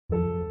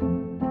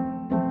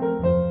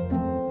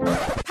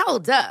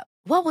Hold up.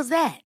 What was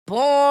that?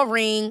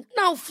 Boring.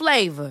 No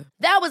flavor.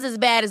 That was as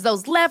bad as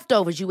those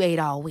leftovers you ate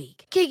all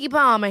week. Keke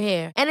Palmer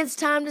here, and it's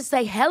time to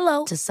say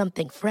hello to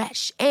something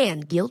fresh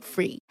and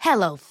guilt-free.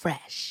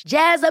 HelloFresh.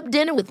 Jazz up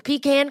dinner with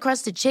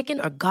pecan-crusted chicken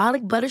or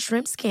garlic butter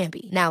shrimp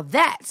scampi. Now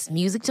that's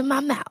music to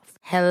my mouth.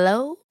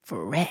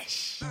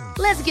 HelloFresh.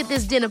 Let's get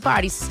this dinner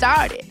party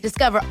started.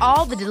 Discover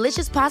all the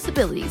delicious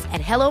possibilities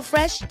at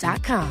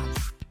HelloFresh.com.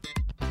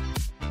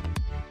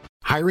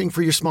 Hiring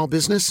for your small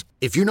business?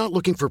 If you're not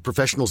looking for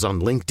professionals on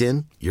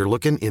LinkedIn, you're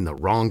looking in the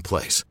wrong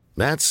place.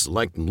 That's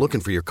like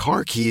looking for your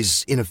car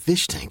keys in a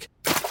fish tank.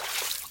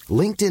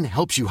 LinkedIn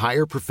helps you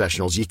hire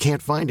professionals you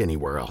can't find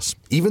anywhere else,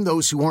 even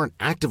those who aren't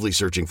actively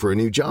searching for a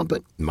new job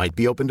but might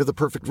be open to the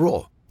perfect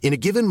role. In a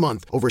given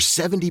month, over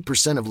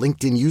 70% of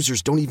LinkedIn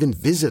users don't even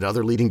visit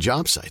other leading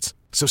job sites.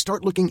 So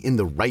start looking in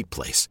the right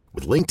place.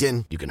 With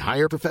LinkedIn, you can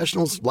hire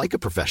professionals like a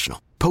professional.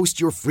 Post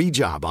your free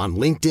job on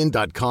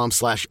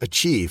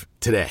linkedin.com/achieve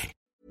today.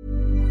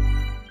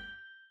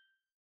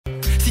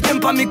 Si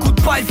t'aimes pas,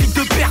 m'écoute pas, évite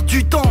de perdre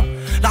du temps.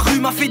 La rue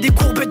m'a fait des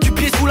courbettes du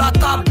pied sous la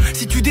table.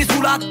 Si tu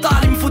dessous la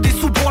dalle, il me faut des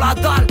sous pour la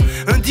dalle.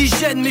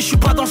 Indigène, mais je suis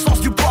pas dans le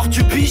sens du port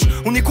du biche.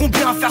 On est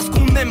combien à faire ce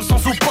qu'on aime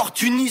sans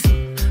opportunisme?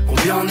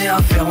 Combien on est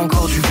à faire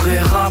encore du vrai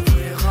rap?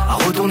 À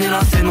retourner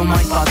la scène au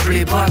mic, pas de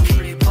playback.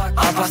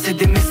 À passer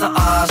des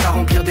messages, à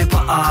remplir des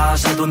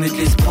pages, à donner de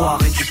l'espoir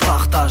et du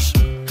partage.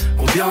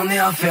 Combien on est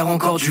à faire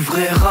encore du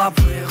vrai rap?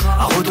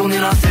 À retourner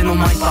la scène au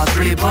mic, pas de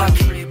playback.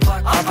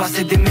 À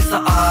passer des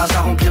messages,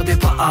 à remplir des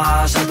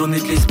pages, à donner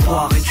de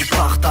l'espoir et du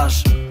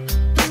partage.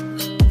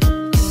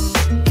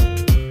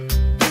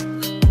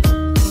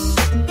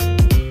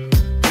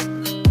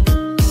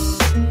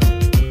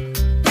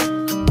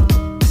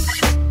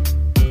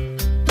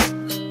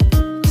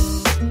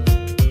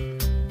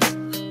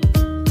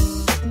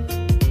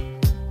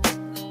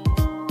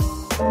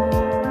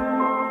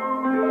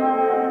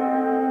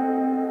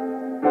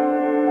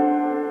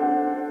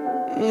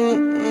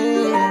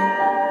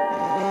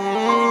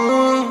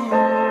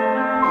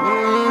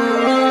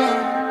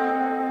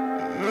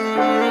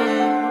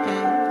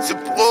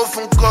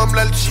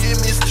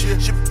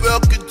 J'ai peur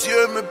que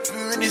Dieu me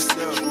punisse.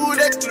 Je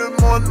voulais que le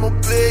monde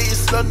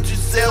m'obéisse. Donne du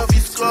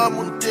service comme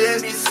mon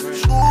tennis.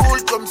 Je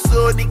roule comme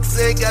Sonic,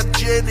 Sega,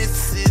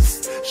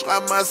 Genesis. Je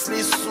ramasse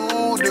les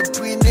sous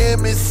depuis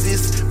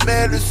Nemesis.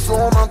 Mets le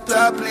son dans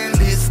ta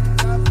playlist.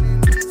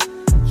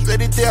 Je vais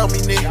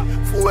déterminer.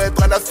 Faut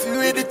être à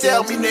l'affût et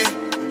déterminé.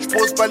 Je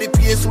pose pas les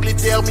pieds sous les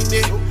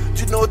terminés.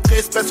 D'une autre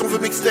espèce on veut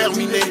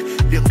m'exterminer.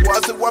 Les rois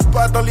se voient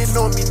pas dans les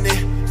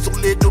nominés. Sur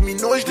les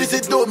dominos je les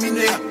ai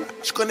dominés.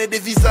 Je connais des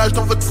visages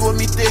dans votre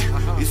comité.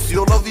 Et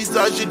sur leurs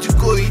visages j'ai dû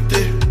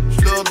coïter.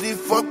 Je leur dis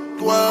fuck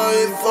toi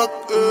et fuck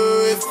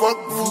eux et fuck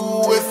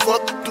vous et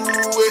fuck tout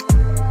et...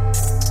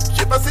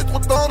 J'ai passé trop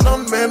de temps dans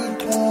le même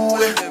trou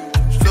et...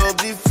 Je leur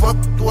dis fuck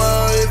toi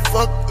et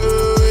fuck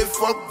eux et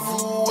fuck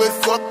vous et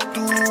fuck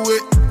tout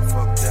et...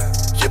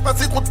 J'ai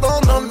passé trop de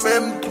temps dans le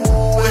même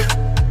trou et...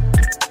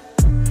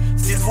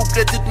 S'il vous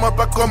plaît, dites-moi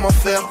pas comment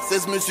faire.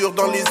 16 mesures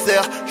dans les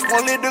airs. Je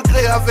prends les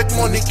degrés avec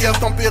mon équerre.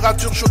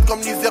 Température chaude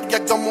comme l'hiver. Y'a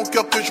que dans mon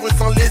cœur que je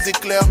ressens les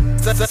éclairs.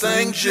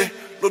 5G,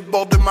 l'autre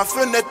bord de ma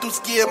fenêtre. Tout ce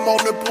qui est mort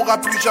ne pourra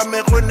plus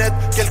jamais renaître.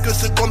 Quelques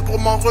secondes pour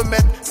m'en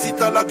remettre. Si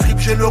t'as la grippe,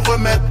 j'ai le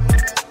remède.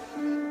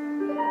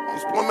 On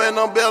se promène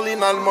en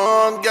berline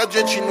allemande.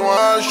 Gadget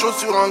chinois,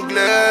 chaussures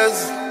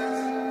anglaises.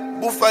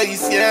 Bouffe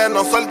haïtienne,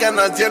 en sol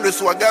canadien. Le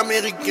swag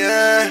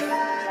américain.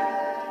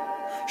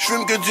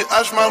 J'fume que du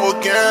hache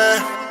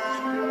marocain.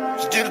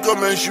 J'deal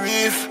comme un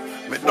juif,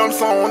 mais dans le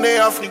sang on est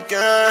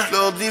africain.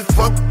 J'leur dis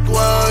fuck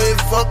toi et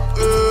fuck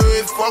eux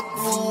et fuck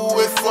vous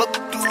et fuck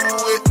tout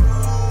et...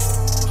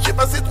 J'ai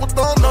passé trop de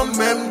temps dans le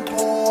même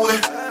trou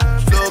et...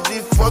 J'leur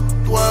dis fuck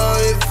toi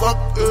et fuck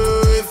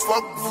eux et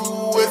fuck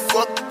vous et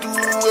fuck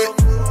tout et...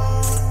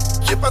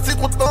 J'ai passé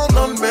trop de temps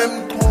dans le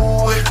même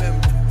trou et...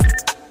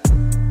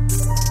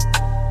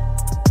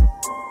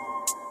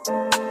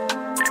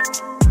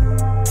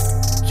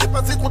 J'ai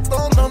passé trop de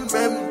temps dans le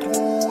même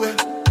trou et...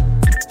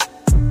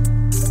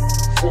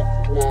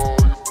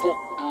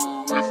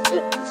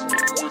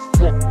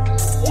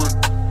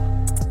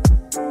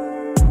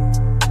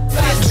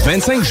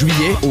 25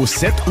 juillet au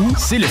 7 août,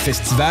 c'est le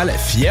festival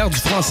Fier du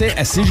français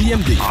à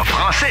CJMD. En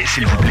français,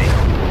 s'il vous plaît.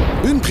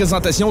 Une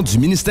présentation du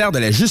ministère de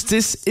la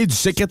Justice et du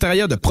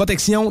Secrétariat de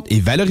protection et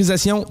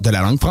valorisation de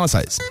la langue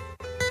française.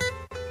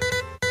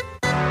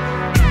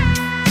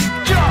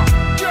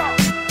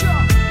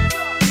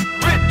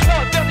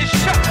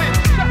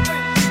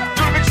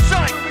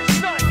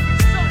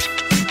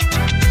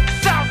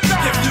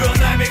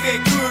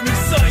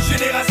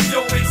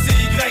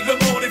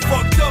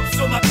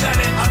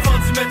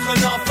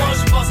 Un enfant,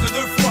 j'y penserai 2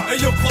 fois. Hey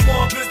yo, crois-moi,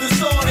 en plus de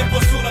ça, on n'est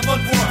pas sur la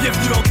bonne voie.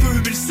 Bienvenue en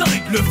 2005,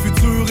 le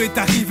futur est est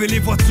arrivé. Les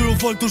voitures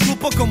volent toujours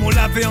pas comme on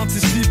l'avait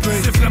anticipé.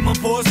 C'est vraiment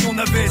pas ce qu'on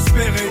avait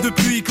espéré.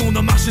 Depuis qu'on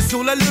a marché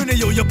sur la lune, et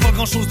yo, y'a pas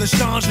grand chose de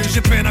changé.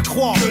 J'ai peine à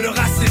croire que le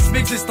racisme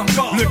existe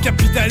encore. Le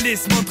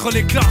capitalisme entre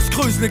les classes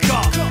creuse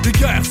l'écart. Les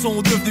guerres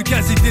sont devenues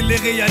quasi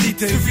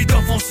télé-réalités. Suffit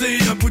d'enfoncer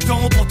un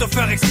bouton pour te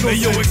faire exploser.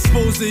 Yo,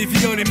 exposé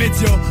via les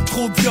médias.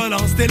 Trop de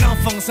violence dès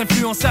l'enfance,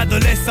 influence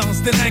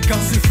adolescence,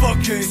 délinquance, c'est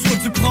fucké. Soit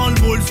tu prends le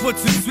moule, soit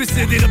tu te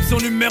suicides. Et l'option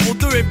numéro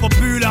 2 est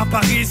populaire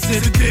par ici.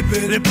 C'est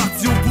débile. Les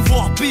partis au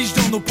pouvoir pigent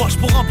dans nos poches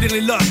pour remplir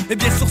les leurs. Et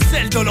bien sûr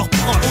celles de leurs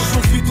proches.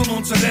 Aujourd'hui tout le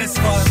monde se laisse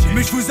faire.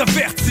 Mais je vous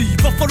avertis,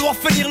 va falloir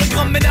finir le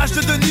grand ménage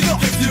de Denis Lord.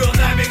 Bienvenue en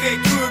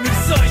Amérique,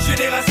 2005,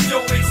 génération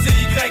XY.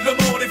 Le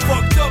monde est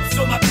fucked up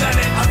sur ma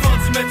planète. Avant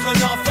d'y mettre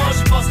un enfant,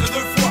 j'y penserai 2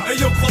 fois. Et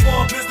yo, crois-moi,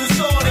 en plus de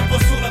ça, on est pas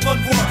sur la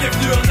bonne voie.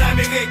 Bienvenue en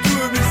Amérique,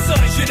 2005,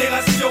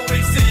 génération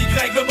XY.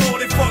 Le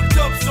monde est fucked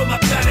up sur ma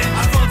planète.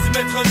 Avant d'y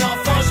mettre un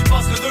enfant, j'y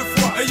penserai 2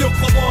 fois. Et yo,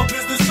 crois-moi, en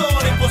plus de ça,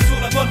 on est pas sur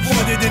la bonne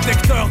voie. Des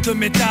détecteurs de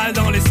métal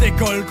dans les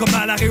écoles. Comme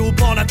à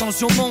l'aéroport, la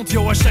tension monte,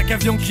 yo, à chaque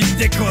avion qui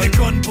décolle.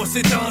 Déconne pas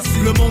ces temps-ci,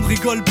 le monde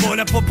rigole pas.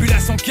 La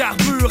population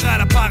carbure à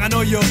la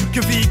paranoïa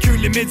que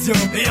véhiculent les médias.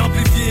 Et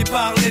amplifiés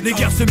par les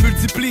guerres se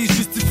multiplient,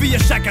 justifient à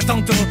chaque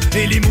attentat.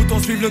 Et les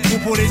moutons suivent le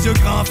troupeau, les yeux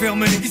grands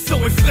fermés. Ils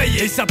sont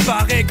effrayés, et ça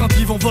paraît quand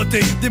ils vont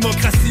voter.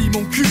 Démocratie,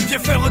 mon cul, viens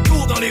faire un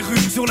tour dans les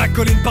rues. Sur la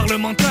colline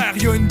parlementaire,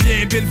 y'a une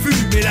bien belle vue.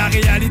 Mais la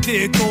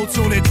réalité est haute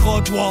sur les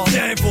trottoirs.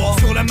 Viens voir,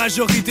 sur la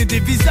majorité des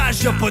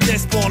visages, y'a pas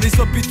d'espoir. Les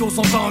hôpitaux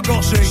sont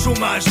engorgés,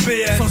 chômage,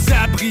 BS,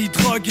 sans-abri,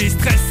 drogués,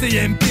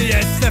 stressés,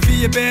 MPS. La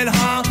vie est belle,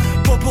 hein?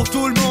 Pas pour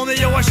tout le monde,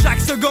 et yo, à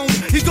chaque seconde,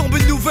 il tombe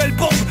une nouvelle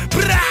bombe.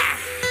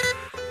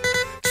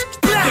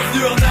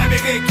 Bienvenue en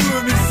Amérique,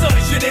 2005,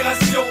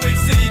 génération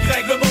XY.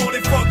 Le monde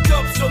est fucked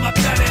up sur ma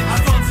planète.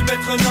 Avant d'y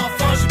mettre un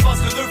enfant, j'y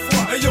penserai 2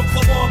 fois. Et yo,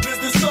 crois-moi, en plus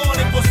de ça, on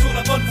est pas sur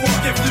la bonne voie.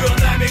 Bienvenue en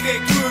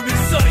Amérique,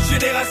 2005,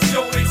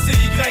 génération XY.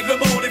 Le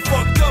monde est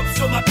fucked up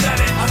sur ma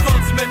planète. Avant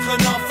d'y mettre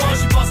un enfant,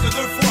 j'y penserai 2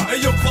 fois. Et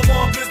yo, crois-moi,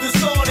 en plus de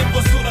ça, on est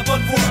pas sur la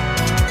bonne voie.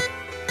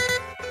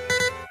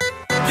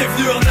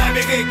 Bienvenue en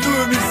Amérique,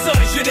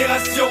 2005,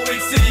 génération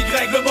XY.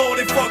 Le monde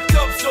est fucked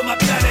up sur ma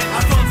planète.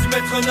 Avant d'y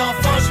mettre un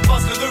enfant, j'y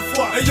penserai 2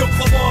 fois. Et yo,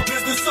 crois-moi, en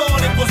plus de ça, on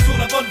est pas sur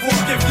la bonne voie.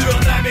 Bienvenue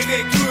en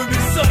Amérique,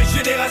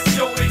 2005,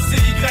 génération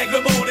XY.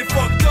 Le monde est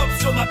fucked up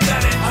sur ma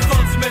planète.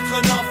 Avant d'y mettre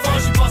un enfant,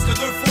 j'y penserai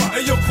 2 fois.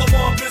 Et yo,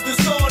 crois-moi, en plus de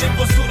ça, on est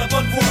pas sur la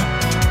bonne voie.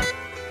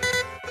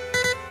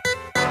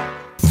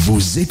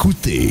 Vous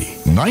écoutez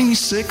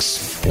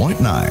 96.9,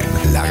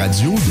 la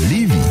radio de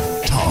Lévis.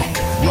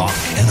 Talk, rock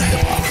and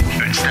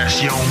hip-hop. Une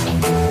station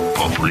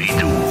pas pour les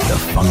doux. The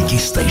Funky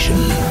Station,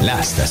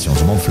 la station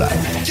du Mont-Flair.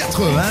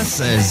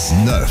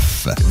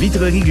 96.9.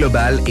 Vitrerie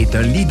Globale est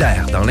un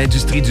leader dans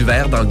l'industrie du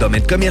verre dans le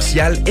domaine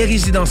commercial et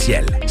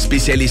résidentiel.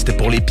 Spécialiste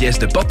pour les pièces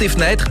de portes et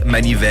fenêtres,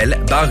 manivelles,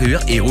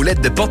 barrures et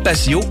roulettes de porte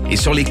patio et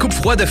sur les coupes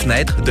froides de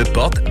fenêtres, de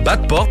portes, bas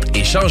de porte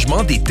et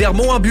changement des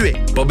thermos embués.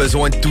 Pas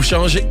besoin de tout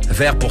changer.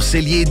 Verre pour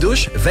cellier et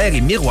douche, verre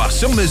et miroir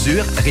sur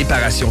mesure,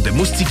 réparation de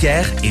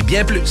moustiquaires et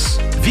bien plus.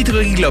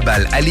 Vitrerie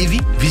Globale à Lévis,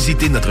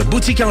 visitez notre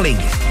boutique en ligne.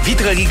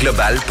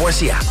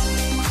 vitrerieglobale.ca.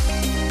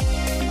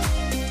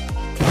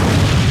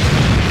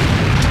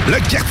 Le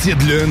quartier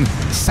de lune,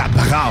 ça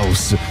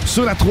brasse.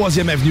 Sur la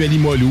 3e avenue à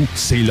Limoilou,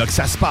 c'est là que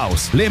ça se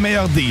passe. Les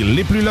meilleurs deals,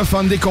 les plus le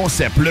fun des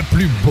concepts, le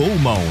plus beau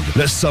monde.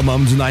 Le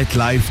summum du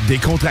nightlife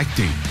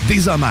décontracté.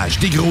 Des hommages,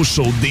 des gros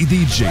shows, des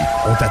DJ.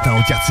 On t'attend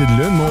au quartier de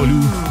lune, mon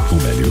loup. Au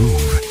Malou,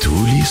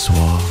 tous les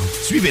soirs.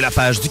 Suivez la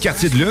page du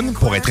quartier de lune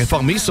pour être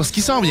informé sur ce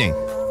qui s'en vient.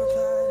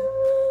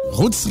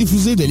 Rôtisserie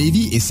Fusée de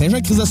Lévis et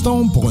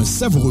Saint-Jean-Chrysostome pour un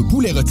savoureux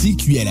poulet rôti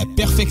cuit à la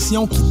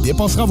perfection qui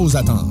dépassera vos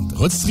attentes.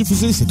 Rôtisserie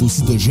Fusée, c'est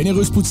aussi de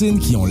généreuses poutines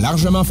qui ont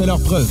largement fait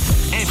leurs preuves.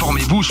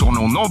 Informez-vous sur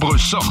nos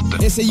nombreuses sortes.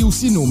 Essayez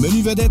aussi nos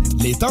menus vedettes,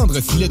 les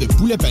tendres filets de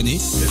poulet pané,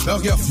 le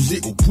burger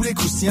fusé au poulet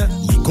croustillant,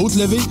 les côtes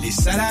levées, les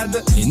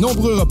salades, les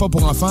nombreux repas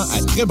pour enfants à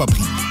très bas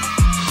prix.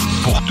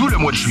 Pour tout le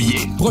mois de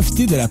juillet,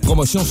 profitez de la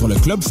promotion sur le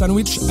Club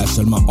Sandwich à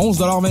seulement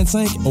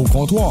 11,25 $ au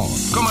comptoir.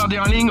 Commandez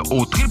en ligne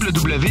au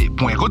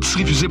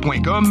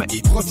www.rotisseriefusée.com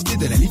et profitez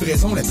de la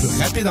livraison la plus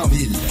rapide en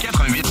ville.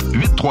 88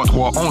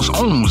 833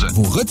 1111.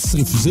 Vos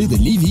Rôtisseries Fusées de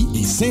Lévis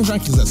et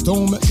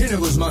Saint-Jean-Chrysostome,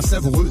 généreusement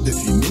savoureux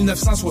depuis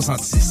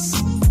 1966.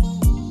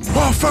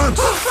 Offense!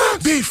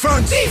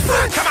 Defense!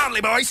 Come on,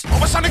 les boys! On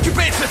va s'en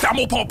occuper de ce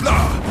thermopompe-là!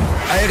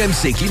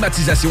 RMC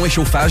Climatisation et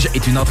Chauffage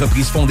est une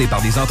entreprise fondée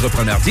par des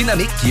entrepreneurs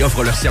dynamiques qui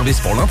offrent leurs services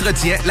pour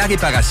l'entretien, la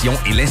réparation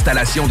et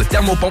l'installation de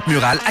thermopompes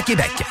murales à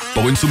Québec.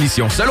 Pour une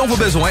soumission selon vos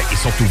besoins et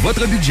surtout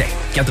votre budget.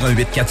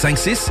 88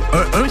 456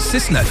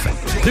 1169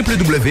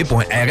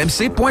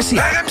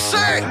 www.rmc.ca. RMC!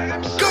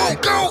 Go,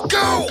 go,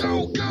 go!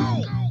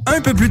 Un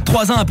peu plus de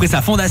 3 ans après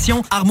sa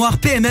fondation, Armoire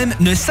PMM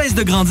ne cesse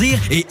de grandir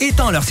et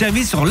étend leur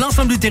service sur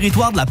l'ensemble du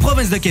territoire de la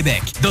province de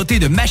Québec. Dotée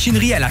de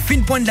machinerie à la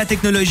fine pointe de la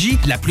technologie,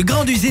 la plus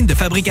grande usine de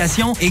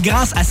fabrication et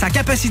grâce à sa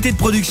capacité de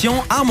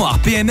production, Armoire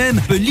PMM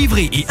peut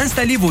livrer et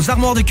installer vos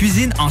armoires de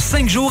cuisine en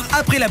 5 jours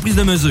après la prise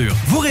de mesure.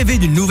 Vous rêvez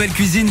d'une nouvelle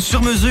cuisine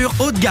sur mesure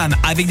haut de gamme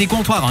avec des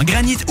comptoirs en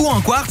granit ou en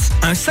quartz?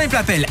 Un simple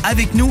appel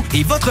avec nous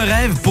et votre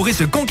rêve pourrait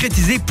se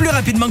concrétiser plus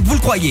rapidement que vous le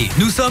croyez.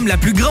 Nous sommes la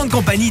plus grande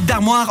compagnie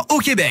d'armoires au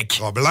Québec.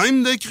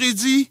 Problème de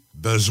crédit?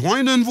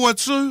 Besoin d'une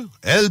voiture?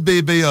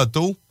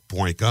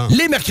 LBBauto.com.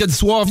 Les mercredis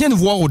soirs, viens nous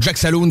voir au Jack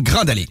Saloon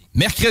Grande Allée.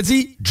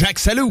 Mercredi, Jack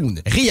Saloon.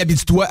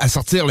 Réhabite-toi à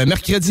sortir le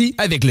mercredi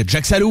avec le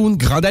Jack Saloon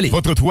Grande Allée.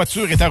 Votre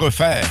toiture est à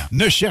refaire.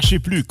 Ne cherchez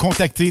plus.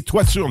 Contactez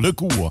Toiture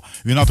Lecourt.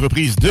 Une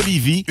entreprise de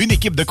Lévis, une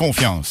équipe de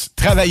confiance.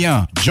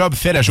 Travaillant, job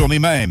fait la journée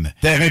même.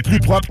 Terrain plus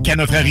propre qu'à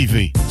notre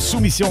arrivée.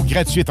 Soumission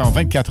gratuite en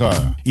 24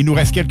 heures. Il nous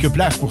reste quelques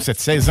places pour cette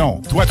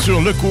saison.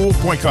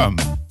 ToitureLecourt.com.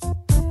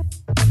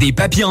 Des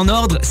papiers en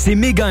ordre, c'est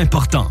méga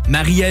important.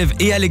 Marie-Ève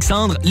et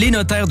Alexandre, les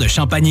notaires de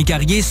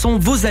Champagne-Carrier, sont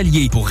vos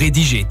alliés pour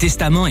rédiger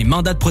testament et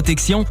mandat de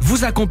protection,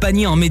 vous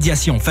accompagner en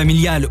médiation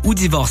familiale ou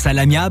divorce à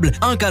l'amiable,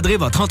 encadrer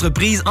votre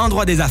entreprise en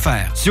droit des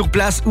affaires. Sur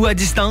place ou à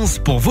distance,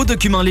 pour vos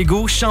documents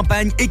légaux,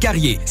 Champagne et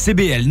Carrier.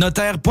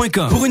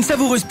 cblnotaire.com. Pour une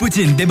savoureuse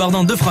poutine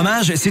débordante de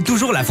fromage, c'est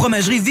toujours la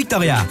Fromagerie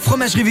Victoria.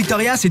 Fromagerie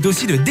Victoria, c'est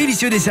aussi de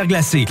délicieux desserts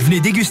glacés.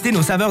 Venez déguster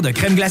nos saveurs de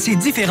crème glacée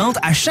différentes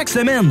à chaque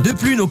semaine. De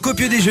plus, nos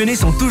copieux déjeuners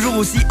sont toujours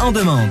aussi en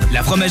demande.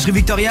 La Fromagerie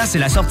Victoria, c'est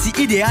la sortie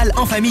idéale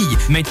en famille.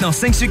 Maintenant,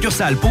 5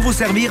 succursales pour vous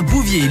servir: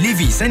 Bouvier,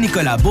 Lévis,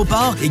 Saint-Nicolas,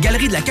 Beauport et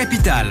Galerie de la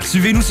Capitale.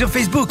 Suivez-nous sur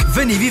Facebook.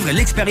 Venez vivre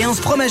l'expérience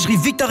Fromagerie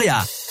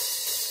Victoria.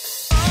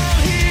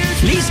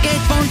 Les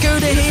skatepunkers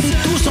de Haiti,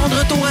 tous sont de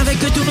retour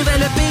avec un tout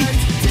nouvel EP,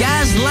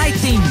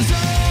 Gaslighting.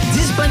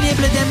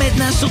 Disponible dès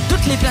maintenant sur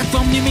toutes les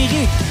plateformes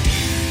numériques.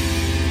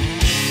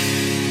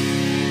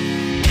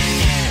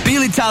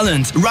 Billy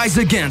Talent, Rise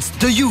Against,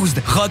 The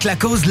Used, Rock La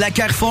Cause, La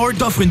Carrefour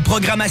t'offre une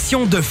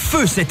programmation de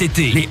feu cet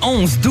été. Les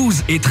 11,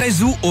 12 et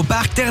 13 août au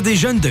Parc Terre des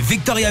Jeunes de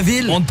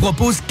Victoriaville, on te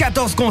propose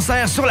 14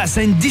 concerts sur la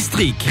scène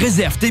District.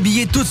 Réserve tes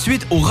billets tout de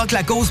suite au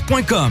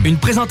rocklacause.com. Une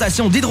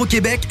présentation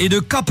d'Hydro-Québec et de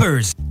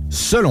Coppers.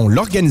 Selon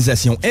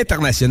l'Organisation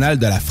internationale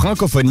de la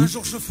francophonie,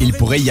 il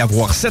pourrait y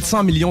avoir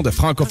 700 millions de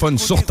francophones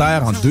sur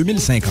Terre en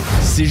 2050.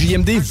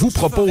 CJMD vous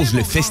propose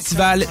le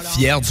festival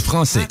Fier du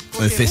français,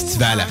 un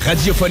festival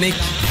radiophonique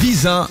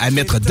visant à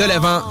mettre de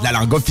l'avant la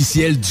langue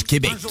officielle du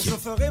Québec.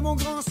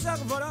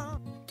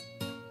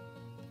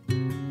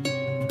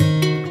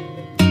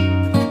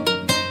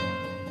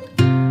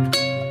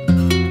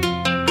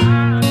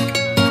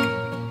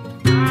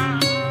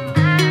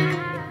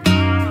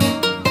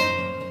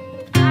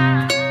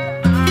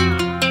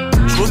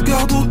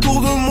 Regarde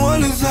autour de moi,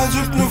 les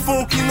adultes ne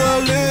font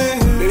qu'inhaler.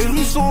 Les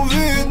rues sont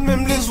vides,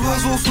 même les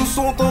oiseaux se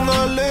sont en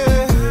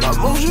allés.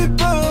 Maman, j'ai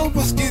peur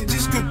parce qu'ils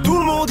disent que tout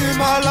le monde est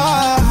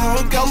malade.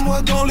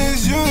 Regarde-moi dans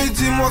les yeux et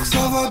dis-moi que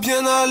ça va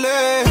bien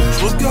aller.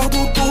 Je regarde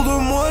autour de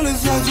moi,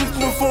 les adultes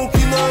ne font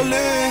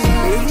qu'inhaler.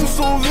 Les rues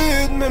sont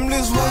vides, même les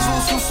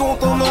oiseaux se sont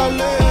en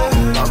allés.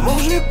 Maman,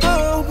 j'ai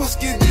peur parce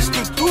qu'ils disent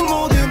que tout le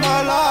monde est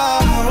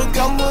malade.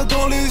 Regarde-moi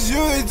dans les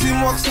yeux et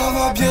dis-moi que ça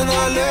va bien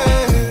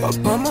aller.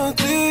 Papa m'a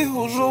dit,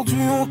 aujourd'hui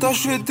on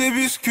t'achète des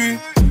biscuits.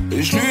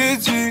 Et je lui ai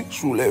dit,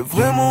 je voulais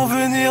vraiment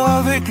venir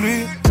avec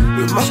lui.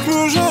 Le masque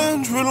me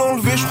gêne, je veux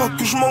l'enlever, je crois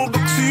que je manque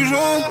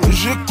d'oxygène. Mais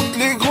j'écoute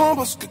les grands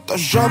parce que t'as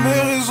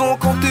jamais raison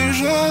quand t'es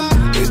jeune.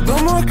 Et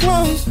dans ma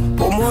classe,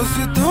 pour moi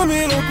c'est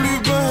Tammy la plus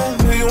belle.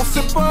 Et on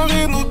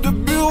séparait nos deux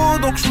bureaux,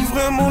 donc je suis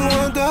vraiment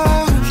loin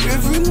d'elle. J'ai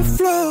vu une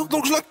fleur,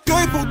 donc je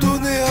l'accueille pour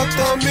donner à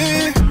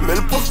Tammy. Mais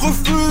le prof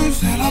refuse,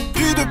 elle a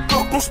pris de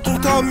peur qu'on se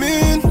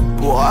contamine.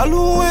 Pour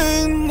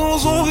Halloween, dans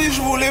son riz,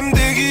 je voulais me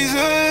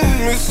déguiser.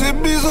 Mais c'est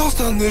bizarre,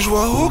 cette année, je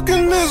vois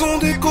aucune maison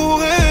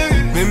décorée.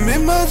 Mais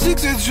m'a dit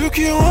que c'est Dieu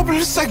qui remplit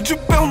le sac du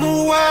Père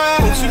Noël.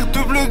 Donc s'il te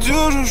plaît Dieu,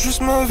 je veux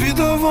juste ma vie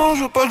d'avant,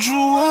 je veux pas de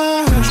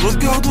jouer. Je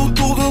regarde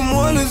autour de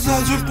moi, les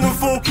adultes ne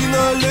font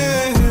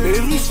qu'inhaler. Les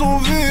rues sont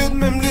vides,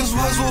 même les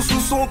oiseaux se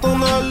sont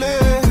en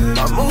allés.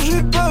 Maman,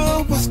 j'ai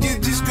peur parce qu'ils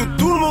disent que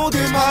tout le monde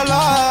est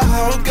malade.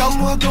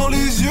 Regarde-moi dans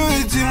les yeux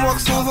et dis-moi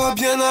que ça va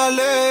bien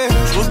aller.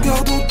 Je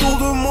regarde autour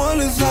de moi,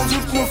 les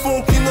adultes ne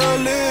font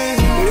qu'inhaler.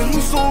 Les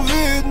rues sont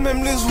vides,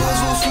 même les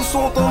oiseaux se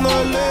sont en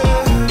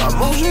allés.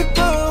 Maman, j'ai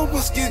peur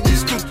parce qu'ils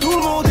disent que tout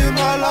le monde est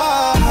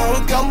malade.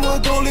 Regarde-moi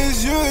dans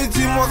les yeux et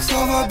dis-moi que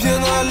ça va bien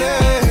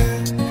aller.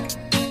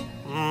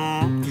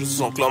 Je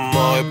sens que la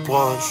mort est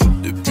proche.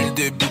 Depuis le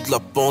début de la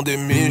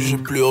pandémie, j'ai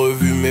plus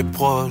revu mes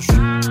proches.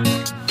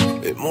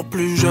 Et mon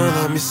plus jeune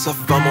ami sa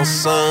femme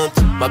enceinte.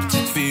 Ma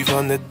petite fille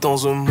va naître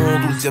dans un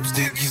monde où le diable se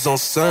déguise en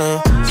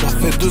saint. Ça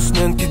fait 2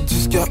 semaines qu'ils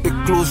disent qu'il y a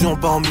éclosion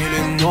parmi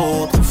les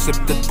nôtres. C'est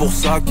peut-être pour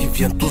ça qu'ils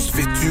viennent tous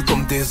vêtus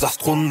comme des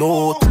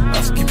astronautes.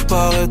 À ce qui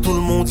paraît, tout le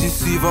monde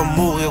ici va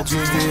mourir du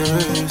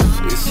virus.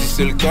 Et si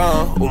c'est le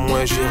cas, au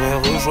moins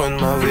j'irai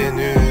rejoindre ma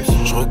Vénus.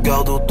 Je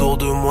regarde autour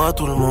de moi,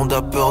 tout le monde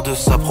a peur de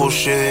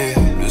s'approcher.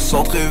 Le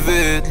centre est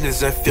vide,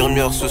 les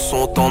infirmières se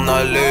sont en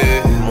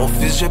allées. Mon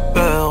fils j'ai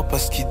peur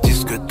parce qu'ils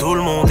disent que tout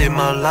le monde est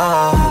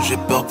malade. J'ai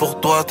peur pour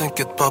toi,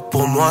 t'inquiète pas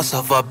pour moi,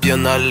 ça va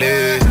bien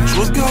aller.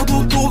 Je regarde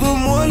autour de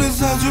moi,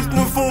 les adultes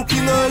ne font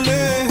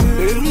qu'inhaler.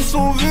 Les rues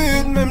sont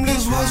vides, même les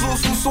oiseaux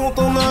se sont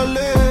en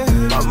allés.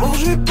 Maman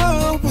j'ai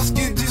peur parce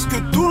qu'ils disent que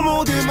tout le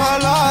monde est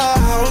malade.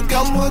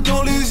 Regarde-moi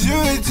dans les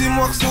yeux et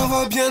dis-moi que ça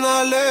va bien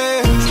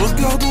aller. Je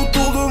regarde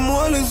autour de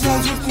moi, les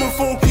adultes ne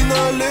font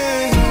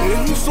qu'inhaler. Les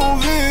rues sont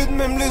vides,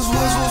 même les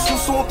oiseaux se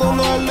sont en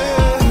allés.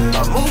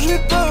 Maman j'ai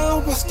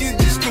peur parce qu'ils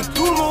disent que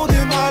tout le monde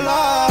est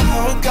malade.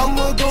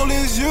 Regarde-moi dans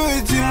les yeux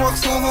et dis-moi que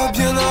ça va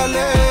bien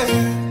aller.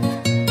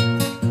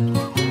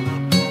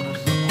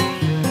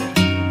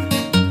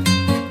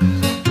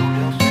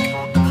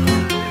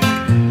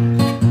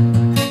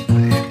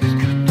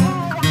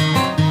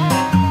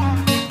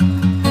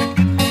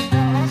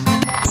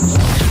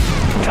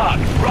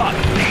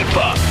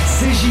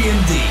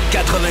 CJMD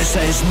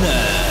 96.9,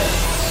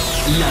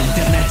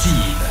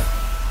 l'alternative.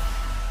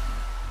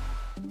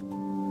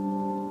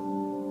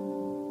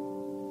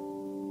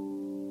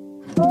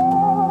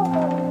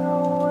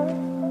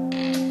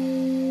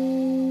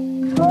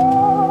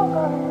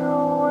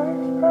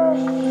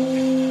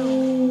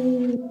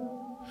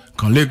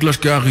 Quand les cloches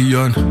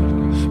carillonnent,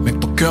 mec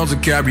ton cœur de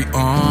carry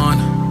on.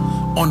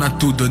 On a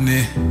tout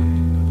donné,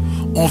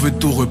 on veut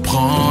tout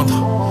reprendre.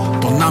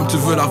 Ton âme tu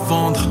veux la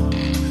vendre,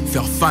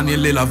 faire faner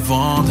les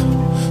lavandes.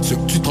 Ce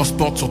que tu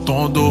transportes sur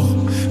ton dos,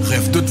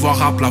 rêve de te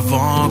voir à plat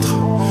ventre.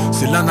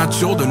 C'est la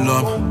nature de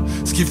l'homme,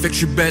 ce qui fait que je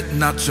suis bête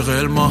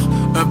naturellement.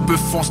 Un peu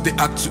foncé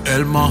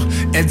actuellement.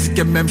 Elle dit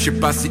qu'elle m'aime, je sais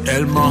pas si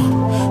elle ment.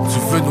 Tu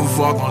veux nous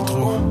voir dans le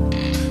trou,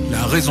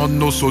 la raison de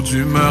nos sauts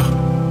d'humeur.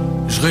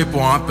 Je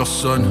réponds à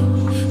personne,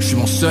 je suis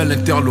mon seul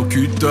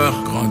interlocuteur.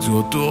 Grandi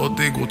autour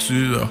des gros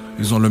tueurs,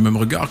 ils ont le même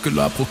regard que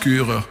la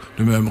procureure,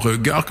 le même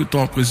regard que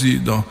ton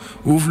président.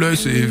 Ouvre l'œil,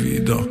 c'est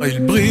évident. Ils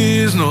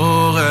brisent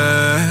nos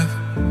rêves,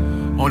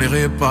 on les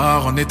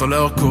répare en étant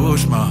leur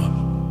cauchemar.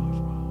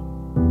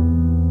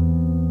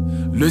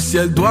 Le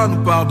ciel doit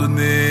nous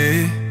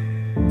pardonner,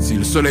 si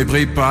le soleil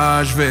brille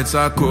pas, je vais être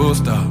sa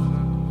costard.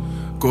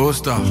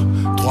 Costard,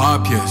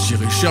 3 pièces,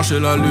 j'irai chercher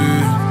la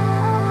lune.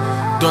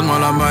 Donne-moi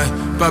la maille,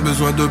 pas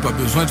besoin de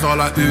faire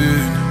la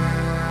une.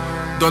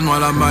 Donne-moi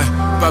la maille,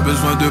 pas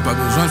besoin de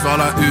faire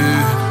la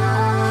une.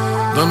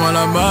 Donne-moi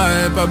la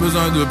maille, pas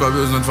besoin de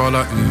faire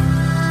la une.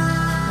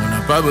 On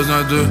n'a pas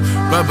besoin de.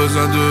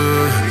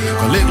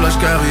 Quand les cloches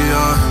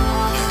carillonnent,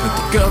 mets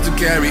ton cœur te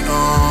carry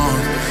on.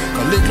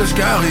 Quand les cloches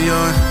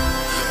carillonnent,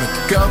 mets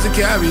ton cœur te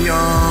carry on.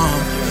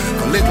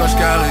 Quand les cloches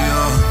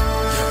carillonnent,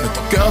 mets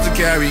ton cœur te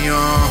carry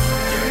on.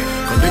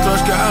 Quand les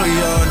cloches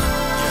carillonnent,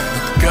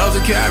 cœur de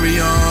carry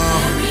on,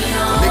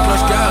 quand les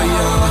cloches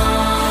carillonnent,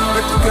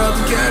 mets ton cœur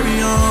de carry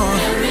on,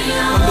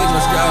 quand les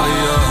cloches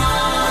carillonnent,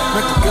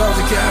 mets ton cœur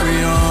de carry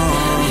on,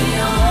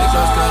 les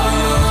cloches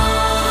carillonnent,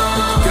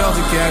 mets ton cœur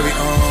de carry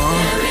on,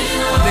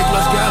 quand les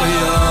cloches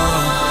carillonnent,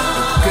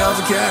 mets ton cœur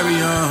de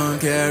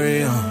carry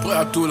on, prêt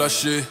à tout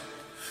lâcher,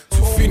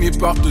 tu finis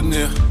par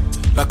tenir,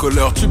 la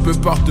colère tu peux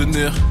pas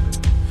retenir,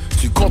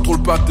 tu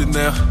contrôles pas tes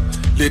nerfs,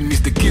 l'ennemi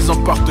c'est qu'ils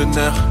ont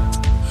partenaire,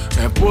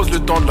 impose le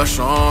temps de la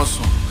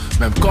chanson.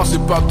 Même quand c'est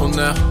pas ton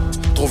air,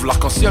 trouve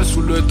l'arc-en-ciel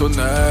sous le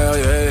tonnerre,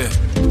 yeah.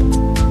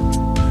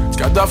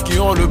 Cadavres qui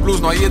ont le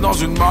blues noyé dans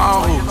une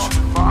mare rouge.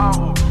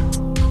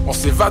 On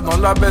s'évade dans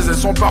la baise, elles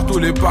sont partout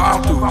les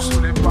partout.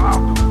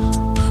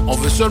 On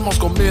veut seulement ce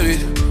qu'on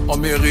mérite, on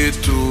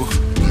mérite tout.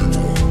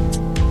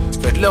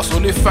 Faites-leur sur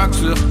les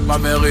factures, ma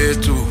mère et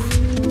tout.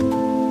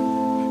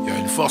 Y'a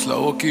une force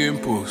là-haut qui me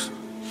pousse.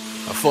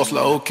 La force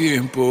là-haut qui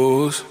me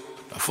pousse.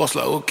 La force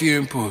là-haut qui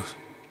me pousse.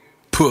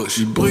 Push,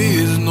 ils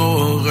brisent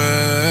nos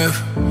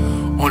rêves,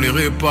 on les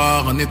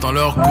répare en étant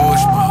leur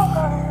cauchemar.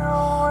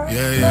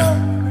 Yeah, yeah.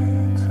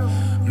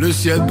 Le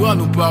ciel doit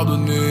nous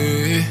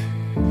pardonner.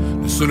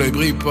 Le soleil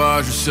brille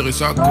pas, je serai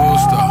sa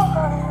costa.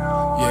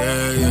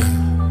 Yeah, yeah.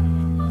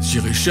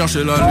 J'irai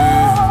chercher la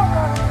lune.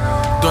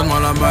 Donne-moi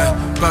la maille,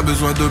 pas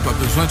besoin de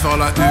faire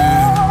la une.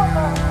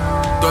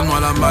 Donne-moi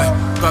la maille,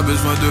 pas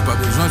besoin de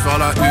faire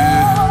la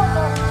une.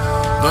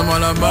 Donne-moi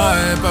la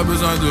maille, pas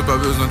besoin de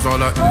faire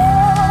la une.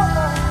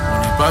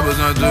 Pas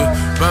besoin de.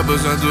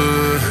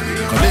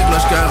 Quand les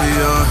cloches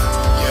carillonnent,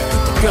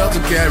 mets ton cœur te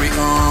carry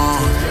on.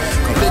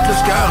 Quand les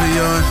cloches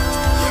carillonnent,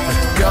 mets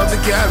ton cœur te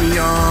carry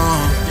on.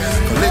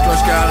 Quand les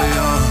cloches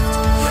carillonnent,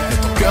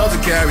 mets ton cœur te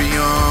carry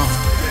on.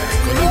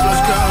 Quand les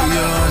cloches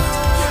carillonnent,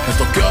 mets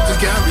ton cœur te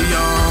carry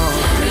on.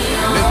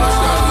 Quand les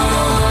cloches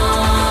carillonnent,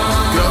 mets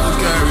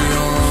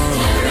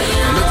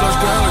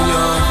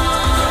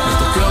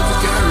ton cœur te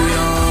carry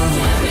on.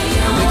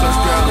 Quand les cloches carillonnent, mets ton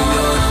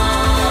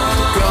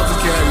cœur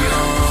te carry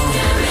on.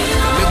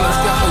 Quand les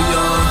cloches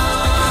carillonnent,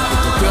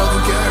 mets ton cœur te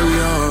carry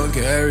on.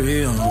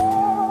 Carry on.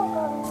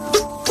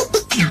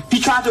 He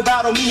tried to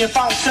battle me and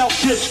found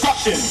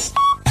self-destruction.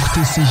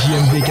 Écoutez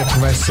CJMD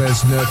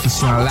 96.9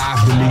 ici en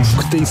live de Lévis.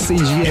 Écoutez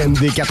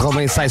CJMD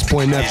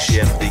 96.9.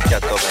 CJMD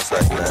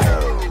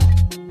 96.9.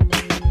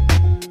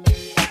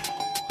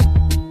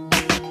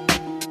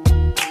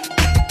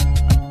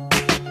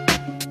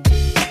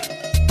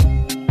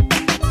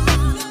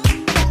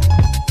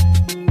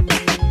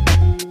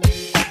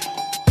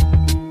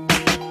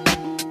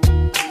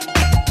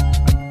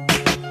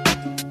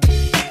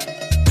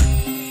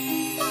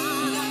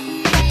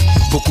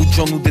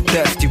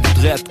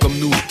 traite comme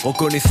nous.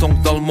 Reconnaissons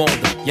que dans le monde,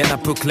 y'en a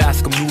peu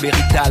classe comme nous les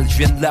Rital. Je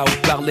viens de là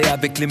où parler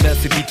avec les mains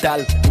c'est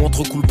vital. Où on te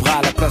recoule le bras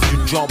à la place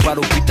d'une jambe à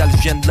l'hôpital.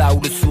 Je viens de là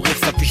où le sourire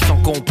s'affiche sans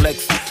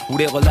complexe. Où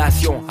les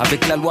relations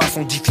avec la loi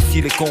sont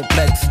difficiles et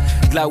complexes.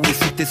 De là où les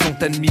cités sont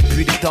ennemies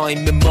depuis des temps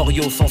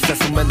immémoriaux. Sans cesse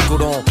aux mêmes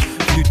colons.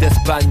 Venu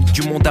d'Espagne,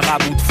 du monde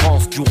arabe ou de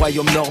France, du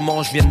royaume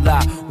normand. Je viens de là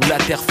où la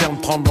terre ferme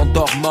prend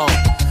l'endormant.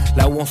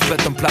 Là où on se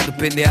pète un plat de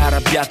penne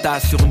arrabbiata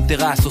sur une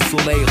terrasse au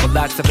soleil,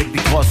 relax avec des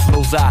grosses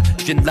losas.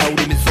 Je viens de là où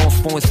les maisons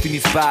se font et se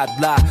finissent pas.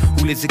 De là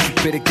où les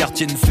équipes et les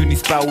quartiers ne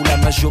s'unissent pas. Où la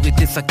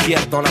majorité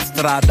s'acquiert dans la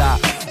strada.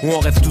 Où on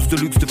rêve tous de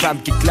luxe, de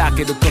femmes qui claquent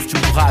et de costumes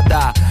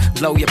Prada.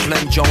 De là où y a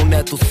plein de gens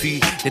honnêtes aussi.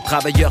 Des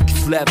travailleurs qui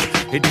se lèvent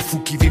et des fous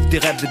qui vivent des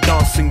rêves de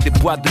dancing. Des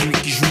boîtes de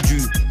nuit qui jouent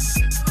du.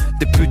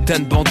 Des putains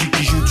de bandits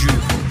qui jouent du.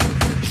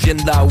 Je viens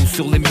de là où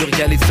sur les murs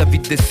y'a les avis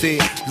de décès.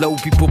 Là où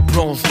Pipo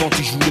plonge quand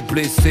il joue les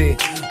blessés.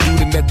 Où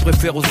les mecs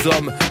préfèrent aux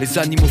hommes les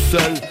animaux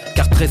seuls.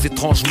 Car très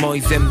étrangement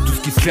ils aiment tout ce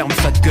qui ferme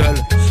sa gueule.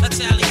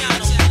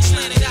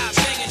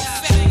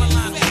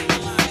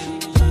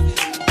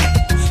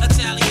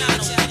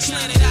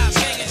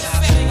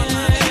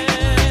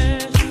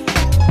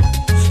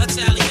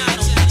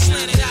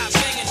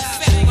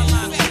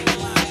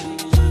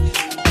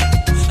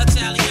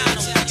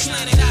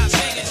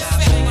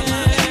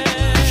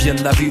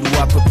 De la ville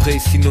ou à peu près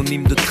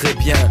synonyme de très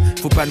bien.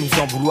 Faut pas nous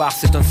en vouloir,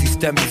 c'est un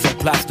système mis en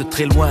place de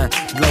très loin.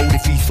 Là où les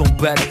filles sont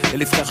belles et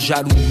les frères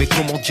jaloux. Mais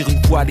comment dire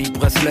une fois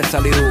libre, elles se laissent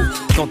aller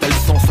haut. Quand elles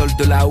sont seules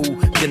de là où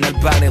viennent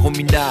Alban et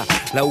Romina.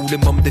 Là où les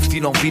mômes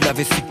défilent en ville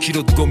avec 6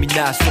 kilos de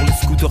gomina sur les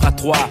scooters à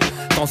 3.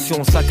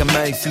 Attention sac à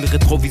main, ici le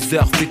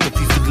rétroviseur fait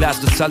office de glace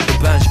de salle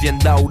de bain. Je viens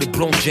de là où les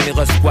blondes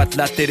généreuses squattent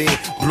la télé.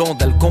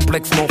 Blonde, elle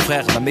complexe mon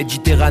frère, la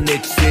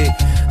Méditerranée tu sais.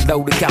 Là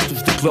où les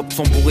cartouches de clopes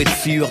sont bourrées de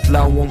cire.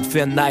 Là où on te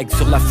fait un Nike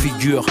sur la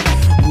figure.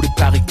 Où les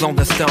paris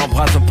clandestins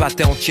embrasent un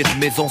pâté entier de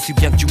maison. Si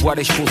bien que tu vois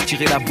les choses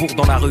tirer la bourre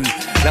dans la rue.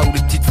 Là où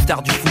les petites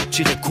stars du foot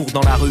tiraient court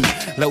dans la rue.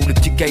 Là où les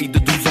petits caïds de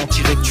 12 ans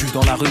tiraient tu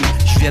dans la rue.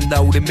 Je viens de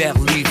là où les mères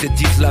lisent et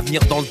disent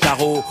l'avenir dans le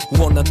tarot. Où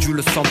on a dû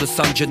le sang de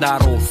San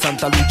Gennaro.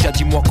 Santa Lucia,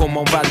 dis-moi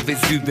comment va le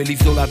Vésuve et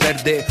l'Isola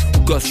Verde.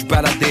 Où gosse je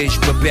baladais, je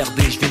me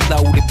perdais. Je viens de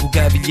là où les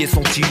bougainvilliers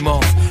sont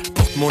immenses.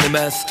 Mon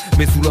mince,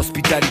 mais où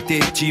l'hospitalité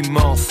est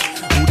immense.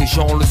 Où les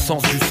gens ont le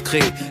sens du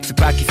secret. C'est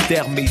pas qu'ils se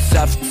tairent, mais ils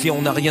savent que si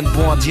on n'a rien de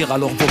bon à dire,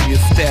 alors vaut mieux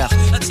se taire.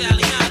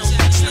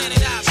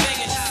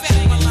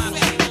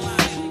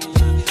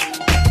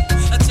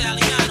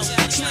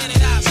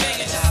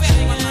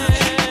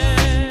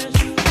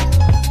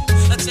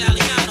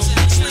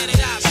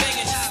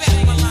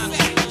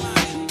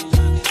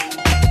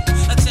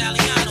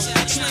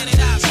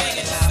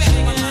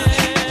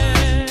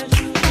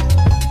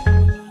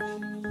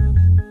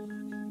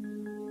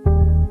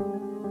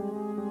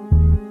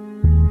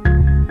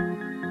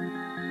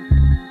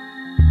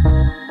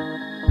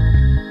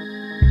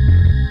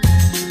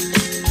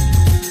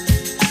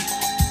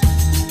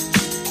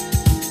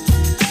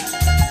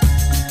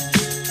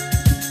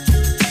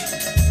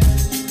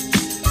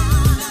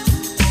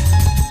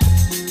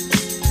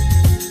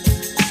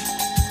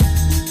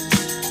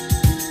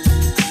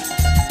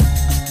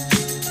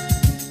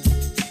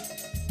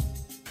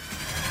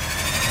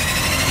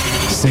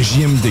 C'est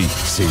JMD,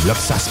 c'est là que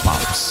ça se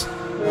passe.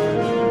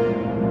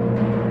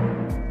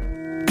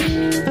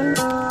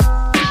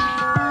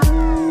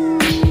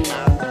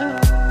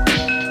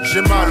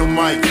 J'ai mal au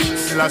mic,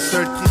 c'est la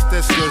seule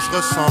tristesse que je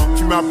ressens.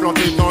 Tu m'as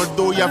planté dans le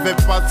dos, y'avait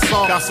pas de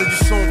sang. Car c'est du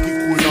son qui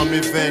coule dans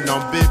mes veines en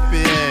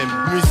BPM.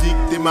 Musique,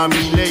 t'es ma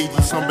lady,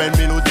 sans belle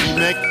mélodie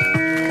mec.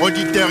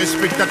 Auditeurs et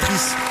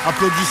spectatrices,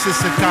 applaudissez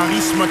ce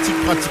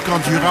charismatique pratiquant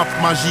du rap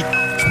magique.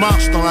 Je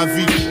marche dans la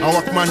ville, un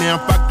Walkman et un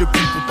pack de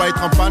pile pour pas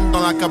être en panne dans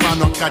la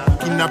cabane en 4.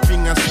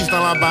 Kidnapping, assise dans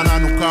la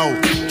banane au chaos.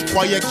 Je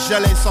croyais que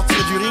j'allais sortir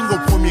du ring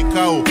au premier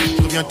chaos.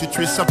 Je reviens te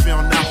tuer sapé en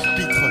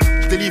arbitre.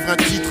 Je délivre un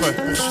titre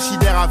pour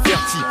suicidaire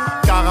averti.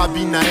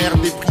 Carabine à air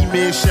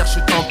déprimé, cherche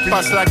tant pis.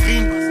 Passe la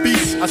green,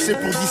 peace, assez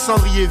pour 10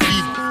 cendriers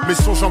vides. Mes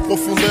songes en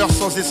profondeur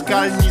sans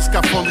escale ni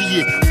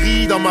scaphandrier.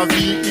 Gris dans ma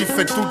ville, il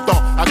fait tout le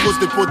temps à cause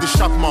des pots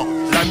d'échappement.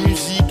 La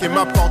musique est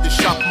ma porte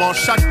d'échappement.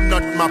 Chaque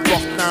note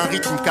m'apporte un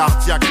rythme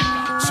cardiaque.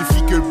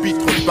 Suffit que le beat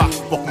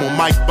reparte pour que mon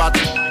mic batte.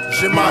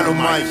 J'ai mal au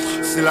mic,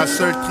 c'est la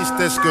seule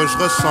tristesse que je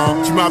ressens.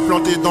 Tu m'as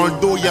planté dans le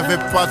dos, y'avait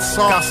pas de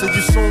sang. Car c'est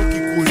du son qui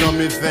coule dans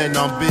mes veines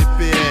en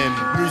BPM.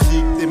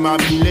 Musique, t'es ma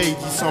lady,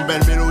 sans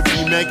belle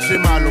mélodie mec, j'ai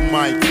mal au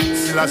mic.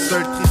 C'est la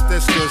seule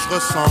tristesse que je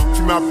ressens.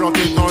 Tu m'as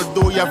planté dans le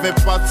dos, y'avait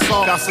pas de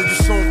sang. Car c'est du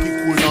son qui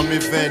coule dans mes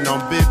veines en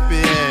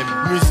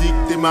BPM. Musique,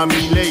 t'es ma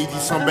lady,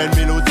 sans belle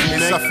mélodie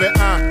mec. Et ça fait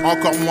 1,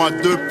 encore moins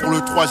 2 pour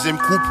le troisième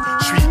couple.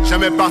 Je suis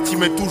jamais parti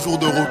mais toujours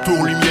de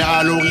retour. Lumière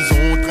à l'horizon,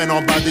 on traîne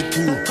en bas des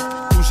tours.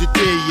 Où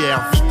j'étais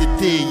hier, vite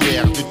été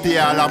hier. De thé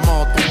à la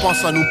menthe, on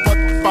pense à nos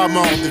potes pas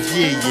morts de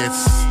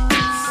vieillesse.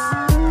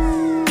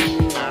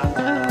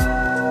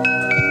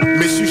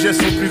 Mes sujets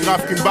sont plus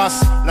graves qu'une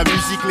basse. La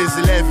musique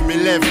les élève, mes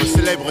lèvres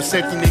célèbrent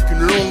celle qui n'est qu'une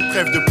longue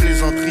trêve de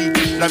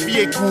plaisanterie. La vie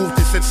est courte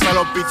et cette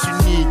salope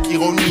est unique,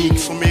 ironique,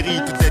 son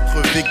mérite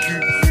d'être vécu.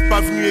 pas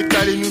venu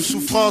étaler nos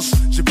souffrances.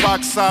 J'ai pas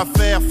que ça à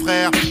faire,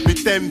 frère. Mes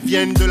thèmes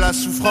viennent de la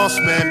souffrance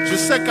même. Je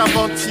sais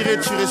qu'avant de tirer,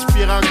 tu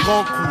respires un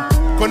grand coup.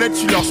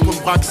 Connais-tu lorsqu'on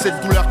te braque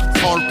cette douleur qui te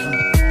prend le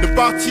pouls? De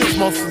partir, je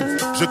m'en fous.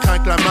 Je crains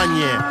que la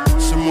manière.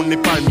 Ce monde n'est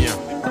pas le mien.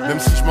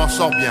 Même si je m'en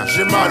sors bien,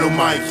 j'ai mal au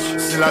mic.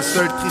 C'est la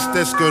seule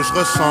tristesse que je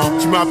ressens.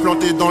 Tu m'as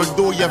planté dans le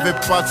dos, y'avait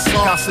pas de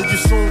sang. Car c'est du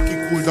son qui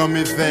coule dans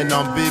mes veines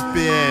en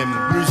BPM.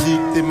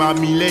 Musique, t'es ma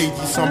milady,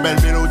 sans belle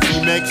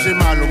mélodie. Mec, j'ai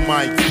mal au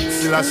mic.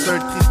 C'est la seule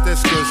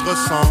tristesse que je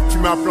ressens. Tu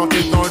m'as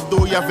planté dans le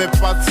dos, y'avait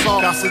pas de sang.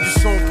 Car c'est du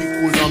son qui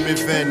coule dans mes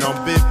veines en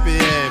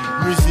BPM.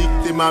 Musique,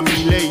 t'es ma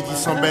milady,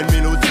 sans belle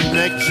mélodie.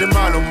 Mec, j'ai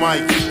mal au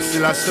mic. C'est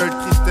la seule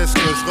tristesse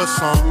que je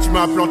ressens. Tu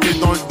m'as planté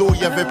dans le dos,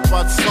 y'avait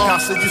pas de sang. Car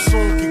c'est du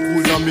son qui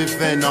coule dans mes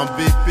veines en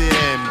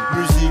BPM.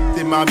 Musique,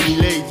 t'es ma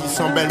milady,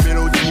 sans belle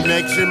mélodie.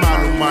 Mec, j'ai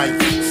mal au mic.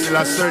 C'est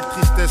la seule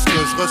tristesse que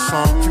je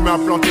ressens. Tu m'as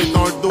planté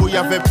dans le dos,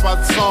 y'avait pas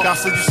de sang. Car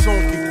c'est du son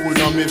qui coule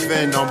dans mes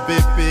veines en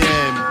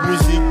BPM.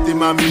 Musique, t'es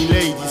ma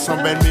milady, sans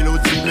belle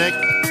mélodie. Mec.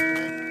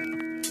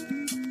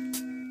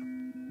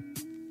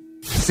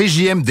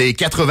 CJMD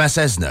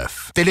 96.9.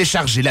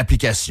 Téléchargez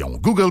l'application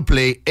Google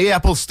Play et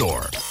Apple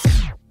Store.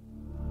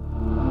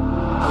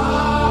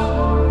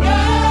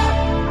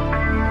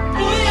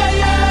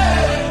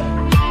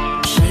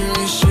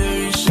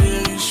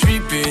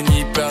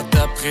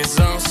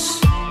 Présence.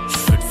 Je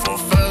fais le faux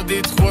faire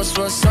des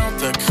 360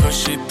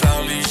 accroché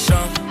par les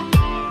jambes.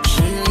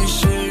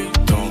 Chérie,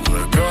 ton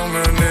regard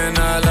me mène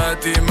à la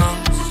démence.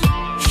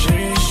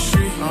 Chérie, je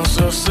suis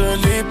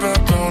ensorcelé par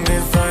ton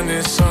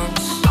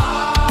évanescence.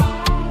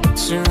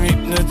 Tu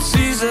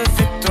m'hypnotises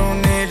avec ton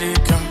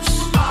élégance.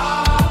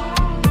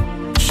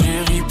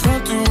 Chérie,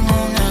 prends tout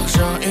mon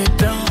argent et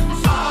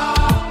danse.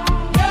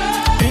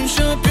 Une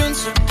championne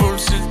sur le pôle,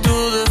 c'est le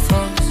Tour de France.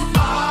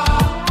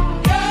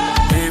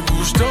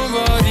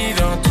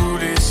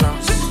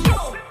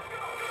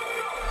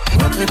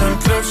 Dans le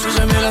club, je fais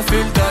jamais la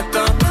file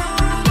d'attente.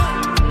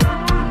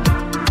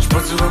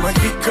 J'porte sur un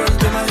agricole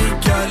de Marie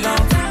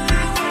Galante.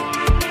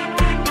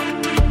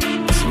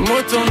 C'est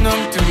moi ton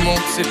homme, t'es mon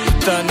petit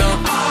putanant.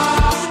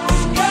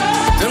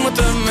 Donne-moi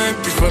ta main,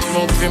 puis j'vais te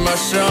montrer ma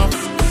chambre.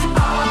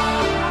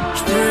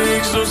 J'peux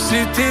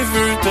exaucer tes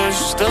vœux, t'as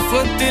juste à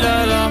frotter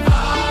la lampe.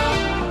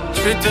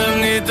 J'vais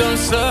t'amener dans le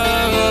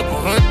Sahara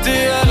pour un thé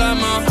à la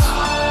menthe.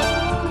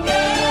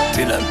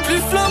 T'es la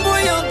plus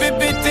flamboyante,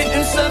 bébé, t'es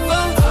une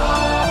savante.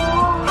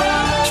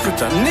 Je peux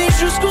t'amener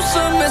jusqu'au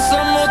sommet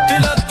sans monter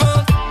la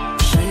pente.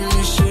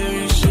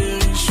 Chérie,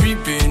 je suis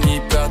béni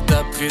par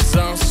ta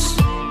présence.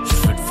 Je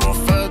fais le voir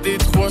faire des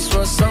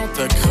 360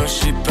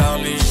 accroché par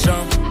les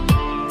jambes.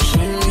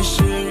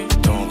 Chérie,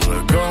 ton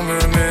regard me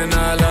mène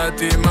à la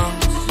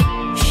démence.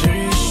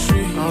 Chérie, je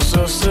suis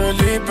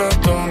ensorcelé par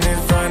ton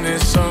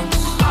évanescence.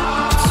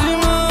 Tu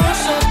m'as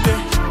enchanté,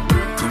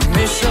 t'es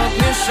méchante,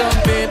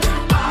 baby.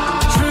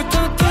 Je veux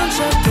t'entendre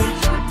chanter,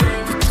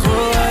 t'es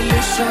trop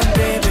alléchant,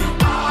 baby.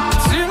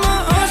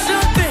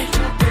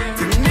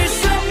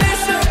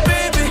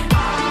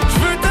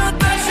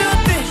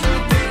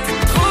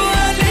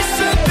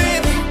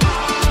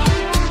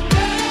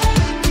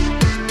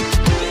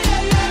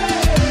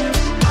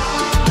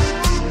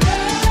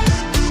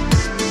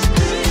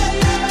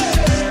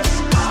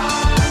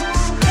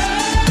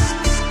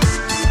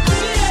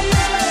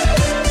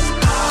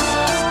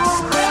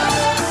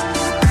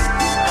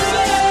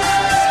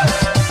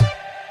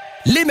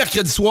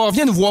 Mercredi soir,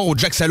 viens nous voir au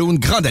Jack Saloon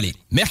Grande Allée.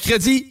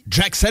 Mercredi,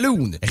 Jack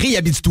Saloon.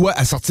 Réhabite-toi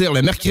à sortir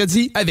le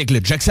mercredi avec le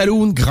Jack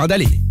Saloon Grande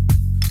Allée.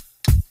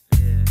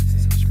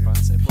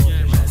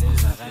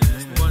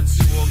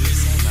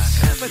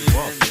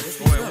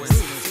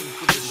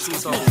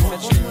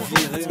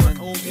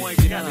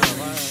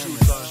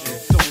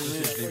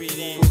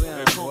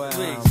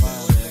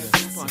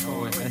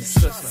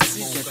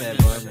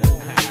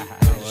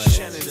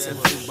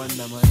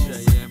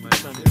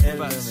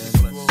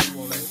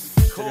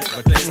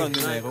 Je te laisse un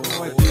numéro.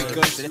 Ouais,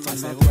 je te laisse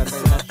un numéro.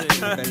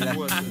 Appelle-la.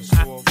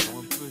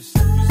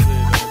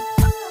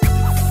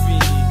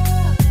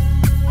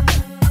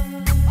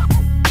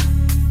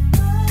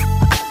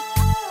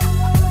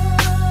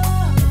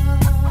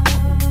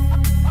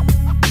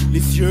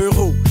 Les yeux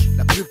rouges,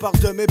 la plupart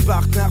de mes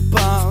partenaires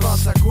pensent. Tu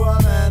penses à quoi,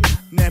 man?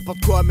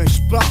 N'importe quoi, mais je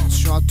pense. Je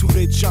suis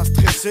entouré de gens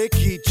stressés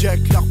qui check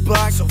leur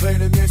bac. Surveille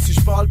le mien si je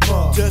parle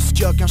pas de ce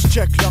qu'il y a quand je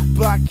check leur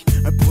bac.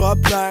 Un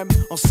problème,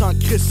 on s'en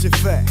crisse, c'est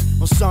fait.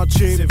 On s'en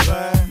cheap, c'est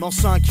vrai. Mais on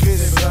s'en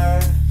crisse, c'est vrai.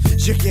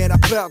 J'ai rien à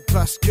perdre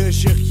parce que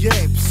j'ai rien.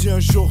 Pis si un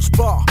jour je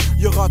pars,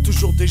 y'aura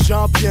toujours des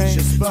gens bien.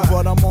 J'espère. Tu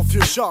vois dans mon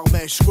vieux char,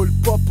 mais je roule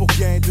pas pour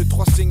rien.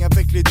 2-3 signes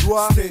avec les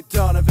doigts, stay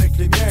down avec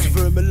les miens. Tu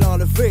veux me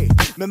l'enlever,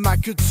 mais ma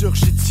culture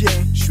j'y tiens.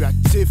 Je suis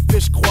actif et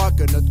je crois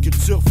que notre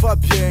culture va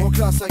bien. Mon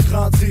classe a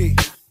grandi,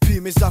 puis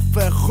mes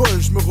affaires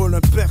roulent. Je me roule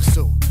un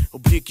perso,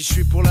 oublie qui je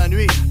suis pour la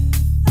nuit.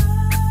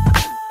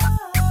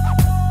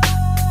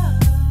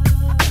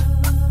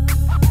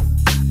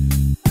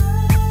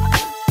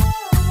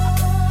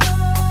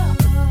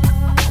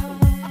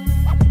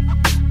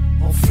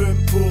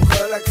 Pour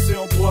relaxer,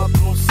 on boit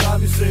pour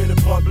s'amuser. Le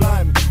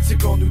problème, c'est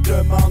qu'on nous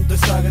demande de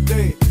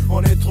s'arrêter.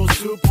 On est trop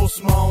sous pour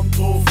ce monde,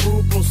 trop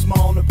fou pour ce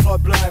monde. Le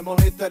problème, on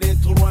est allé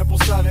trop loin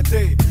pour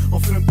s'arrêter. On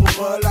fume pour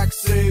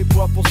relaxer,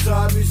 boit pour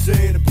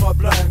s'amuser. Le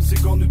problème,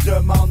 c'est qu'on nous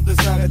demande de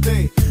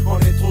s'arrêter. On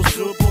est trop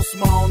sous pour ce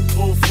monde,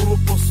 trop fou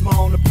pour ce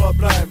monde. Le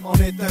problème, on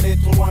est allé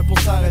trop loin pour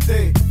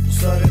s'arrêter. Pour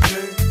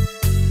s'arrêter,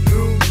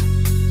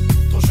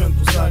 nous, trop jeunes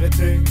pour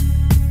s'arrêter.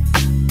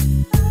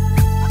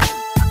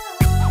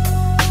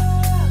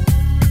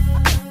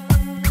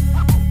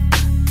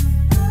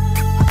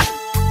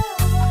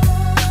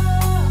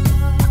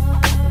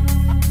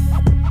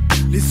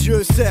 Les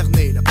yeux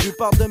cernés, la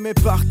plupart de mes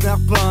partenaires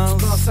pensent.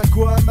 Tu penses à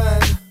quoi, man?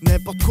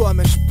 N'importe quoi,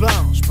 mais je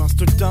pense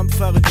tout le temps me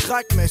faire une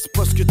craque, mais c'est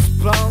pas ce que tu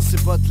penses.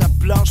 C'est pas de la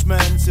blanche, man,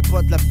 c'est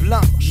pas de la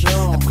blanche.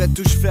 Non. Après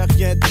tout, je fais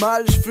rien de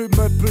mal, je fume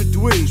un peu de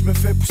weed. Je me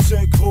fais pousser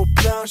un gros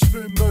plan, je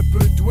fume un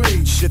peu de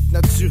weed. Shit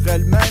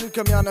naturel, man,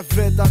 comme y'en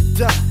avait dans le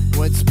temps.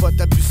 Ouais, du spot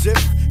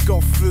abusif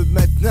qu'on fume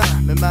maintenant.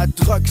 Mais ma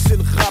drogue, c'est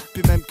le rap,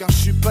 et même quand je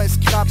suis pas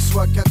scrap,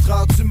 soit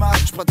 4h du mat,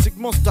 je pratique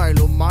mon style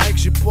au mic,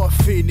 j'ai pas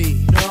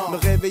fini. Non. Me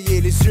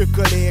réveiller les yeux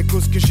collés à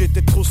cause que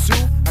j'étais trop sous,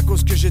 à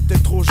cause que j'étais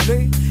trop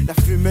gelé. La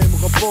fumée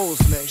me repose,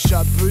 mais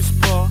j'abuse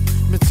pas.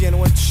 Me tiens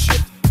loin de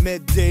shit, mais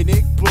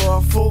dénigre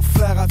pas. Faut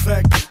faire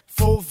avec,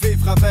 faut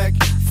vivre avec,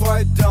 faut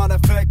être down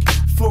avec,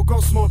 faut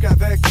qu'on smoke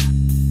avec.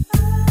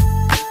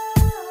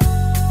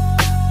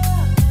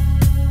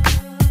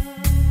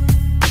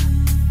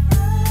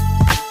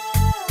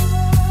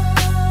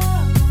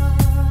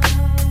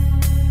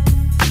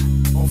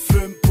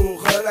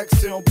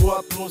 On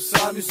boit pour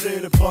s'amuser,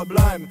 le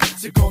problème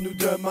c'est qu'on nous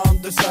demande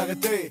de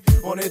s'arrêter.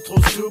 On est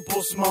trop sous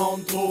pour ce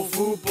monde, trop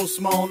fou pour ce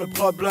monde. Le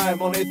problème,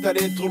 on est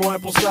allé trop loin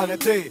pour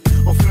s'arrêter.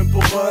 On fume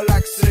pour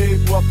relaxer,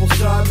 boit pour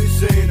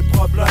s'amuser. Le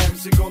problème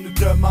c'est qu'on nous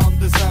demande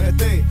de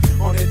s'arrêter.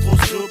 On est trop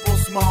sous pour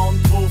ce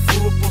monde, trop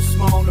fou pour ce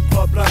monde. Le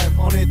problème,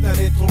 on est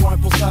allé trop loin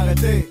pour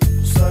s'arrêter.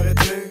 Pour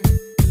s'arrêter,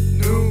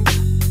 nous,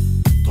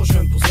 trop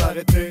jeunes pour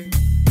s'arrêter.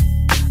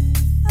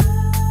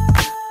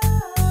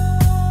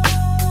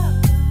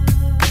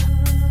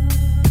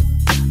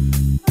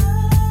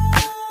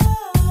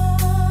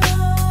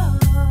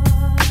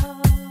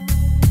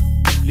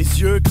 Les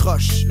yeux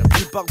crochent, la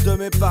plupart de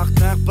mes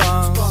partenaires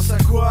pensent. Tu penses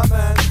à quoi,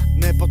 man?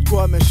 N'importe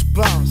quoi, mais je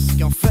pense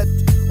qu'en fait,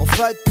 on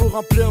fête pour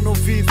remplir nos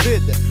vies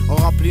vides. On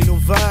remplit nos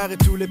verres et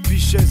tous les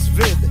pichets se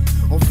vident.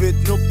 On vide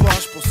nos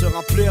poches pour se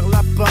remplir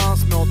la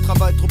panse. Mais on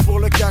travaille trop pour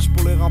le cash,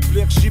 pour les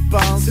remplir, j'y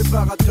pense. C'est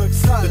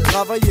paradoxal de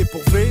travailler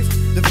pour vivre,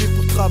 de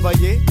vivre pour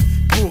travailler,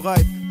 pour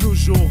être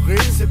toujours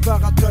rire. C'est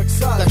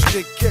paradoxal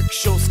d'acheter quelque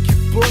chose qui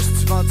pousse.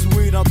 Tu vends du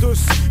weed en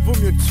douce, vaut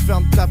mieux que tu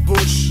fermes ta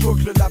bouche.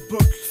 Boucle la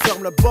boucle,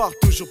 ferme le bar,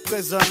 toujours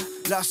présent.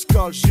 La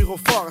scolle,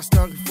 gyrophare, à cette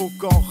heure il faut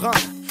qu'on rentre.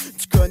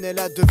 Tu connais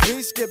la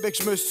devise, Québec,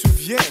 je me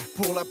souviens.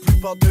 Pour la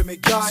plupart de mes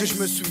gars, si je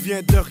me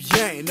souviens de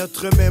rien,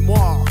 notre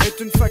mémoire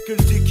est une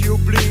faculté qui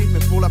oublie. Mais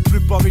pour la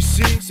plupart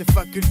ici, c'est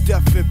faculté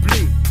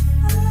affaiblie.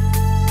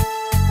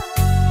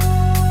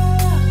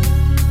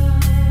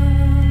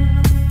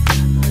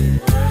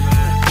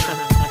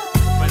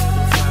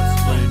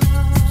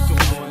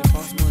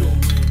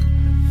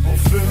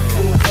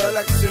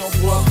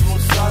 On boit pour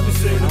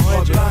s'amuser, le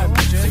problème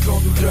c'est qu'on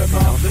nous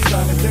demande de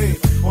s'arrêter.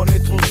 On est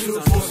trop sous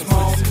pour ce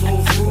monde,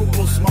 trop fou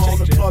pour ce monde.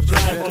 Le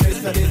problème, on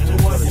est allé trop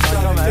loin pour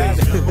s'arrêter.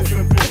 On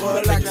fume pour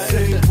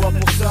relaxer, on boit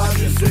pour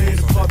s'amuser.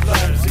 Le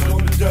problème c'est qu'on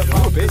nous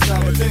demande de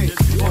s'arrêter.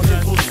 On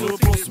est trop sous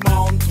pour ce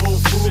monde, trop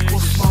fou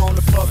pour ce monde.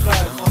 Le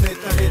problème, on est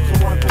allé trop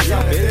loin pour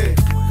s'arrêter.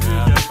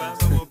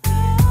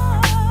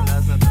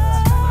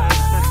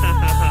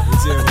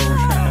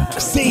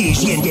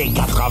 CJMD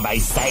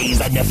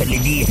 96 à 9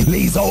 Lévis,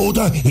 les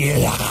autres,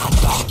 ils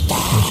rapportent.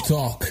 Le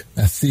talk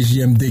à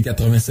CJMD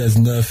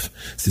 96.9,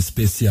 c'est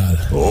spécial.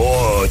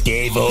 Oh,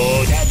 t'es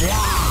beau de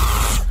là!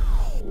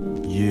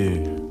 Yeah.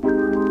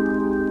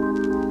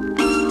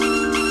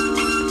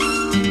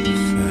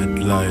 Sad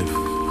life.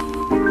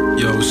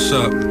 Yo, what's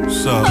up?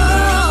 What's up,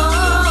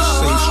 man?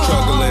 Same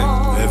struggling.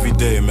 Every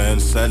day, man.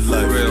 Sad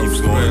life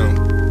keeps going.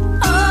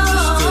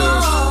 Still,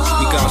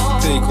 we got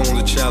to take on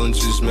the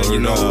challenges, man, you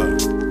know.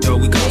 Yo,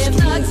 we got to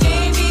move.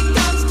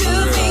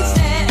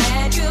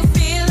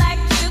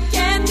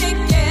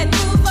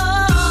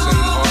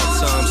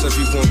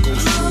 Everyone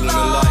goes through in their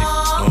life. You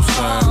know what I'm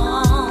saying?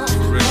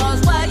 For real.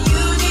 Cause what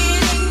you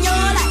need in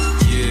your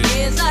life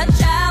is a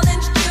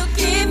challenge to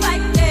keep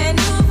fighting.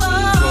 Move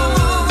on.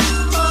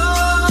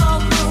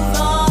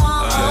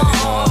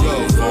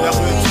 La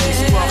petite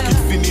histoire qui ne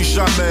finit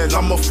jamais.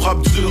 La mort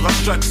frappe dur à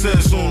chaque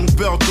saison. Nous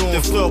perdons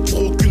des frères pour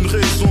aucune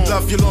raison. La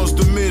violence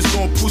de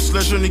maison pousse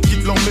les jeunes et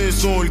quittent leur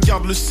maison. Ils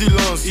gardent le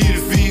silence, ils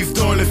vivent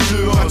dans les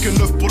fleurs. Rien que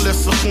neuf pour les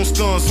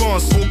circonstances.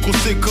 Pense aux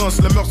conséquences,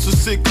 les meurtres se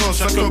séquencent.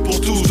 Chacun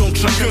pour tous, donc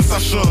chacun sa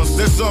chance.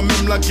 Les hommes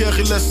aiment la guerre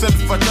et les scènes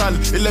fatales.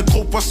 Et les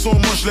gros poissons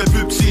mangent les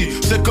plus petits.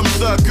 C'est comme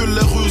ça que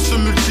les rues se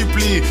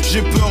multiplient.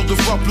 J'ai peur de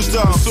voir plus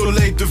tard le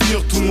soleil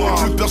devenir tout noir.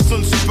 Plus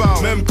personne se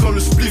parle, même quand le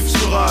spliff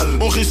se râle.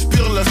 On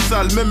respire la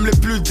salle, même les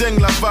plus dingues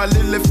l'avalent.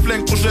 Et les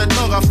flingues projettent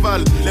en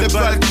rafale. Les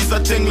balles qui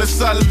j'atteigne les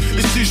salles.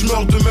 Et si je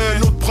meurs demain,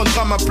 l'autre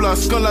prendra ma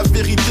place. Quand la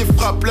vérité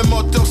frappe, les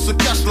menteurs se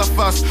cachent la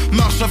face.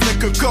 Marche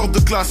avec un corps de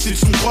classe, si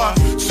tu me crois,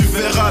 tu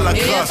verras la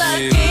grâce.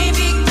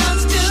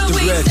 The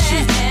red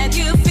shit.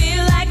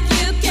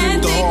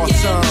 Through the hard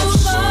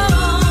times.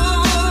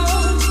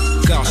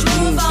 Gosh,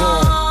 move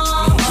on.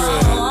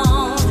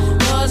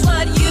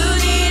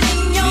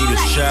 Need a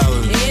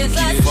challenge.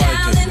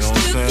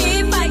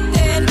 Keep fighting,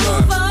 you know what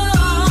I'm saying?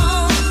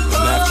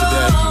 And after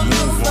that, you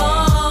move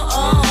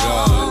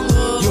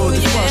on. Yo,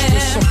 des fois je me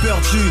sens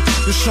perdu.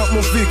 Le chant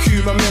mon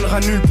vécu m'amènera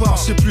nulle part.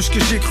 C'est plus que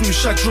j'ai cru,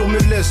 chaque jour me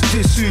laisse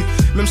déçu.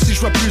 Même si je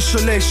vois plus le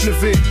soleil se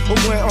lever, au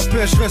moins en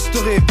paix je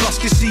resterai. Parce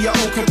qu'ici y a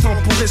aucun temps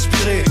pour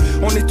respirer.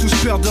 On est tous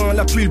perdants,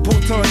 la pluie, le beau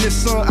temps,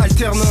 naissant,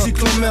 alternant,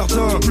 cycle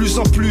emmerdant, de plus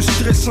en plus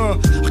stressant.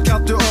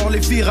 Regarde dehors les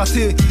vies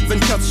ratées,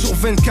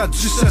 24/24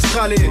 du cesse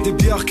râler. Des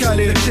bières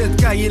calées, les têtes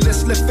caillées,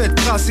 laisse les fêtes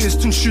tracer.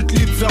 C'est une chute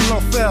libre vers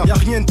l'enfer, y'a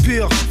rien de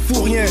pire,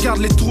 faut rien. Regarde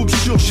les troubles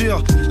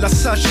surgir, la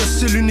sagesse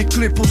c'est l'unique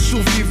clé pour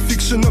survivre.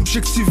 Fixe un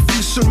objectif,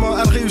 vise seulement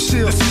à le réussir.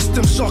 Le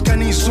système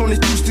s'organise, on est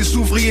tous des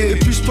ouvriers. Et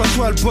puis c'est pas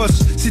toi le boss,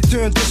 si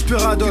t'es un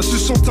desperados. Tu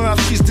son temps à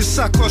frise tes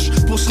sacoches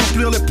pour se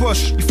remplir les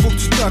poches. Il faut que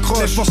tu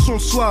t'accroches, les chansons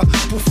de soi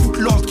pour foutre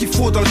l'ordre qu'il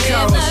faut dans le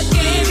chaos. C'est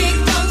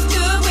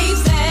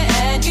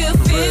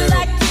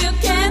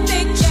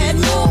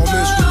long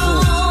mais je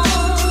debout.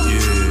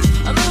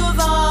 Yeah, move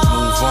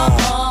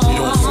on, you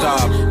don't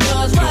stop, you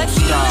don't stop.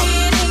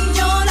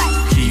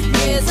 Keep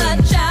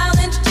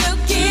moving,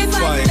 keep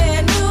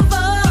fighting.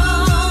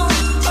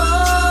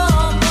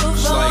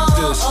 It's like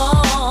this.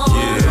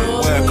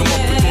 Yeah, ouais, comment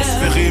peut-on se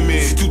faire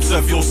aimer si toute sa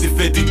vie on s'est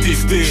fait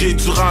détester? J'ai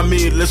dû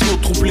ramer, laisse-moi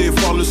troubler,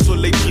 voir le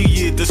soleil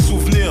briller. Des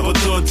souvenirs,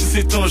 autour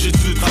 17 ans j'ai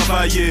dû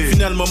travailler.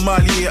 Finalement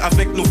m'allier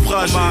avec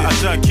naufrage, m'a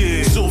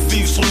attaqué.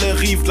 Survivre sur les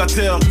rives de la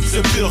terre,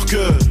 c'est pire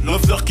que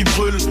l'odeur qui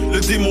brûle, le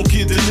démon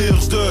qui délire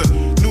de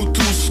nous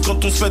tous.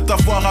 Quand on se fait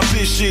avoir à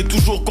pécher,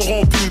 toujours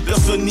corrompu,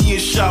 personne n'y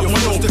échappe. On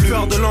lance des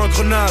faire de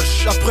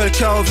l'engrenage. Après le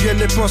chaos viennent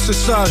les pensées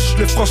sages.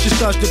 Le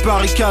franchissage des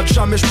barricades,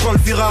 jamais je prends le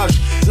virage.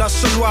 La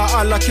seule loi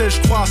à laquelle je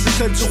crois, c'est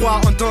celle du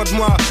roi en dedans de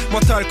moi.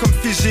 Mental comme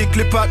physique,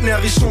 les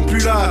partenaires ils sont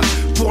plus là.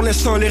 Pour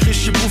l'instant les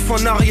riches ils bouffent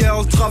en arrière.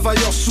 Le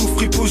travailleur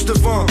souffre, il pousse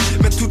devant.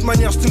 Mais de toute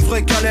manière c'est une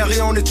vraie galère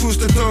et on est tous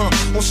dedans.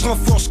 On se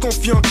renforce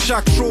confiant que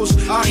chaque chose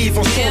arrive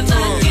en son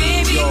temps.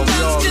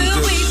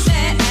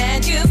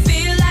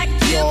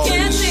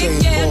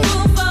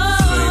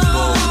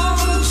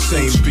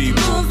 Same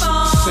people,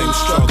 same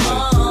struggle.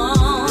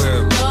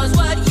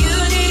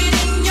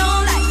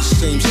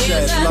 Same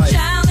sad life.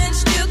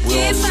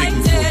 We're all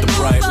seeking for the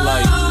bright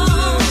light.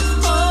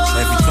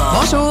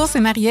 Bonjour, c'est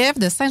Marie-Ève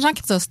de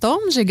Saint-Jean-Chrysostome.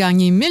 J'ai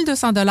gagné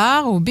 1200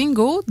 $ au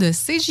bingo de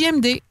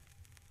CJMD.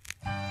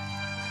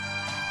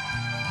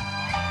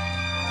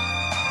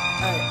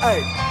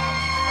 Hey.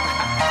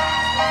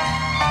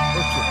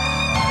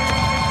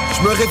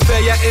 Je me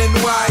réveille à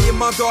NY et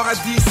m'endors à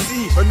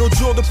DC. Un autre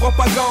jour de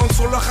propagande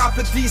sur le rap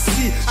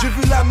d'ici. J'ai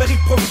vu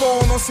l'Amérique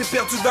profonde, on s'est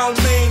perdu dans le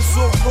Maine.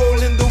 Sur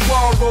Roll in the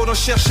Wall Road, on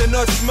cherchait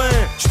notre chemin.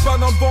 J'suis pas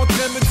dans le bon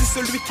train, me dit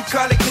celui qui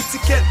collecte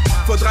l'étiquette.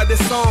 Faudra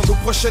descendre au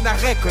prochain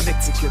arrêt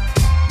Connecticut.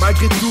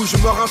 Malgré tout, je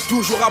me rends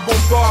toujours à bon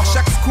port.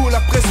 Chaque school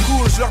après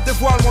school, je leur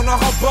dévoile mon or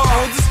en bord.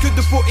 On discute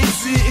de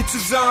poésie,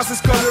 étudiants et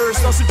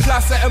scholars. Dans une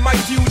classe à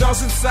MIT ou dans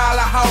une salle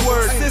à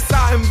Howard. C'est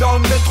ça, M dans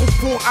le métro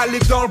pour aller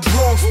dans le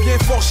Bronx. Bien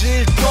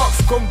forgé, tox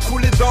comme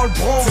couler dans le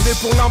bronze. C'est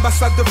pour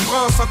l'ambassade de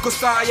France en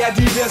costard et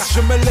Adidas. Je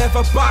me lève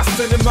à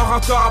Boston et me rends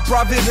à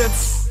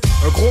Providence.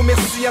 Un gros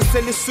merci à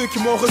celles et ceux qui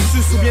m'ont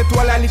reçu.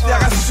 Souviens-toi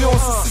l'allitération,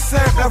 c'est si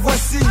simple, la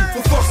voici.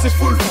 Faut forcer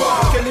full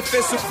fort, quel effet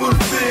se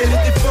fulfille. Les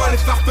défauts,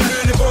 les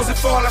farfelus, les bons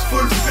efforts, la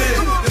full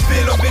fil. Le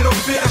vélo,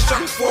 à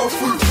chaque fois on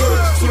full feu.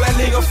 Sur la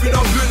ligne en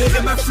funambule, les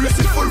rimes affluent,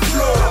 c'est full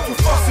flow. Faut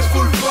forcer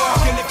full fort,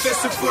 quel effet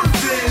se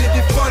fulfille. Les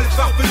défauts, les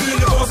farfelus,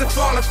 les bons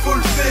efforts, la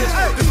full fil.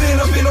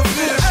 Le vélo,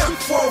 à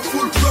chaque fois on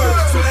full feu.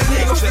 Sur la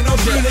ligne en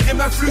funambule, les rimes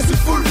affluent, c'est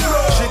full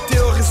flow. J'ai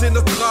théorisé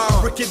notre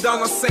art, break it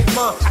down en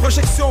segments.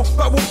 Projection,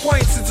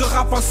 PowerPoint, c'est du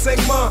rap en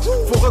segment.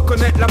 Faut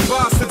reconnaître la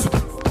base, c'est du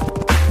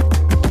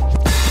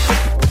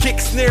kick,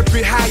 snare,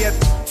 puis hi-hat.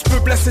 Tu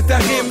peux placer ta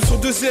rime sur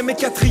deuxième et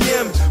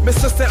quatrième. Mais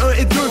ça c'est 1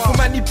 et 2, faut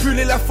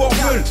manipuler la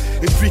formule.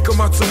 Et puis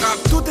comment tu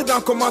rappes, tout est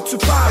dans comment tu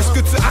parles. Est-ce que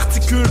tu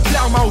articules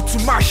clairement ou tu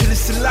marches les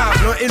syllabes?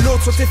 L'un et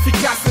l'autre sont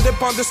efficaces, ça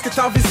dépend de ce que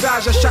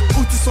t'envisages. À chaque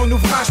outil son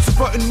ouvrage, tu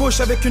pas une mouche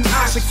avec une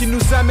hache. Qui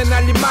nous amène à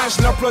l'image,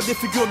 l'emploi des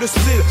figures de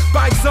style.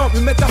 Par exemple,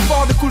 une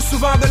métaphore découle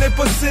souvent de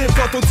l'impossible.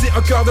 Quand on dit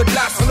un cœur de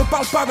glace, on ne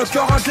parle pas d'un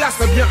cœur en glace,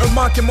 mais bien un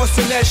manque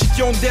émotionnel chez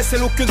qui on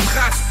décèle aucune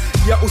trace.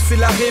 Il y a aussi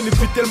la rime et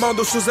puis tellement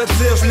d'autres choses à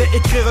dire. Je l'ai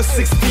écrire un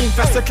 16,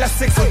 faire ce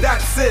classique, so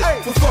that's it.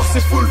 Faut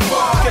forcer full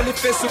fort, quel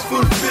effet se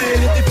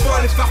fulfille. Les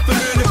défauts, les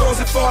farfelus, les bons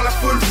efforts, la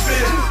full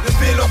fil. Le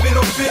vélo,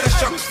 à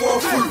chaque fois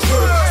on full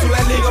feu. Sur la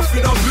ligne en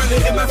funambule,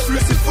 les rimes affluent,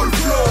 c'est full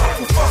flow.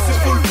 Faut forcer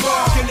full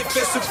fort, quel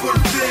effet se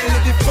fulfille.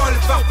 Les défauts, les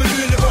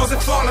farfelus, les bons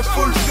efforts, la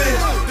full fil.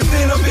 Le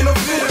vélo,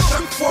 à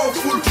chaque fois on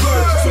full feu.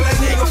 Sur la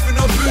ligne en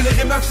funambule, les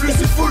rimes affluent,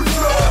 c'est full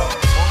flow.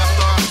 On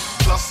attend,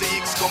 classé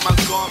X comme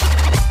Malcolm.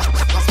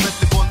 Transmettre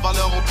les bonnes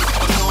valeurs au plus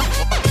grand nombre.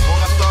 On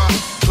attend,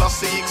 classe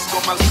X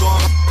comme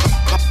Malcolm.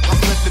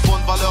 Transmettre les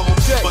bonnes valeurs au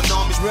petit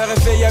bonhomme. Je me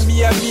réveille à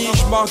Miami,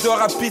 je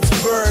m'endors à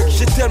Pittsburgh.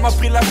 J'ai tellement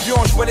pris l'avion,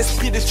 je vois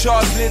l'esprit de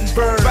Charles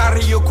Lindbergh.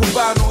 Barrio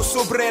Cubano,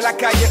 sobre la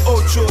calle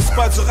Ocho. C'est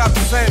pas du rap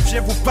simple, je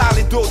viens vous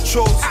parler d'autre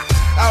chose.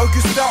 À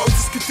Augusta, on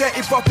discutait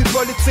hip-hop et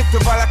politique.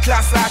 Devant la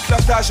classe à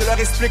Atlanta, je leur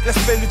explique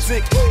l'aspect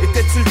ludique.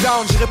 Était-il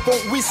down? Je réponds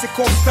oui, c'est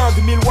constant.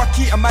 De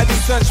Milwaukee à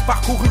Madison, j'ai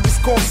parcouru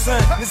Wisconsin.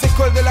 Les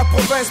écoles de la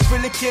province, peu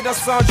les kids dans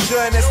centre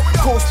jeunesse.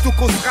 Coast to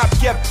coast rap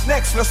cap,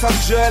 next Los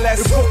Angeles.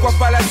 Et pourquoi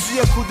pas la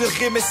dire, coup de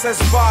rime et 16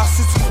 bars.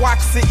 Si tu crois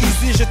que c'est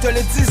easy, je te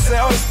le dis, c'est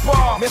un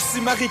sport. Merci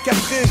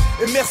Marie-Catherine,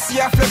 et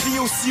merci à Flavie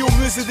aussi au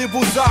musée des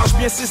Beaux-Arts. J'ai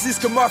bien saisi ce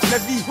que m'offre la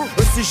vie.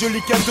 Un si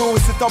joli cadeau,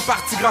 et c'est en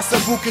partie grâce à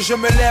vous que je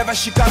me lève à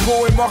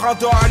Chicago et m'en rends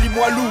à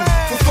Limoilou.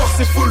 Faut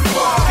forcer full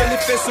fort, quel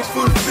effet se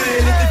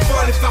fulfille. Les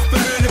défauts, les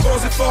farfelus, les bons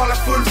efforts, la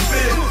full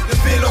file. Le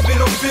vélo,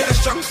 à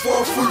chaque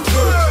fois on full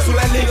feu. Sur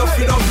la ligne, on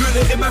funambule,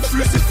 les rimes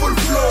affluent, c'est full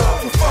flow.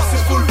 Faut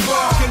forcer full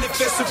fort, quel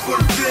effet se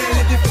fulfille.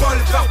 Les défauts,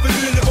 les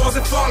farfelus, les bons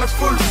efforts, la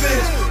full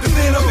file. Le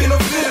vélo,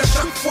 à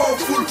chaque fois on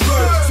full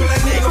feu. Sur la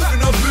ligne, on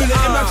funambule, les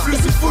rimes affluent,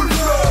 c'est full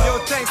flow. Yo,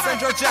 thanks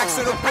Sandra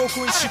Jackson, a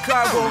Poco in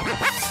Chicago.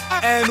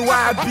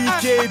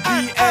 NYBKBX,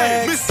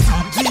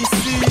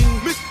 DC.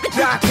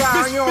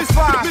 Dakar, Nyon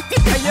Fa,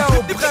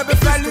 Ayo, Brebe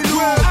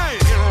Falilou,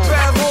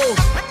 Perrault,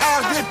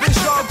 RDP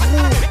Jean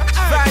Brou,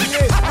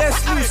 Vanier,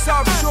 Leslie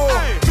Subshore,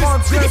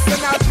 Montreal,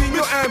 Senapi,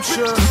 New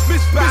Hampshire,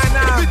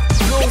 Panama,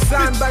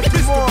 Lausanne,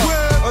 Baltimore,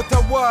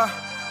 Ottawa,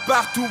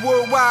 partout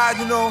worldwide,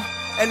 you know,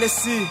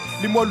 LSI,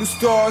 Limoilou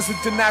Stores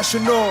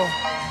International.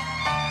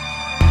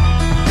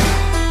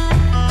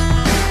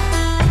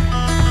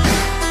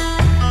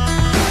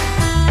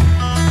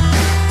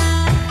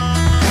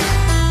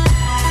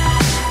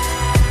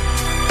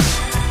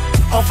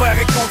 Envers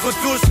et contre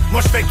tous,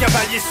 moi je fais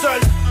cavalier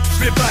seul.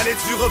 Je vais balayer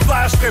du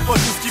revers, je fais pas tout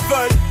ce qu'ils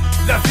veulent.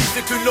 La vie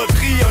c'est une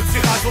loterie, un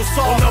tirage au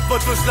sort. On n'a pas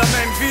tous la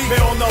même vie, mais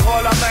on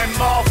aura la même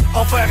mort.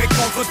 Envers et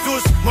contre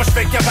tous, moi je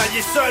fais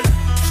cavalier seul.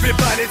 Je vais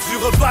balayer du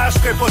revers, je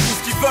fais pas tout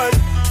ce qu'ils veulent.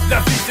 La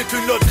vie c'est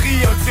une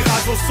loterie, un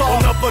tirage au sort.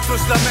 On n'a pas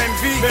tous la même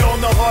vie, mais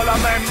on aura la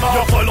même mort.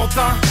 Y'a pas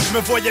longtemps, je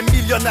me voyais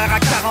millionnaire à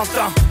 40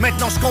 ans.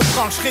 Maintenant je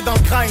comprends que je serai dans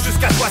le grind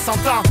jusqu'à 60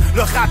 ans.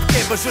 Le rap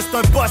est juste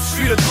un boss, je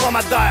suis le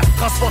dromadaire.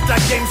 Transporte la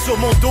game sur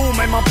mon dos,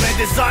 même en plein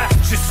désert.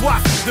 J'ai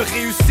soif de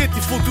réussite,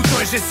 il faut tout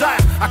un geyser.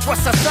 À quoi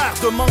ça sert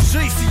de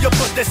manger s'il y a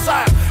pas de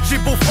dessert? J'ai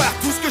beau faire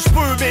tout ce que je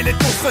peux, mais les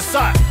taux se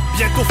resserrent.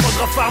 Bientôt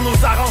faudra faire nos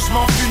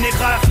arrangements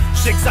funéraires.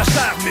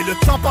 J'exagère, mais le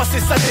temps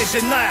passé ça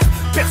dégénère.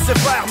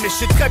 Persévère, mais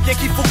je sais très bien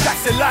qu'il faut que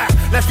t'accélères.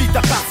 La vie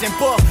t'appartient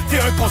pas, t'es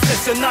un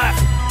concessionnaire.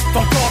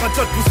 Ton corps un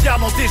tas de poussière,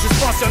 non t'es juste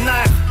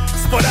pensionnaire.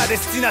 C'est pas la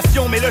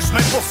destination, mais le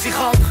chemin pour s'y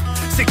rendre.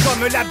 C'est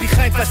comme un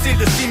labyrinthe, facile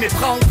de s'y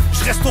méprendre.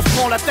 Je reste au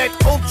front, la tête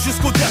haute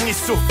jusqu'au dernier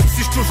souffle.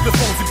 Si je touche le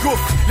fond du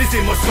gouffre, les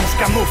émotions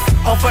je camoufle.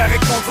 Envers et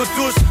contre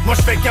tous, moi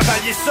je fais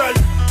cavalier seul.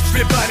 Je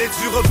vais balayer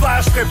du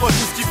revers, je ferai pas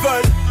tout ce qu'ils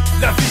veulent.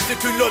 La vie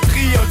c'est une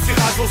loterie, un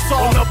tirage au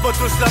sort. On n'a pas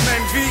tous la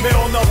même vie, mais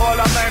on aura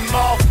la même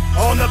mort.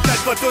 On n'a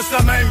peut-être pas tous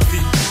la même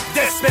vie,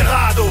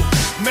 Desperado,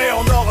 mais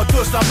on aura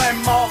tous la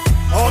même mort.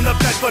 On n'a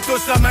peut-être pas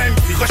tous la même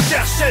vie,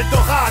 recherche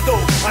Eldorado.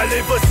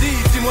 Allez vas-y,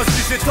 dis-moi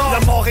si j'ai tort.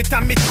 La mort est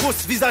à mes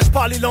trousses, visage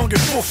par les langues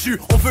fourchues.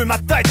 On veut ma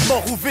tête,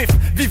 mort ou vif,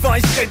 vivant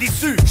il serait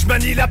déçu. Je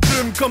manie la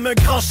plume comme un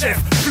grand chef,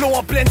 flot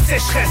en pleine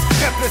sécheresse.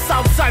 Rap le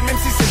Southside même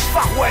si c'est le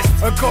Far West.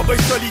 Un cowboy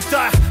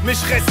solitaire, mais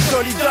je reste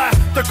solidaire.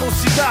 Te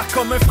considère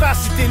comme un frère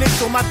si t'es né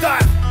sur ma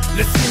terre.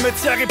 Le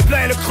cimetière est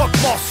plein, le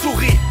croque-mort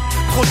sourit.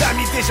 Trop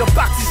d'amis déjà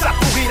partis, ça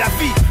pourrit la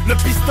vie. Le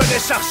pistolet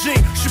chargé,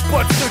 je suis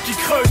pas de ceux qui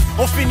creusent.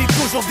 On finit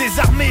toujours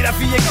désarmé, la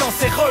vie est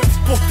cancéreuse.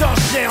 Pourtant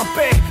je viens en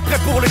paix, prêt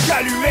pour le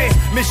calumer.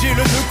 Mais j'ai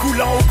le nœud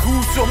coulant au cou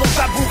sur mon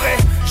tabouret.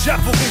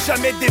 J'avouerai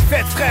jamais de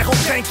défaite, frère, on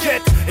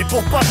t'inquiète. Et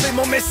pour passer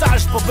mon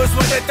message, pas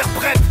besoin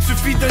d'interprète.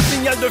 Suffit d'un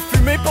signal de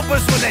fumée, pas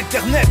besoin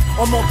d'internet.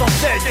 On monte en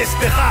selle,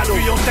 Desperado,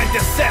 puis on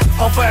t'intercepte.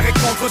 Envers et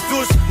contre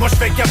tous, moi je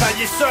fais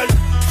cavalier seul.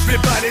 Je vais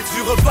balayer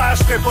du revers,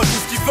 je ferai pas tout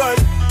ce qu'ils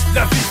veulent.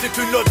 La vie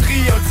c'est une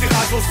loterie, un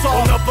tirage au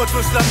sort. On n'a pas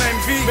tous la même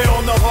vie, mais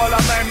on aura la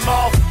même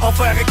mort.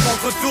 Envers et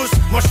contre tous,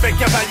 moi je fais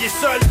cavalier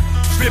seul.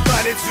 Je vais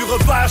balayer du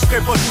revers, je ferai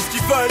pas tout ce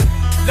qu'ils veulent.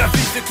 La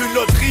vie c'est une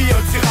loterie,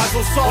 un tirage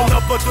au sort. On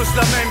n'a pas tous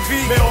la même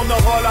vie, mais on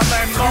aura la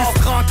même mort.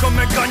 Frustrant comme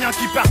un gagnant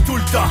qui perd tout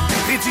le temps.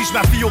 Rédige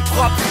ma vie au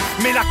propre,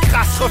 mais la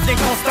crasse revient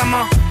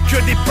constamment. Que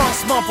des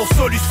pansements pour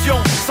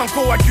solution, sans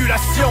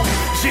coagulation.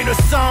 J'ai le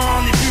sang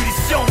en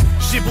ébullition.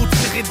 J'ai beau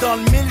tirer dans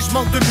le mille, je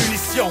manque de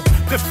munitions.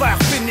 Préfère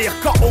finir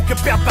KO que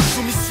perdre par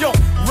soumission.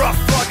 Rough,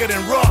 rugged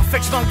and raw, fait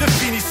que je manque de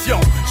finition.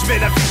 Je mets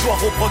la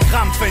victoire au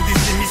programme, fin des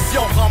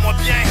émissions. Prends-moi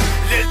bien,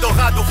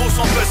 l'Eldorado vaut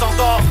son pesant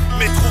d'or.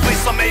 Mais trouver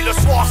sommeil le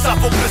soir, ça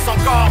vaut plus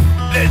encore.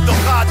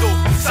 L'Eldorado,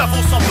 ça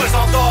vaut son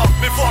pesant d'or.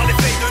 Mais voir les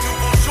veilles de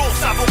nouveaux jours,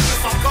 ça vaut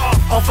plus encore.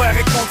 Envers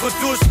et contre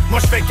tous,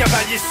 moi je fais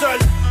cavalier seul.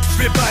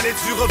 Je vais balayer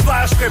du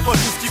revers, je ferai pas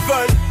tout ce qu'ils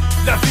veulent.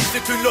 La vie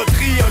c'est une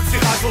loterie, un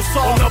tirage au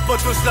sort. On n'a pas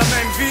tous la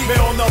même vie, mais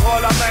on aura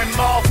la même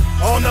mort.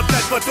 On n'a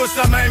peut-être pas tous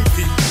la même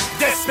vie,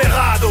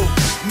 Desperado,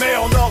 mais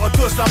on aura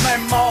tous la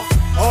même mort.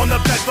 On n'a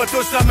peut-être pas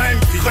tous la même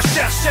vie,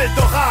 recherche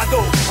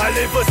Eldorado.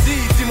 Allez vas-y,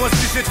 dis-moi dis-moi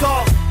si j'ai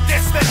tort.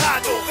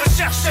 Desperado,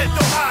 recherche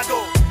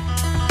Eldorado.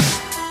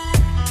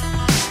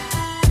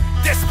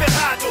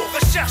 Desperado,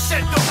 recherche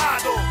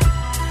Eldorado.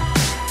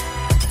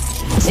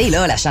 C'est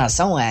là la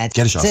chanson.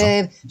 Quelle chanson?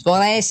 C'est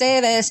là,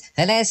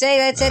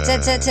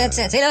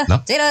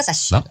 c'est là,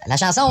 ça. La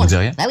chanson. On dit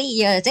rien? Ah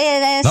oui,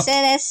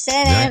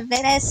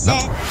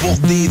 Pour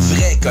des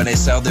vrais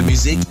connaisseurs de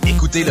musique,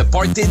 écoutez le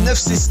Party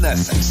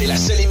 969. C'est la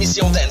seule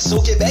émission dance au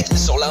Québec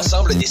sur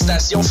l'ensemble des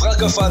stations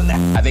francophones.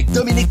 Avec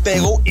Dominique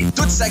Perrault et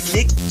toute sa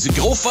clique, du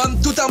gros fun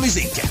tout en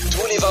musique.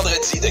 Tous les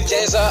vendredis de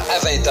 15h à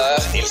 20h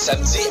et le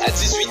samedi à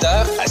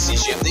 18h à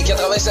CJMD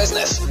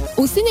 96.9.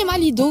 Au Cinéma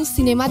Lido,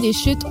 Cinéma des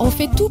Chutes, on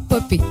fait tout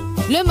popper.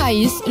 Le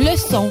maïs, le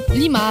son,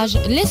 l'image,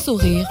 les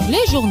sourires,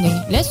 les journées,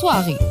 les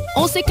soirées.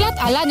 On s'éclate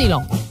à l'année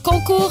longue.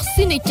 Concours,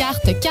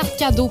 ciné-cartes, cartes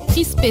cadeaux,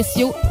 prix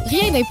spéciaux.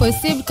 Rien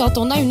d'impossible quand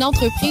on a une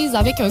entreprise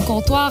avec un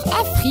comptoir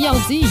à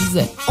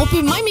friandises. On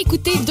peut même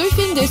écouter 2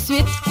 films de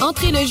suite,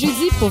 entrer le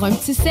jeudi pour un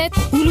petit set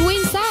ou louer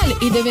une salle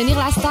et devenir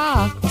la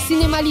star.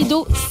 Cinéma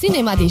Lido,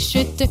 Cinéma des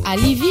Chutes, à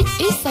Lévis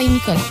et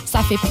Saint-Nicolas.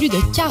 Ça fait plus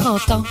de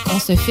 40 ans qu'on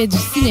se fait du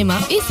cinéma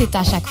et c'est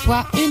à chaque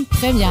fois une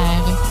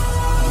première.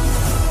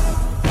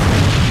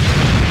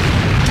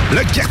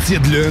 Le quartier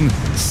de lune,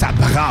 ça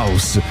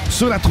brasse.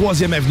 Sur la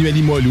 3e avenue à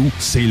Limoilou,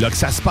 c'est là que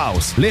ça se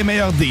passe. Les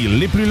meilleurs deals,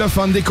 les plus le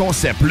fun des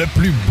concepts, le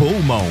plus beau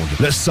monde.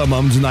 Le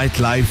summum du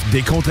nightlife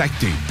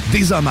décontracté.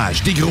 Des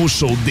hommages, des gros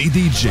shows, des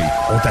DJ.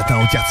 On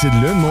t'attend au quartier de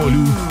lune, mon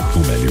loup. Au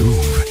Malou,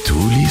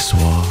 tous les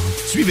soirs.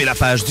 Suivez la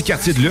page du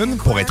quartier de lune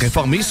pour être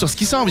informé sur ce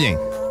qui s'en vient.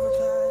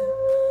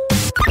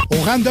 Au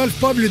Randolph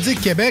Pub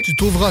Ludique Québec, tu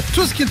trouveras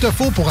tout ce qu'il te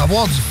faut pour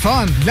avoir du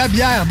fun, de la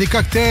bière, des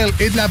cocktails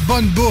et de la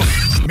bonne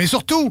bouffe. Mais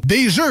surtout,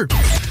 des jeux.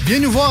 Viens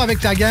nous voir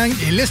avec ta gang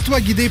et laisse-toi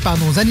guider par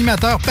nos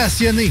animateurs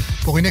passionnés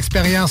pour une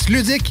expérience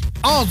ludique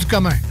hors du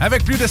commun.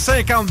 Avec plus de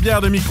 50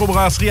 bières de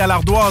microbrasserie à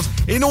l'ardoise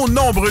et nos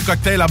nombreux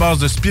cocktails à base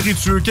de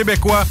spiritueux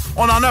québécois,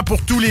 on en a pour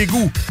tous les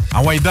goûts.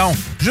 Ah ouais donc,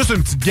 juste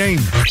une petite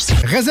game.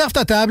 Réserve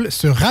ta table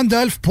sur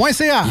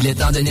randolph.ca. Il est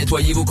temps de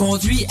nettoyer vos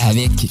conduits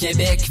avec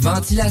Québec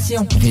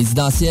Ventilation.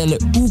 Résidentiel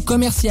ou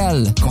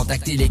commercial.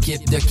 Contactez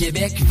l'équipe de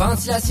Québec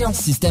Ventilation.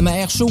 Système à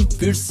air chaud,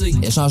 pulsé,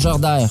 échangeur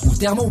d'air ou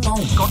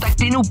thermopompe.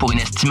 Contactez-nous pour une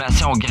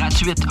estimation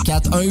gratuite.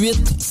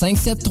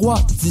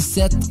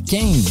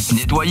 418-573-1715.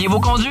 Nettoyez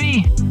vos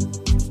conduits.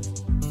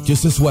 Que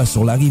ce soit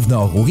sur la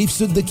Rive-Nord ou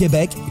Rive-Sud de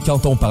Québec,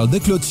 quand on parle de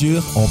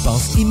clôture, on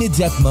pense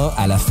immédiatement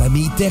à la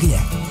famille Terrien.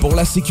 Pour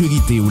la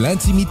sécurité ou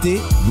l'intimité,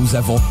 nous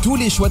avons tous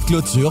les choix de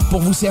clôture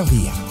pour vous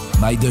servir.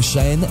 Mailles de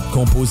chêne,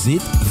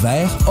 composite,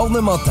 verre,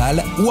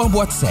 ornemental ou en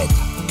bois de cèdre.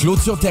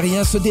 Clôture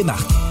Terrien se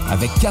démarque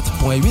avec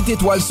 4,8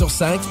 étoiles sur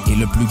 5 et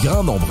le plus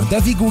grand nombre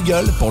d'avis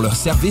Google pour leur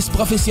service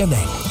professionnel.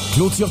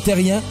 Clôture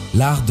Terrien,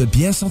 l'art de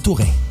bien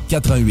s'entourer.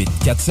 88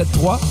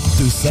 473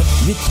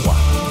 2783.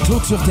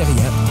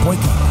 ClôtureTerrien.com.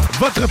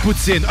 Votre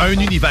poutine, un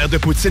univers de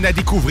poutine à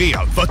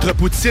découvrir. Votre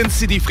poutine,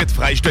 c'est des frites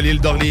fraîches de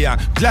l'île d'Orléans,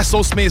 de la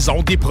sauce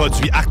maison, des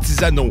produits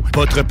artisanaux.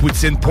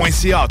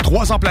 Votrepoutine.ca,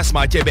 3 emplacements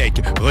à Québec.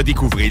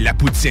 Redécouvrez la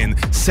poutine,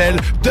 celle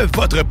de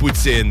votre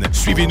poutine.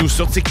 Suivez-nous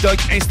sur TikTok,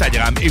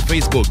 Instagram et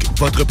Facebook.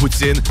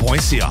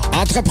 Votrepoutine.ca.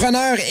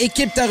 Entrepreneur,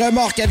 équipe ta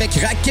remorque avec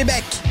Rack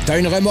Québec. T'as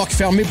une remorque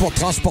fermée pour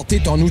transporter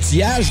ton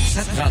outillage?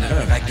 Ça te prendra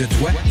un rack de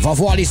toi? Va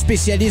voir les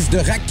spécialistes de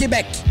Rack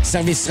Québec.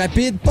 Service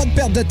rapide, pas de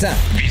perte de temps.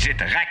 Visite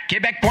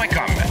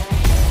rackquebec.com.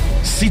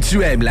 Si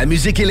tu aimes la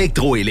musique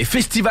électro et les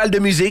festivals de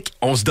musique,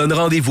 on se donne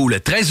rendez-vous le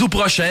 13 août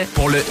prochain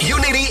pour le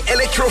Unity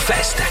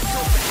Electrofest.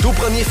 Tout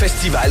premier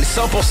festival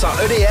 100%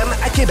 EDM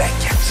à Québec.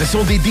 Ce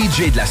sont des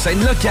DJ de la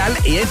scène locale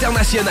et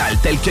internationale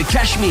tels que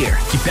Cashmere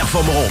qui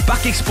performeront au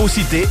Parc Expo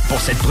Cité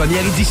pour cette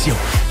première édition.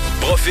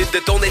 Profite de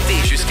ton été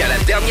jusqu'à la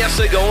dernière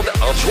seconde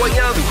en te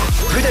joignant à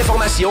nous. Plus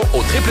d'informations au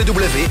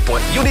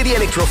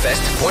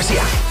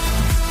www.unityelectrofest.ca.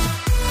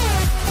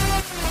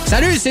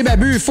 Salut, c'est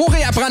Babu. Faut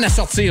réapprendre à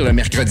sortir le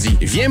mercredi.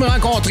 Viens me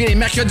rencontrer les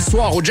mercredis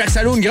soirs au Jack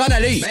Saloon Grande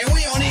Allée. Ben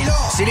oui, on est là.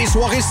 C'est les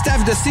soirées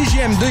staff de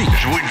CJMD.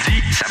 Je vous le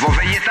dis, ça va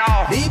veiller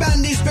tard. Les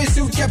bandes, des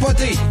spéciaux de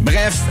capotés.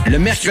 Bref, le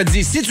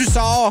mercredi, si tu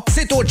sors,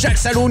 c'est au Jack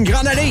Saloon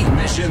Grande Allée.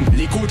 Imagine,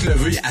 les côtes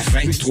levées à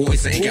 23 et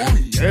 50.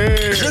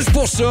 Juste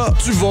pour ça,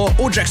 tu vas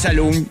au Jack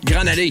Saloon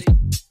Grande Allée.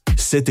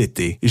 Cet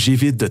été,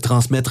 j'évite de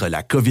transmettre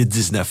la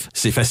COVID-19.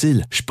 C'est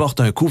facile. Je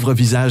porte un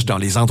couvre-visage dans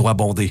les endroits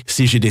bondés.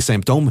 Si j'ai des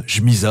symptômes, je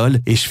m'isole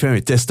et je fais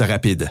un test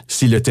rapide.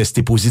 Si le test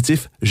est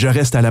positif, je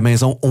reste à la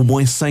maison au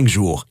moins 5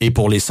 jours. Et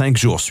pour les 5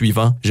 jours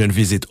suivants, je ne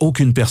visite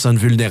aucune personne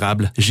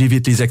vulnérable.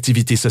 J'évite les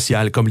activités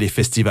sociales comme les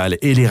festivals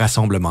et les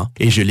rassemblements.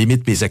 Et je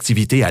limite mes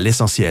activités à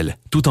l'essentiel,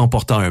 tout en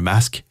portant un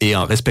masque et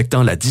en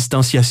respectant la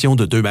distanciation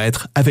de 2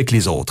 mètres avec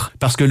les autres.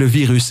 Parce que le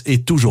virus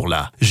est toujours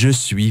là. Je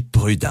suis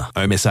prudent.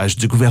 Un message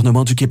du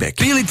gouvernement du Québec.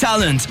 Billy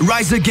Talent,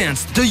 Rise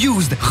Against, The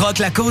Used, Rock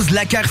La Cause,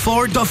 La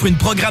Carrefour t'offre une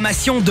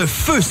programmation de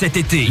feu cet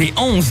été. Les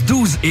 11,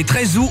 12 et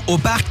 13 août au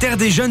Parc Terre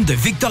des Jeunes de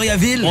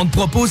Victoriaville, on te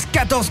propose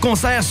 14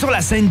 concerts sur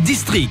la scène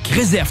District.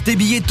 Réserve tes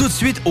billets tout de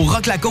suite au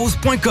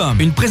rocklacause.com.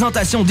 Une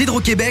présentation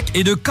d'Hydro-Québec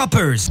et de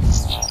Coppers.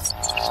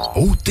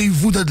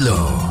 Ôtez-vous de là.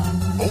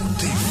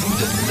 Ôtez-vous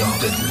de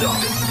là.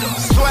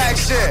 Swag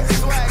shit.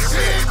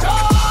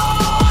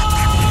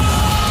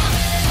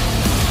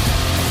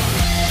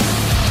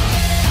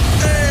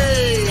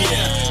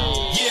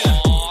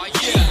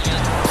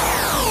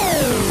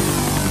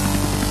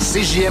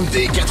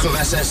 CJMD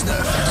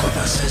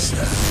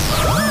 96.9.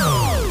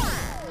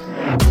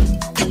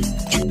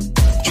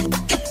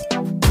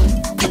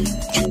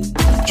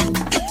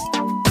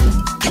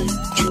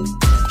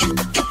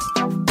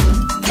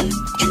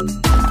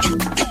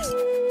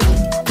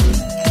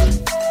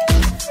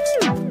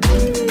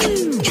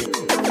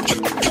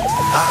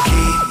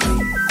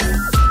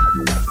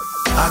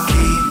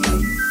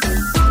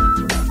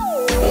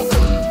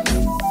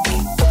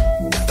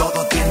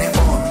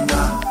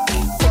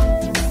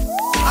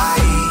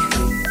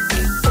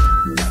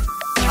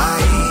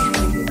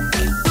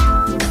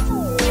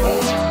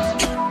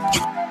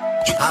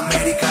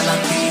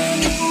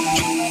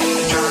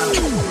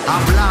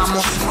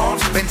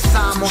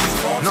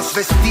 Nos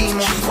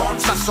vestimos,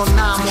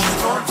 sazonamos,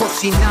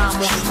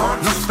 cocinamos,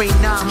 nos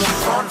peinamos,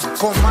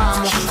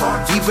 comamos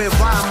y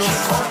bebamos,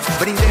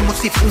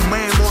 brindemos y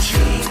fumemos,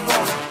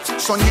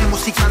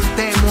 soñemos y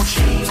cantemos,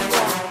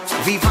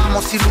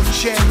 vivamos y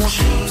luchemos,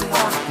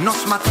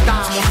 nos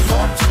matamos,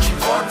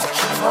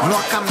 no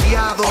ha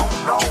cambiado,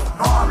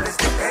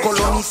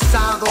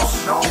 colonizados,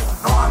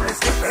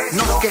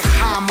 nos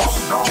quejamos,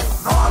 no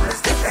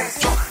hables de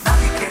eso,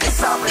 nadie quiere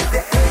saber de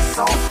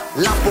eso,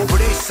 la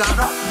pobreza,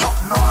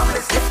 no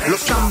hables de eso,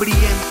 los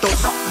hambrientos,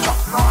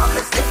 no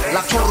hables de eso,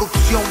 la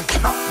corrupción,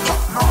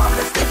 no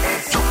hables de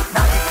eso,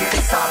 nadie quiere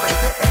saber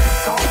de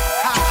eso.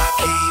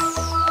 Aquí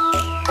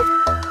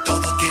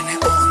todo tiene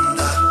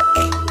onda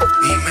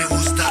y me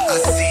gusta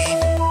así,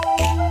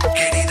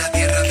 querida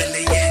tierra de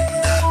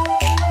leyenda.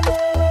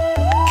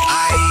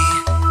 Ahí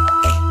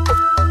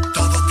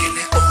todo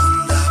tiene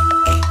onda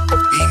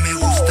y me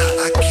gusta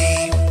aquí,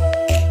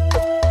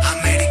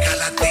 América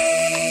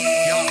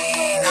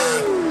Latina.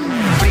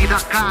 Frida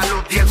Kahlo,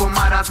 Diego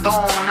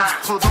Maradona,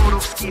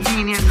 Jodorowsky,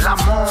 Liniers, La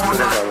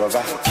Mona,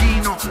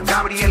 Chino,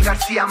 Gabriel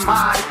García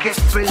Márquez,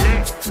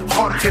 Pelé,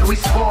 Jorge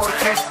Luis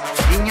Borges,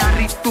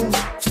 Iñárritu,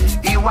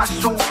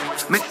 Iguazú,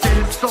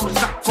 Mercedes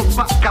Sosa,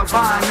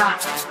 Copacabana,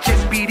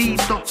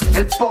 Chespirito,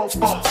 El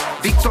Popo,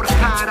 Víctor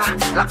Jara,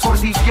 La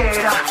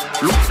Cordillera,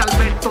 Luis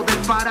Alberto del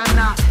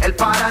Paraná, el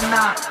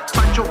Paraná,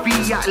 Pancho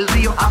Villa, el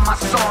río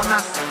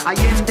Amazonas,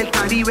 Allende el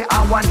Caribe,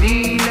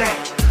 Aguanile,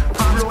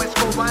 Pablo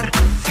Escobar,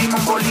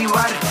 Simón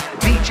Bolívar,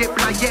 DJ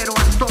Playero,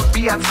 Astor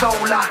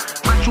Piazzolla,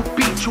 Machu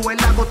Picchu, el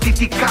lago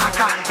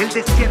Titicaca, el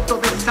desierto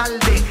de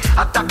Salde,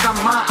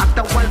 Atacama,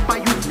 Atahualpa,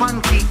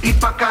 Yupanqui y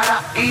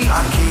Pacaraí.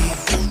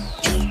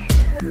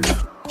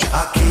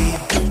 Aquí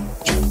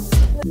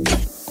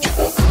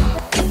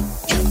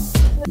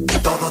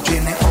todo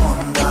tiene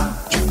onda.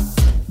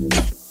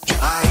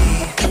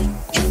 Ahí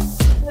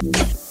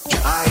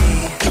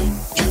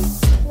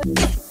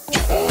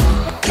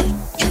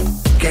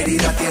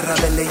querida tierra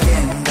de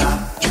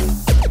leyenda.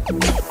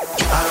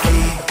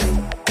 Aquí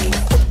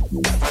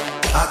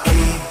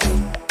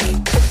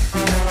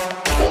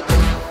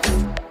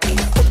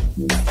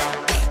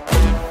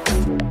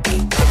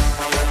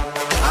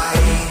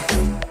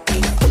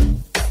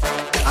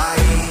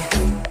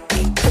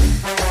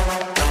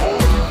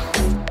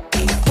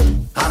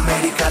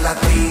América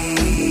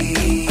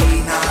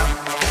Latina.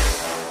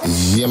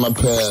 Yeah, my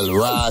pal,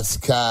 Roz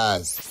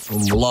Kaz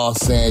from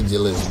Los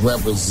Angeles,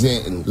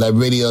 representing La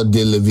Radio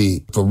de la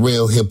Vie for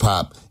real hip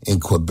hop in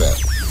Quebec.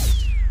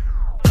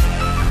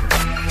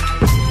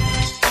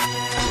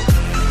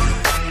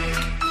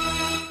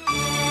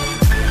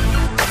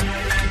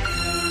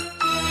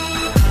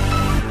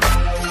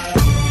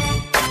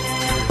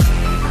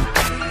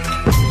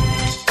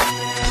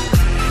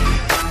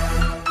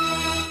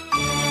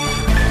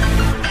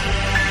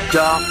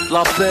 Garde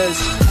la pêche.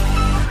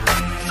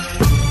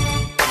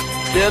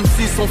 Les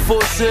MC sont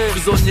fauchés,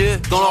 prisonniers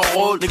dans leur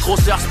rôle. Négro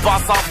cherche pas à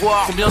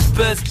savoir combien je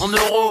pèse en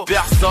euros.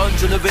 Personne,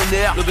 je ne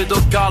vénère, le bédo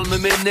calme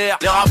m'énerve.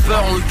 Les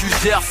rappeurs ont le cul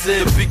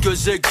gercé depuis que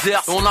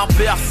j'exerce. On a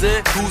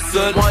percé tout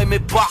seul, moi et mes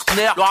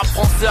partenaires. Le rap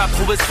français a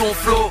trouvé son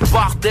flow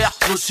par terre.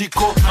 Nos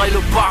chicots raillent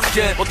le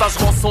parquet. Otage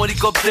rançon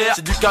hélicoptère,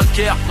 j'ai du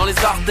calcaire dans les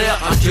artères.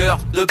 Un cœur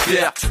de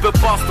pierre, tu peux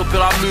pas stopper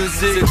la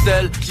musique. C'est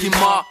elle qui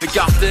m'a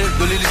écarté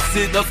de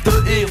l'illicite. 9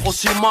 de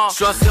Hiroshima, je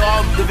suis un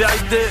sérum de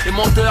vérité. Les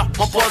menteurs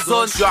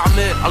m'empoisonnent, je suis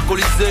armé,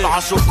 alcoolisé.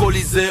 Arrache au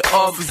colisée,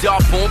 oh, fusil à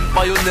pompe,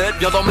 baïonnette,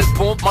 viens dans mes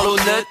pompes,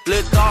 malhonnête.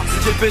 L'état,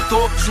 c'est j'ai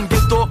péto, j'suis une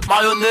ghetto,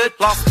 marionnette.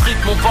 La street,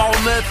 mon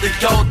baromètre, les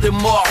chaos, t'es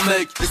mort,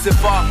 mec. Essaie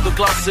pas de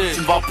clasher,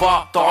 tu ne vas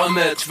pas t'en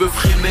remettre. Tu veux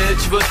frimer,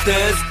 tu veux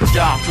taise,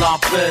 garde la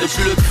paix.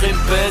 Depuis le crime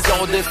pèse,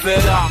 zéro défait,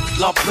 garde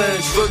la paix.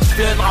 Je veux que tu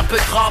viennes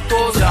rapper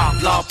gratos,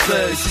 garde la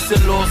paix. Si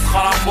c'est l'os,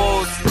 sera la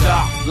mose,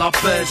 garde la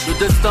pêche. Le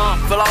destin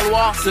fait la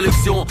loi,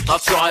 sélection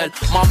naturelle.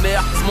 Ma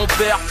mère, c'est mon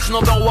père, j'suis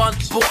number one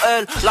pour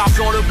elle.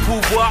 L'argent, le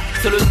pouvoir,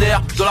 c'est le nerf.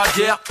 faire de la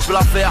guerre, je veux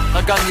la faire,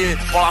 la gagner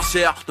pour la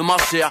chair de ma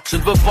chair. Je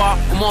ne veux pas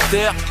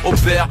commentaire,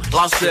 opère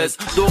la chaise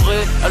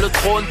dorée, et le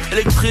trône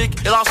électrique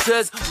et la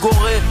chaise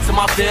gorée. C'est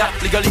ma terre,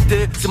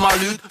 l'égalité, c'est ma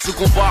lutte. Je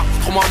combat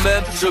contre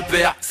moi-même, je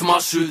perds, c'est ma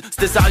chute. Si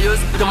t'es sérieuse,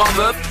 t'es ma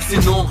meuf,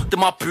 sinon t'es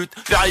ma pute.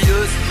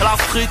 Périlleuse, à la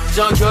street,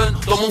 j'ai un gun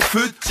dans mon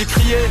fut. J'ai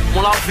crié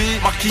mon avis,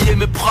 maquillé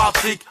mes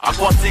pratiques.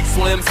 Aquatiques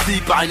sont les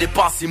MC, pareil n'est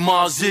pas si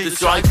magique. T'es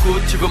sur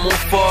écoute, tu veux mon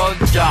phone,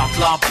 garde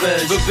la paix.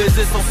 Je veux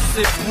baiser sans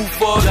sucer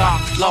bouffonne,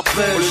 garde la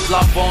paix. Au lieu de la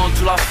vendre,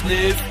 tu la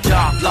sniff,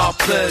 garde la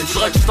paix. Je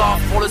dirais que je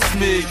taffe pour le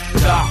SMIC,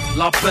 garde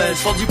la paix.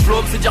 Sans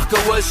diplôme, c'est dire que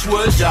wesh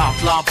wesh, garde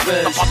la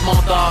paix. T'as pas de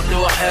mandat, t'es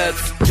au head,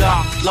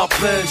 garde la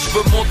paix. Je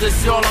veux monter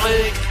sur le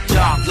ring,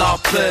 garde la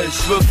paix.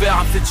 Je veux faire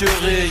un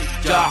featuring,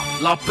 garde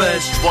la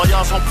pêche. Je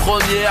voyage en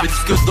première, mes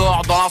disques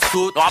d'or dans la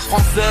saute. Le rap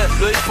français,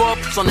 le hip-hop,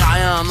 j'en ai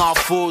rien à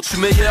foutre. Je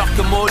suis meilleur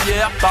que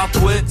Molière,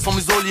 tatoué sans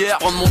muselière.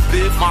 Prendre mon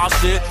pif,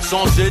 m'arracher,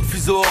 changer de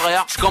fuseau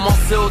horaire. Je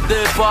commençais au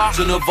départ,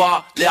 je ne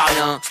valais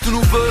rien. Si tu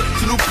nous veux,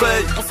 tu nous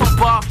payes, on sent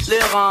pas les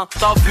reins.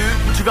 T'as vu,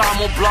 tu verras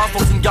mon place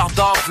dans une garde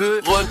à vue.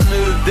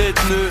 Retenu,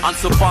 détenu, rien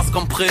ne se passe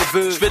comme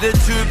prévu. Je fais des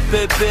tubes,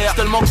 pépère,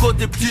 tellement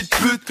côté petite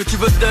pute que tu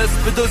veux tester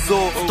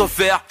P2O pour te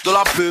faire de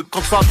la pub.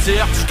 Quand ça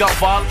tire, tu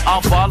cavales,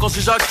 avales. Quand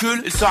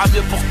j'éjacule, il sera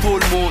mieux pour tout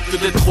le monde que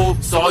des trop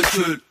se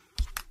reculent.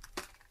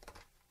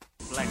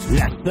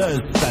 La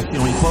seule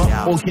station hip-hop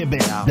au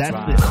Québec. That's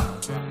it.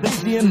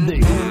 CJMD.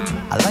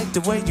 I like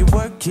the way you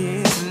work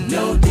it.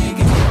 No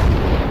digging.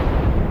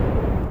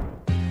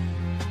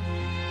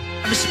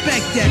 I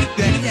respect that.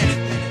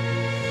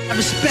 I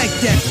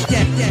respect that.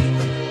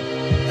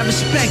 I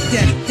respect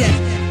that.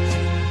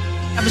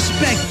 I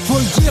respect. Faut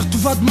le dire, tout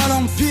va de mal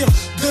en pire.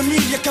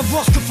 2000, y'a qu'à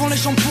voir ce que font les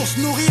gens pour se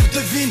nourrir.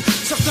 Devine,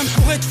 certains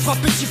pourraient te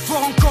frapper si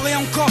fort encore et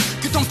encore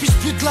que t'en puisses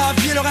plus de la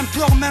vie et leur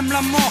implore même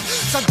la mort.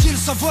 Ça deal,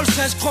 ça vole,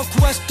 ça escroque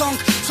ou estanque.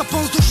 Ça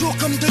pense de jour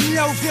comme de nuit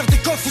à ouvrir des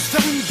coffres ou se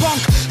faire une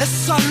banque.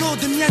 Est-ce salaud,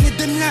 des miennes et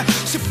des miens?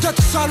 C'est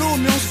peut-être salaud,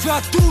 mais on se fait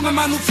à tout, même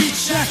à nos vies de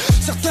chiens.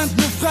 Certains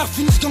de nos frères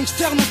finissent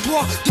gangsters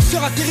notoires. Des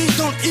sœurs atterrissent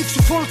dans le X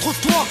ou font le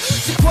trottoir.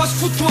 C'est quoi ce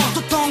foutoir?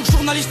 D'autant que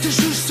journalistes et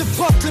juges se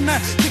frottent les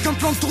mains dès qu'un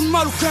plan tourne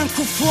mal ou qu'un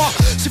coup foire.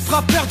 C'est prêt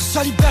à perdre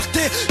sa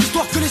liberté,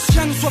 histoire que les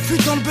siens ne soient plus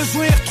dans le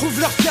besoin et retrouvent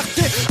leur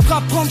fierté. Prêt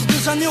à prendre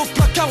des années au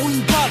placard ou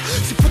une balle.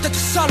 C'est peut-être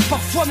sale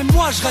parfois, mais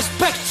moi je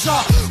respecte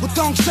ça.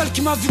 Autant que celle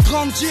qui m'a vu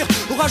grandir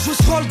aura joué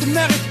ce rôle de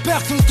mère et de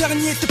père quand le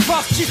dernier était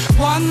parti.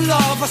 One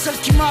love à celle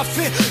qui m'a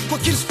fait. Quoi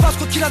qu'il se passe,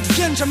 quoi qu'il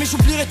advienne, jamais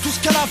j'oublierai tout ce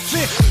qu'elle a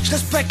fait. Je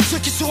respecte ceux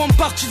qui seront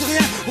partis de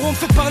rien, auront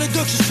fait parler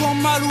d'eux, que ce soit en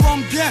mal ou en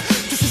bien.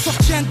 Tous ceux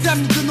sortis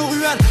indemnes de nos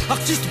ruelles,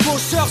 artistes,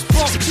 bosseurs,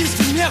 sportifs,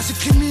 lumières et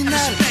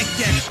criminels.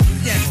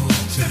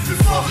 C'est plus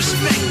fort que nous.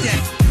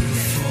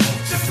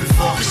 C'est plus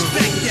fort que nous.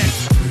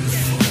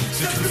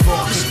 C'est plus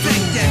fort que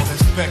nous. On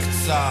respecte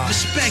ça.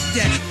 Respect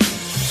that.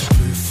 C'est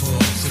plus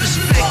fort. C'est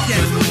plus fort que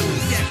nous.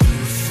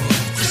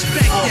 C'est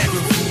plus fort que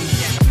vous.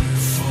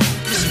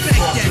 C'est plus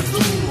fort que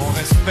nous. On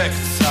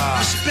respecte ça.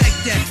 Respect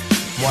that.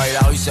 Moi et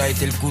la rue ça a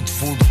été le coup de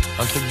foudre.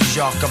 Un truc du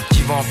genre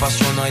captivant,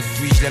 passionnant et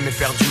puis je l'aime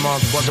éperdument.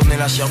 De quoi donner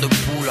la chair de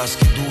poule à ce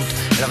qui doute.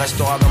 Elle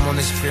restera dans mon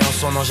esprit en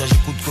son nom, j'agis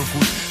coûte que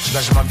coûte. Je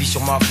gâche ma vie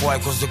sur ma foi et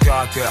cause de cœur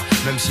à cœur.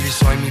 Même si les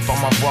sons émis par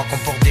ma voix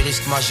comportent des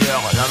risques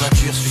majeurs. La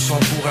nature suit son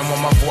cours et moi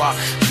ma voix.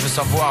 Je veux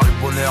savoir le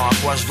bonheur, à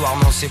quoi je dois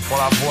renoncer pour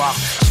l'avoir.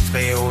 Je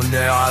ferai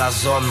honneur à la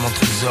zone, mon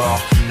trésor.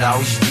 Là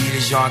où je vis,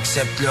 les gens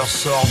acceptent leur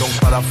sort. Donc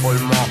pas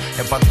d'affolement,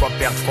 y'a pas de quoi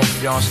perdre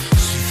confiance.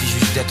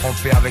 Juste d'être en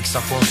paix avec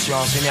sa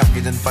conscience. Énervé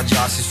de ne pas dire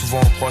assez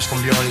souvent aux proches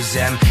combien on les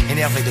aime.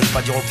 Énervé de ne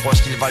pas dire aux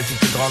proches qu'ils valent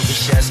toutes les grandes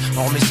richesses.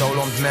 On remet ça au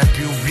lendemain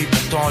puis oublie.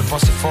 Pourtant on le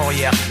pensait fort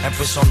hier.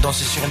 Impression de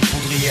danser sur une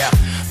poudrière.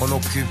 On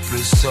occupe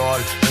le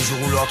sol. Un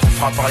jour ou l'autre on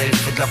fera parler le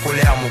feu de la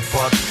colère mon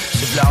pote.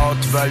 Ceux de la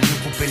haute veulent nous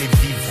couper les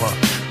vivres.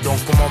 Donc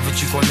comment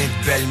veux-tu qu'on ait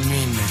de belles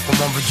mines?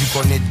 Comment veux-tu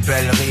qu'on ait de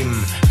belles rimes?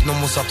 Que nos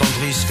mots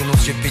s'attendrissent, que nos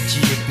yeux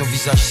pétillent et que nos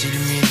visages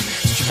s'illuminent.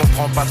 Si tu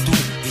comprends pas tout,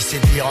 essaie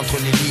de lire entre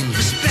les lignes.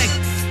 Respect.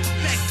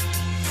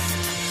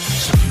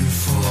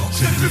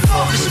 C'est plus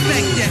fort que nous.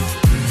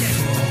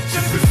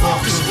 C'est plus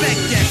fort que nous.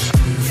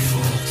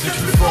 C'est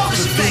plus fort que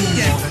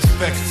nous. On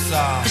respecte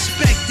ça. C'est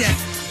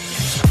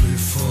plus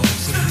fort.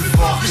 C'est plus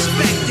fort que nous.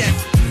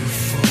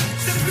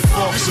 C'est plus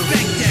fort que nous.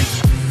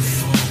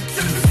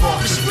 C'est plus fort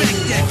que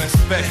nous. On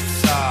respecte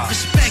ça.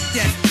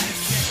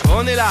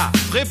 On est là,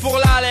 prêt pour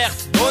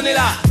l'alerte, on est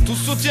là. Tout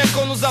soutien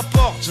qu'on nous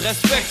apporte, je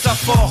respecte ça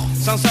fort.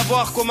 Sans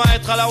savoir comment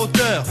être à la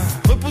hauteur.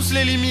 Repousse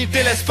les limites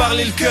et laisse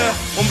parler le cœur.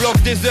 On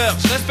bloque des heures,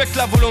 je respecte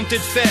la volonté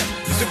de faire.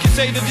 Et ceux qui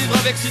essayent de vivre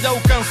avec sida ou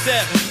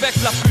cancer.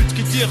 Respecte la pute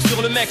qui tire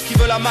sur le mec qui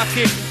veut la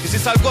maquer. Et ces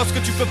sales gosses que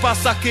tu peux pas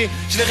saquer,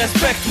 je les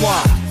respecte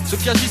moi. Ceux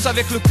qui agissent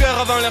avec le cœur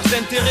avant leurs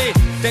intérêts.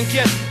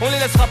 T'inquiète, on les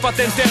laissera pas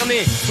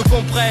t'interner. Ceux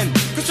comprennent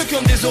que ceux qui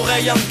ont des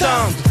oreilles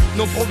entendent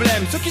nos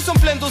problèmes. Ceux qui sont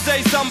pleins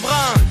d'oseilles s'en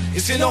branlent. Et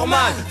c'est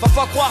normal, va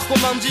pas croire qu'on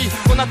m'en dit,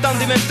 qu'on attend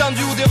des mains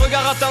tendues ou des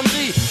regards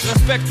attendris. Je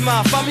respecte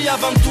ma famille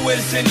avant tout et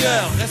le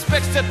Seigneur.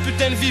 Respecte cette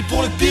putain de vie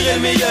pour le pire et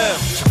le meilleur.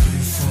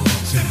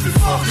 C'est plus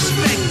fort que nous.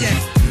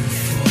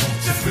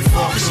 C'est plus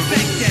fort que nous.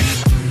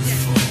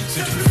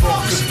 C'est plus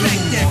fort que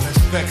nous. On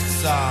respecte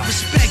ça.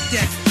 Respect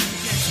that.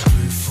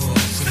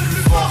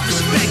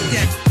 Respect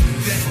that.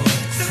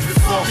 C'est plus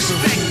fort que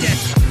respect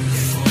that.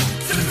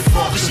 C'est plus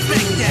fort que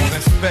respect that.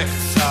 Respecte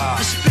ça.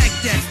 Respect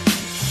that.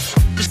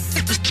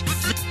 Respect that.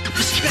 Respect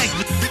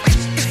that.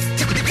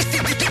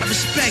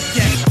 Respect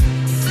that.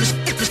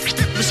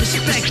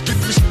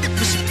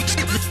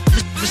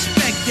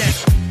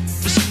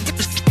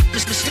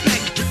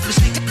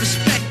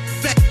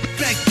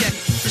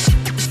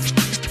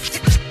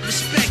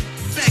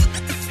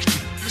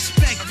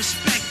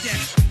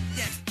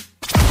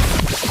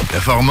 Le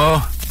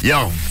format, il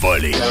a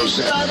volé.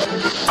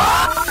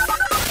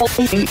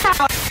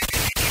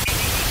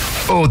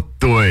 Oh,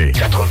 toi.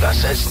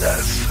 96.9.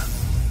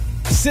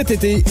 Cet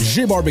été,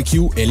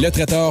 G-Barbecue est le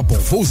traiteur pour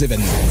vos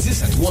événements.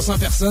 10 à 300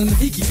 personnes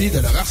équipées de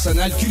leur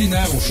arsenal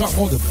culinaire au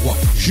charbon de bois.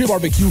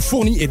 G-Barbecue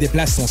fournit et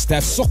déplace son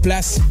staff sur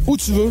place, où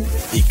tu veux,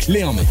 et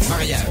clé en main.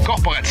 Mariage,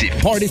 corporatif,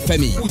 party de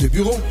famille ou de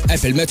bureau,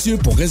 appelle Mathieu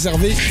pour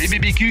réserver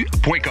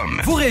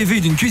gbbq.com. Vous rêvez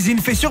d'une cuisine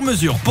faite sur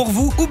mesure pour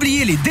vous?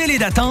 Oubliez les délais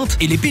d'attente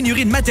et les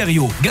pénuries de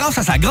matériaux. Grâce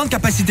à sa grande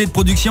capacité de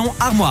production,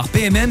 Armoire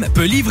PMM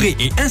peut livrer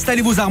et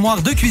installer vos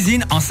armoires de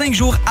cuisine en 5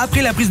 jours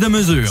après la prise de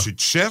mesure. Tu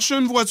te cherches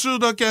une voiture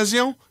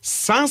d'occasion?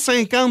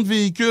 150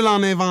 véhicules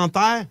en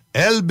inventaire?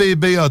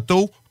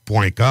 LBBauto.com.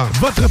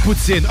 Votre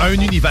poutine, un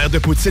univers de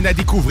poutine à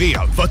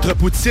découvrir. Votre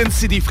poutine,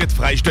 c'est des frites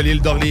fraîches de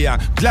l'île d'Orléans,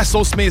 de la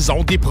sauce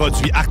maison, des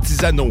produits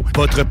artisanaux.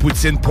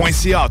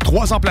 Votrepoutine.ca,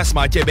 3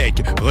 emplacements à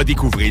Québec.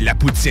 Redécouvrez la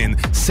poutine,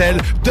 celle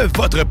de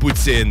votre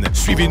poutine.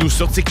 Suivez-nous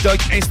sur TikTok,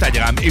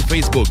 Instagram et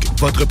Facebook.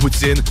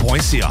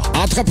 Votrepoutine.ca.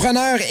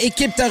 Entrepreneur,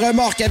 équipe ta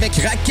remorque avec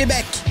Rack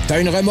Québec.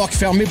 T'as une remorque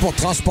fermée pour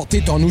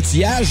transporter ton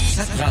outillage?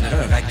 Ça te prendra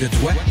un rack de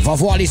toit? Va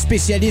voir les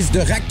spécialistes de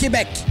Rack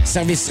Québec.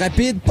 Service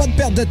rapide, pas de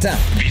perte de temps.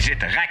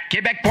 Visite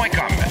rackquebec.com.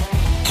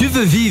 Tu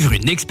veux vivre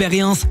une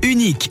expérience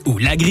unique où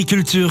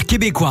l'agriculture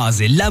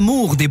québécoise et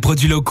l'amour des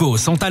produits locaux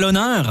sont à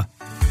l'honneur?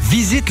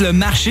 Visite le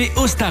marché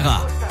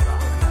Ostara.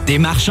 Des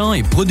marchands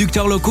et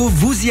producteurs locaux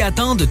vous y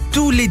attendent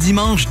tous les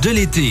dimanches de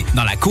l'été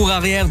dans la cour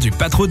arrière du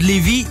Patro de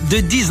Lévis de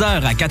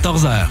 10h à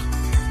 14h.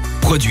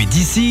 Produits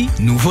d'ici,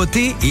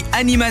 nouveautés et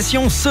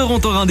animations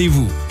seront au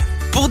rendez-vous.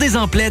 Pour des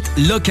emplettes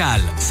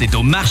locales, c'est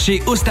au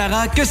marché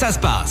Ostara que ça se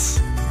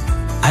passe.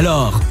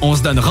 Alors, on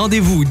se donne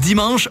rendez-vous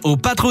dimanche au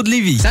Patro de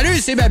Lévis. Salut,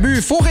 c'est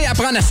Babu. Faut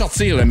réapprendre à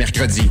sortir le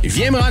mercredi.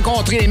 Viens me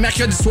rencontrer les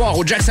mercredis soirs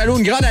au Jack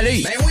Saloon Grande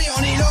Allée. Ben oui,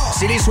 on est là.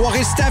 C'est les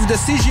soirées staff de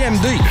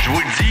CGMD. Je vous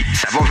le dis,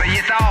 ça va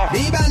veiller tard.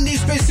 Des bandes, des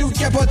spéciaux de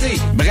capotés.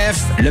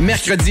 Bref, le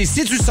mercredi,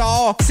 si tu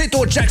sors, c'est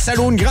au Jack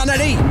Saloon Grande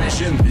Allée.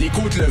 Imagine, les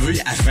côtes levées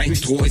à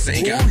 23 et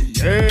 50.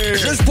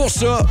 Juste pour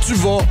ça, tu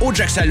vas au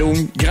Jack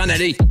Saloon Grande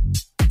Allée.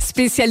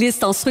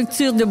 Spécialiste en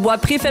structures de bois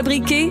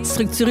préfabriquées,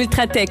 Structure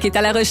Ultratech est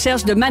à la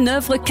recherche de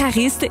manœuvres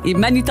caristes et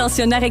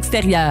manutentionnaires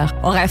extérieurs.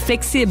 Horaires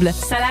flexibles,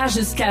 salaire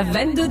jusqu'à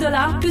 22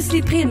 $ plus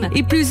les primes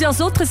et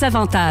plusieurs autres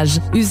avantages.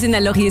 Usine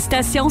à Laurier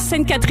Station,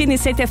 Sainte-Catherine et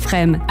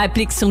Saint-Ephrem.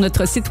 Applique sur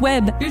notre site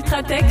web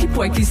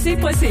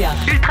ultratech.qc.ca.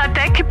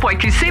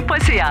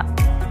 ultratech.qc.ca.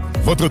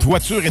 Votre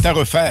toiture est à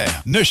refaire.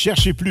 Ne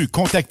cherchez plus.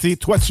 Contactez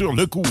Toiture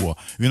Lecourt.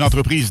 Une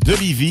entreprise de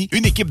Lévis,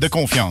 une équipe de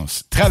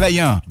confiance.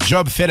 Travaillant,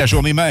 job fait la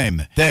journée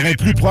même. Terrain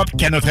plus propre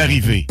qu'à notre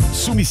arrivée.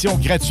 Soumission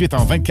gratuite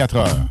en 24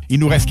 heures. Il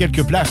nous reste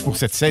quelques places pour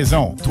cette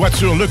saison.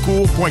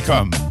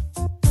 ToitureLecourt.com.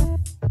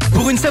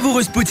 Pour une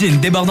savoureuse poutine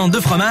débordante de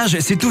fromage,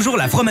 c'est toujours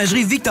la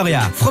Fromagerie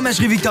Victoria.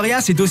 Fromagerie Victoria,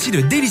 c'est aussi de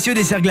délicieux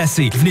desserts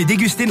glacés. Venez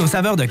déguster nos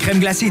saveurs de crème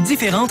glacée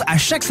différentes à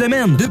chaque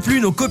semaine. De plus,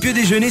 nos copieux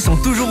déjeuners sont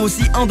toujours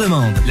aussi en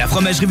demande. La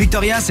Fromagerie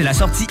Victoria, c'est la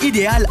sortie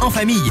idéale en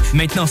famille.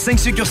 Maintenant, 5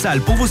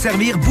 succursales pour vous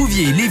servir: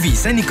 Bouvier, Lévis,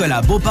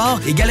 Saint-Nicolas,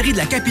 Beauport et Galerie de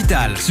la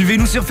Capitale.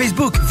 Suivez-nous sur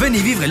Facebook. Venez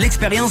vivre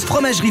l'expérience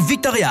Fromagerie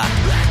Victoria.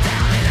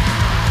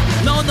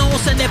 Non,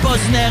 ce n'est pas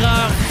une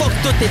erreur. Fuck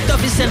Tout est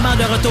officiellement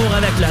de retour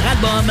avec leur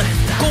album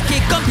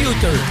Cookie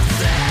Computer.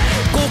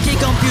 Cookie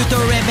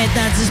Computer est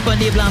maintenant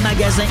disponible en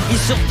magasin et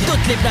sur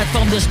toutes les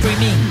plateformes de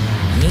streaming.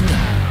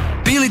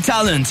 Billy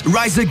Talent,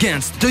 Rise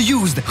Against, The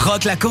Used,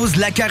 Rock La Cause,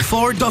 La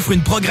Carrefour t'offre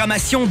une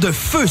programmation de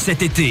feu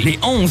cet été. Les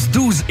 11,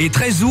 12 et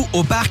 13 août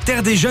au Parc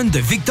Terre des Jeunes de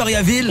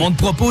Victoriaville, on te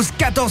propose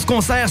 14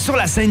 concerts sur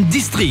la scène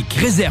District.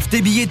 Réserve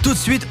tes billets tout de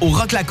suite au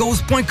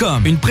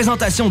rocklacause.com. Une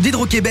présentation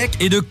d'Hydro-Québec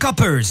et de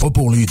Coppers. Pas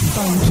pour lui.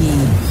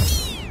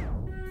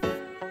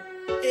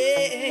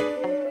 Yeah,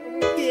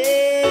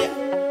 yeah.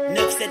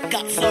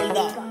 974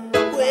 soldats.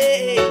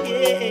 Ouais,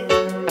 yeah.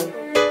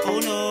 Oh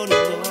no, no, no.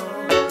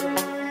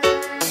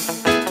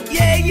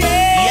 Yeah,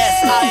 yeah.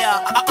 Yes,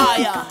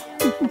 Aya.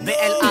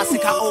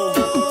 BLACKO.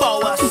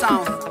 Power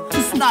Sound.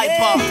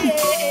 Sniper.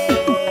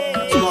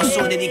 Ce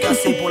morceau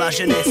dédicacé pour la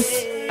jeunesse.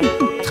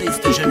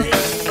 Triste jeunesse.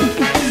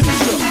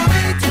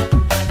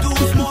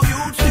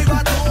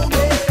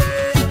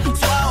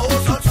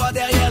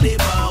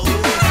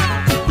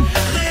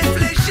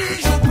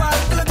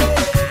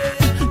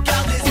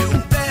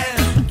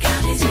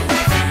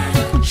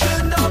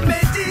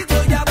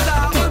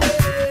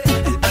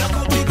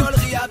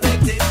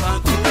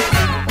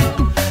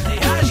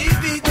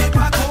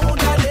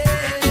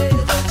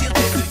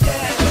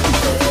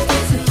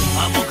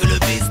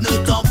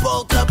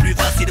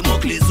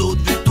 Que les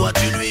autres, vu que toi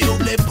tu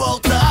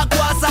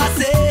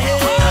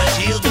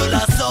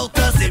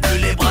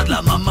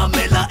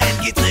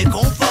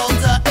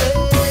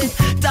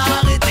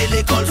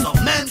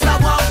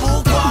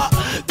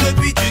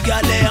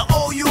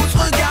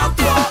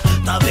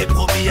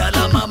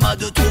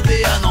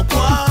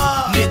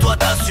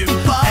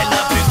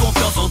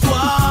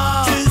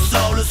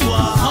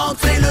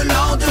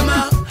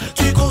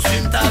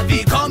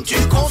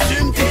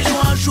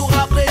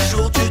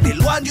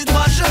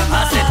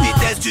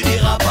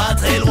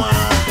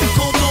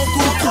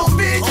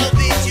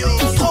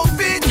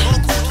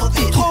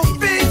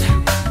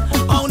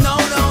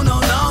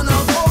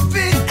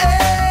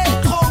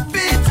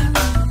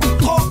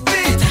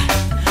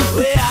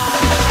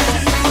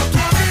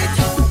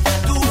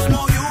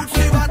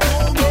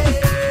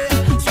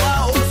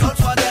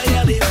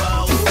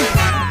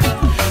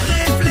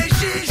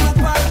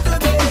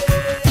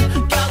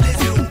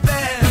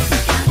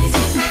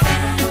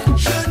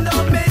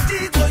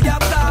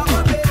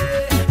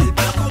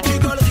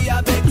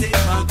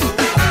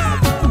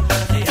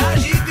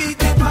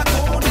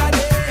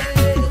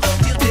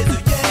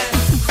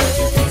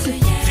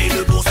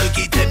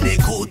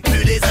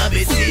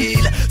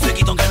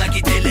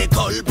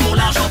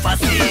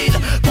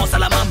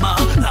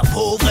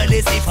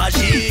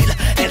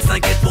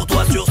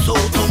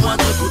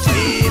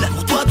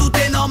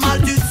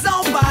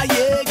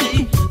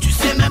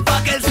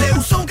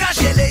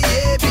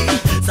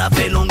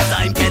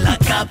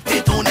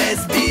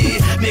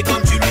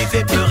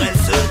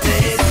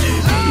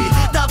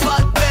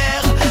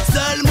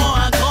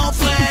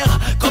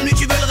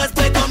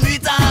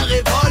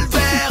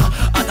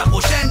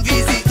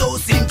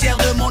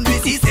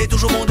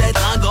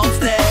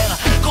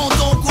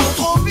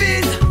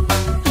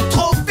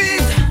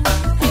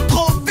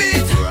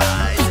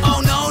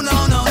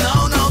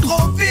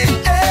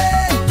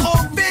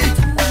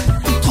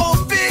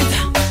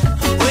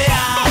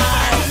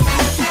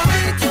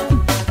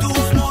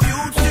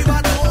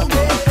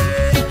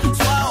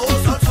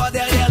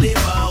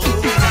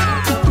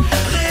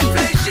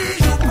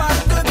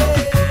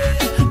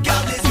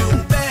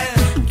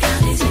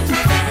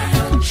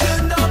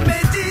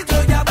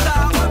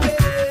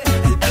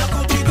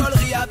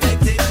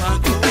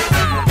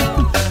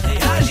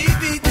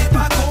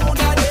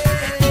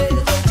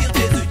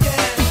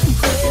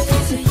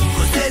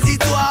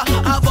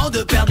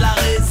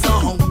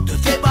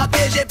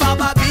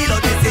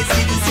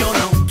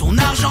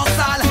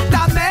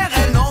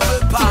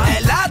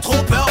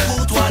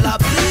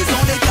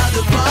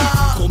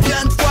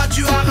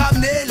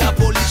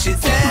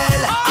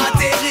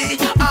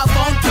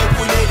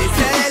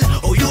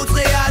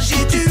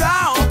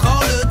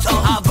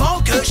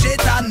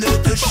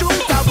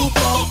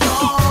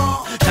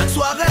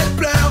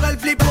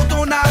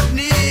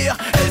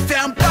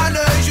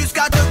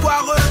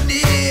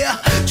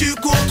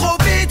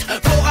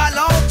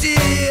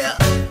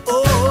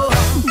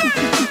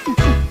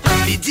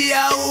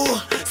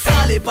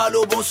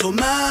pense aux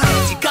mains.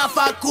 Si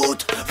café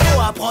coûte,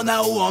 faut apprendre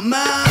à haut en main.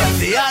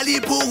 Fais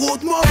aller pour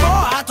route, moment,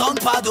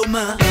 attendre pas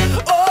demain.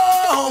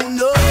 Oh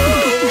no.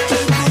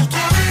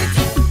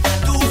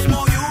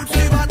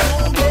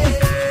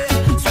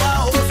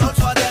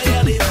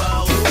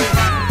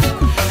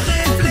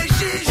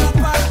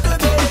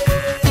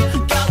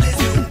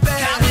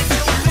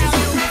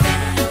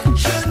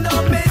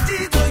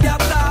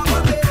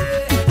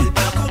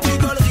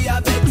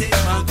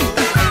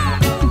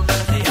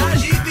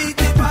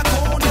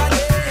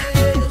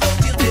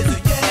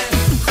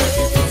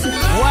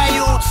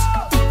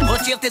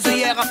 Tes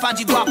œillères afin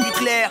d'y voir plus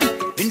clair.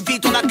 Une vie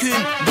t'en as qu'une,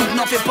 donc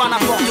n'en fais pas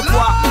n'importe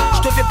quoi.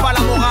 Je te fais pas la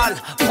morale,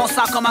 prends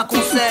ça comme un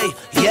conseil.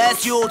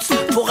 Yes youths,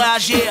 faut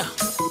réagir.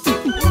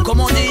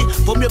 Comme on dit,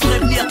 vaut mieux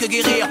prévenir que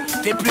guérir.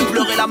 Fais plus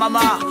pleurer la maman,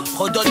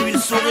 redonne-lui le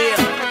sourire.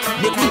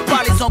 N'écoute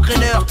pas les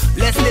engraineurs,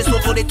 laisse-les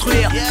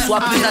s'autodétruire.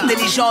 Sois plus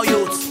intelligent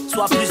youths,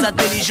 sois plus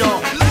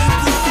intelligent.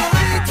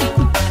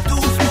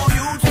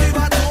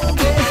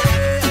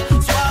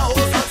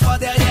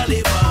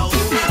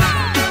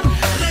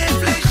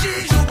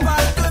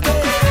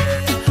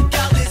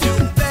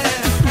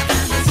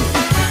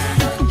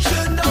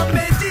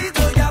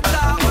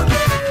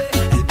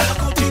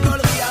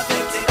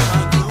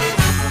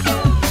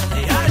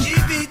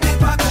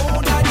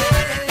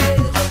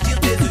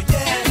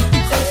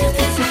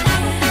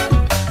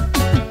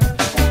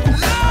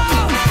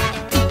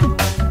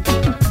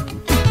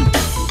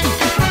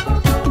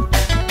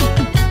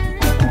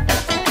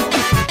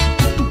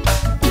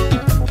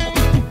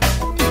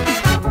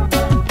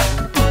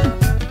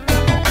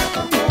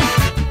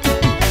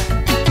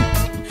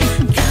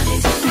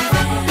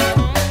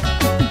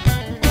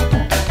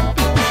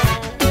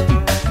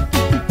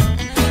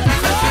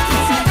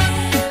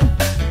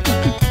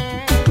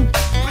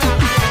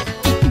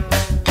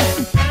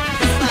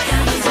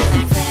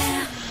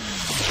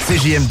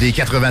 CJMD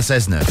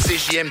 96.9.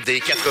 CJMD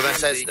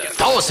 96.9.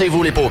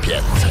 Tassez-vous les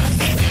paupières.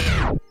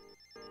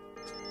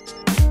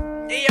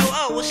 Hey yo,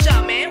 oh, what's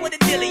up, man? What the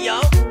deal, yo?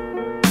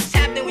 What's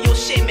happening with your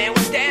shit, man?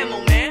 What's the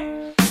ammo,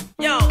 man?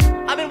 Yo,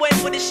 I've been waiting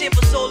for this shit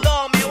for so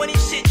long, man. When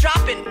is shit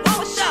dropping?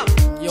 What's up?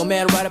 Yo,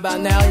 man, right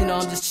about now, you know,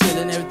 I'm just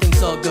chilling.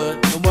 Everything's all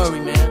good. Don't worry,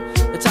 man.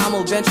 The time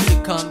will eventually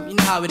come. You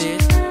know how it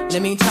is. In the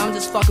meantime, I'm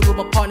just fucking with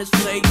my partners for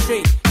the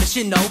A3. Cause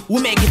you know,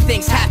 we're making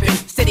things happen.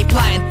 Steady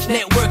plotting,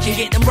 networking,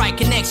 get them right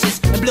connections.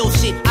 And blow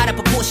shit out of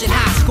proportion.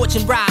 Hot,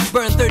 scorching ride,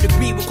 burn 3rd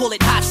degree, we'll call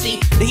it hot seat.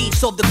 The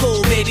heat's of the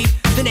cold, baby.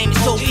 The name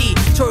is so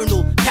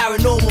eternal,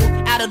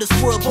 paranormal, out of this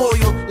world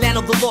boreal. Land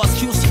of the lost,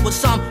 QC with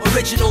some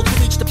original. To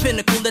reach the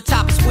pinnacle, the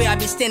top is where I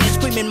be standing,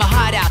 screaming my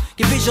heart out.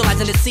 Get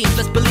visualizing the scenes,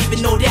 let's believe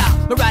it, no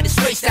doubt. My ride is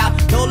raced out,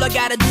 and all I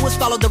gotta do is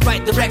follow the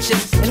right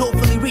directions. And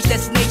hopefully reach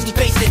destination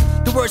facing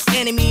the worst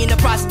enemy in the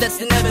process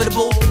that's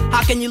inevitable.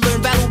 How can you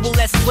learn valuable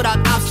lessons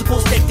without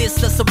obstacles? Take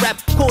this as a rap,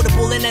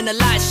 quotable and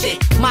analyze shit.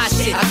 My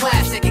shit, a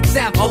classic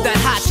example of that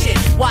hot shit.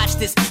 Watch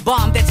this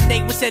bomb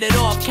detonate, we set it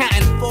off,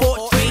 counting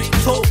 4, 3,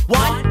 2,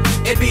 1.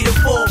 It be the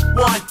 4,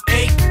 1,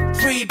 8,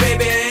 3,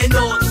 baby,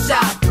 north,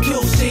 south.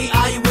 QC,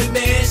 are you with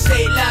me?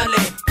 Say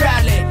loudly,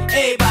 proudly,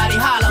 everybody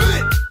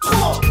holler.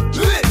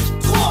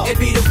 It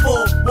be the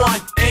 4,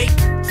 1, 8,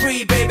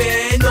 3,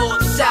 baby,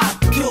 north, south.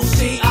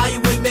 QC, are you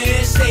with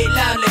me? Say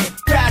loudly,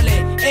 proudly,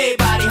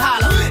 everybody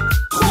holler.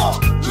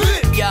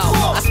 Yo,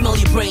 I smell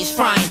your brains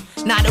frying.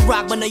 Not a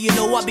rock, but now you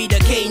know I be the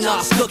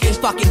K-Nox. Looking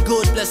fucking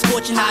good, plus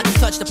scorching hot to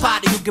touch the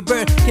pot that you can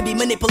burn. Can be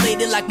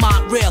manipulated like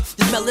Montreal.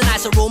 Just smell the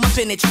nice aroma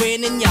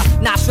penetrating ya.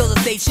 Nostrils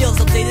and stay chills,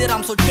 updated,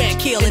 I'm so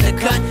tranquil in the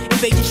cut.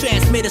 Invade your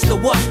transmitters to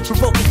what?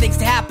 Provoking things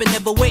to happen,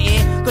 never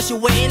waiting. Cause you're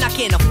waiting, I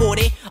can't afford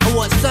it. I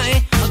want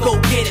something, I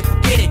go get it,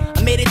 forget it.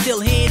 I made it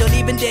till here, don't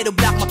even dare to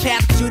block my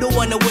path. Cause you don't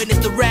wanna witness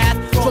the wrath.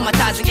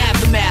 Traumatizing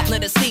aftermath,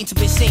 let it seem to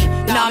be seen.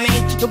 You know what I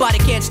mean? Nobody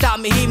can stop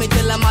me, hear me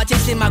till I'm out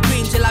chasing my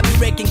green. Till I be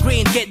raking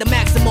green, get the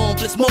maximum.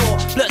 Plus more,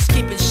 plus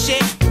keeping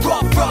shit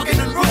rock, rockin'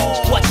 and roll.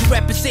 What you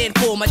represent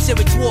for my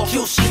territory,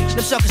 QC.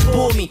 Them suckers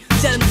bore me,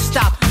 tell them to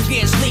stop.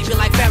 You getting sleepy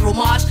like Pharaoh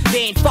Mars.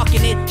 They ain't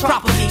fucking it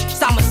properly.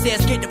 Simon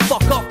says, get the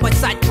fuck off my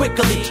side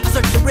quickly. I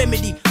search the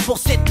remedy pour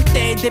cette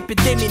putain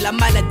d'épidémie. La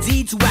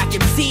maladie, tu I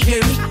can see,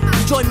 hear me?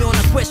 Join me on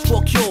a quest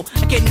for cure.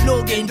 I can't no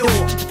longer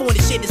endure. Before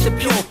this shit is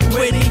impure.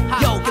 Ready?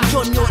 Yo, come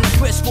join me on a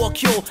quest for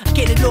cure. I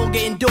can't no longer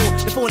endure.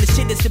 Before this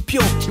shit is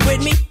impure. You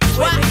with me?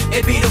 What?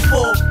 It be the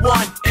 4,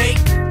 1, 8,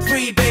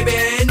 3,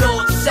 baby,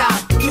 north,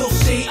 south.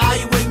 QC, are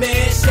you with me?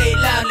 Say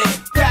loudly,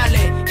 proudly,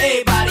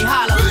 everybody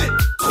holler.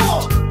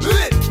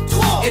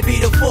 It be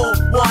the 4,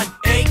 1,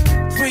 8,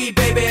 3,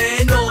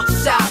 baby, north,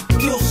 south.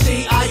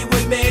 QC, are you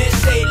with me?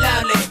 Say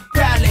loudly,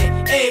 proudly,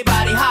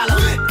 everybody holler.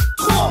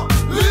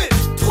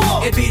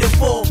 It be the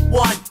 4,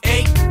 1,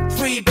 8,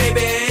 3,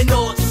 baby,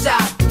 north,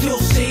 south.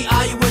 QC,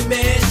 are you with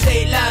me?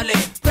 Say loudly,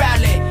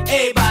 proudly,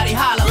 everybody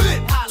holler.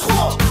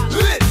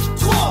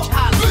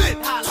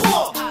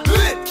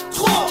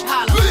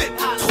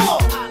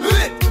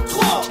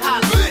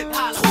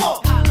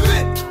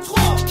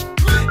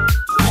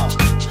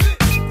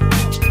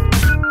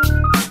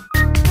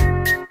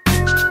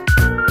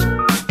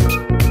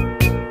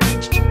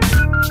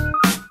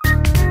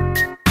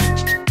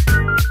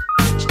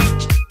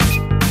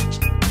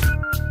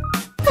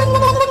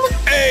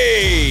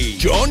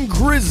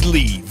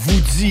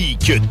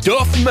 que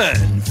Doffman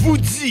vous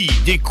dit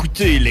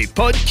d'écouter les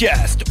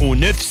podcasts au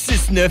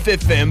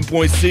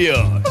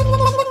 969fm.ca.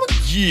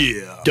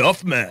 Yeah,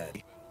 Doffman.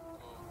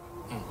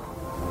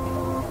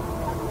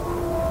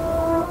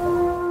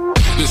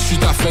 Je suis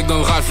d'affect dans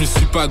le rap, je ne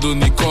suis pas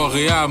donné corps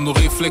et âme. Nos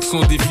réflexes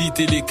sont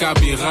d'éviter les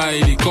caméras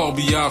et les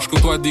corbillards. Je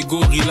côtoie des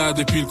gorillas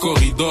depuis le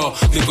corridor.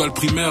 L'école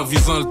primaire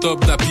visant le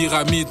top de la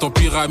pyramide. Ton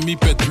pyramide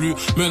pète plus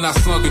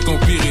menaçant que ton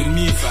pire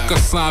ennemi. Quand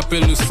ça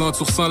appelle le sang,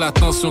 tu ressens la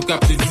tension,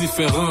 capte les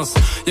différences.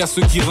 Y'a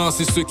ceux qui rancent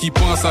et ceux qui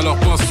pensent à leur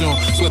pension.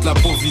 Souhaitent la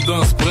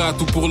providence, prêt à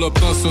tout pour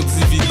l'obtention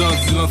de dividendes.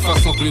 Disant de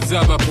façon que le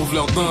diable approuve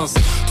leur danse.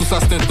 Tout ça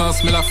c'est intense,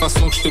 mais la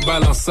façon que je te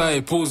balance ça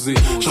est posée.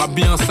 Je rappe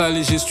bien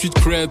salé, j'ai street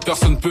cred,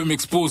 personne peut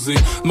m'exposer.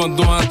 Demande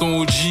donc à ton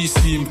OG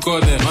s'il me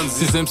connaît.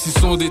 Ces MC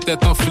sont des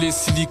têtes enflées,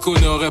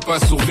 silicone n'aurait pas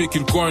survécu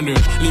le corner.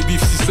 Les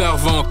bifs si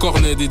servent en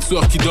cornet, des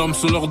tueurs qui dorment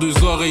sur leurs deux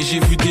oreilles. J'ai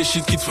vu des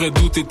shit qui te feraient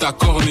douter ta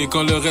cornée.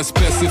 Quand le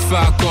respect s'est fait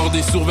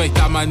accorder, surveille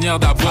ta manière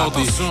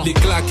d'aborder. Les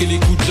claques et les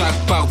coups de jack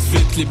partent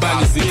vite, les balles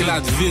les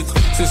éclatent vite.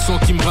 Ces sons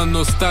qui me rendent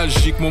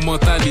nostalgique, mon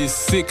mental est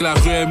sick. La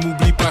rue elle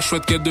m'oublie pas,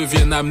 chouette qu'elle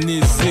devienne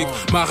amnésique.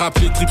 M'a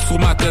rappelé trip sur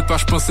ma tête, pas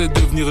je pensais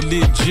devenir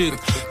legit.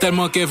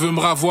 Tellement qu'elle veut me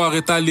ravoir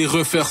et aller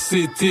refaire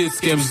ses tits,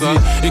 qu'elle me dit.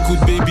 Écoute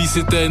baby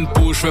c'était une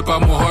peau, j'fais pas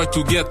mon hard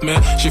to get mais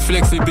j'ai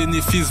flex les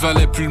bénéfices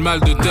valaient plus le mal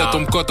de tête.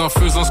 On me cote en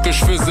faisant ce que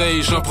je faisais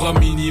et j'en prends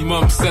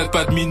minimum 7,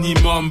 pas de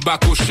minimum.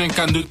 Bac au chien,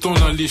 canne de thon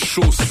dans les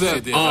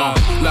chaussettes.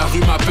 La rue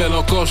m'appelle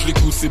encore, je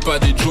l'écoute, c'est pas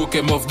des jokes.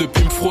 Elle m'offre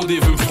depuis me frauder,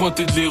 veut me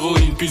fronter de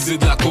l'héroïne, piser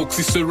de la coke.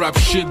 Si ce rap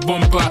shit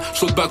bombe pas,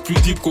 j'saute back plus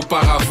deep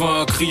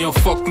qu'auparavant. Criant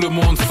fuck le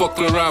monde, fuck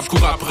le rap,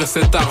 j'cours après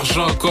cet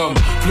argent comme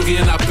plus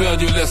rien à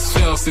perdre, je laisse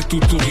faire, c'est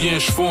tout ou rien,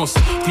 j'fonce.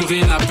 Plus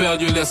rien à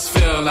perdre, je laisse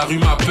faire, la rue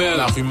m'appelle,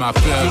 la rue m'appelle.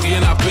 Plus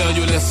rien à perdre,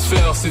 je laisse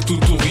faire, c'est tout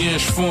ou rien,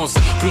 j'fonce.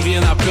 Plus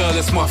rien à perdre,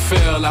 laisse-moi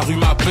faire, la rue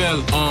m'appelle.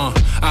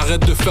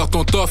 Arrête de faire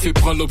ton toff et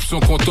prends l'option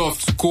qu'on t'offre.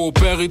 Tu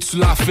coopères et tu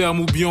la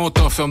fermes ou bien on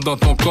t'enferme dans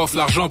ton coffre.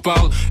 L'argent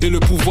parle et le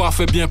pouvoir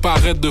fait bien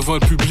paraître devant le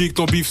public.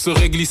 Ton bif se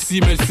règle ici,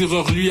 mais le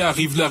tireur lui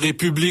arrive de la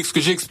République. Ce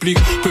que j'explique,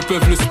 peu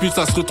peuvent le spit,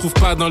 ça se retrouve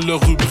pas dans leur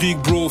rubrique,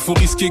 bro. Faut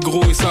risquer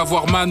gros et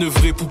savoir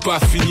manœuvrer pour pas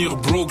finir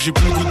broke. J'ai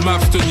plus le goût de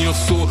m'abstenir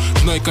saut.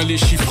 J'nois quand les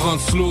chiffres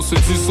rentrent slow. Ce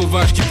dit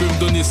sauvage qui peut me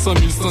donner 100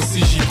 000 sans si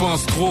j'y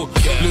pense trop.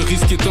 Le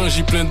risque étant,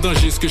 j'ai plein de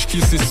dangers. Ce que je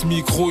kill c'est ce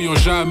micro. Ils ont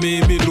jamais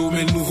aimé l'eau,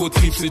 mais le nouveau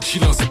trip c'est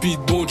chill en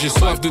speedboat. J'ai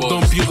soif de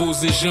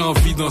dampirose et j'ai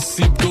envie d'en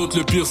cible d'autres.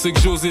 Le pire c'est que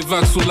j'osais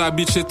vague sur la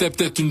bitch, c'était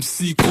peut-être une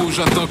psycho.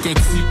 J'attends qu'un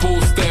typo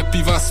step,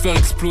 il va se faire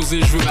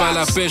exploser. Je veux pas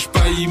la pêche,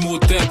 pas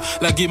Imhotep.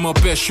 La game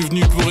m'empêche, je suis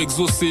venu pour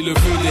exaucer le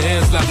vœu des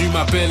haises. La rue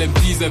m'appelle, elle me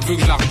dit, elle veut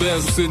que je la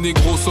rebaise. Ces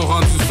négros sont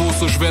rendus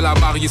faux, je vais la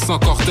marier sans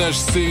cortège.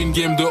 C'est une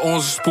game de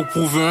 11 juste pour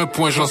prouver un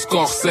point, j'en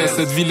score 16.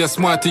 Cette vie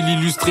laisse-moi t'es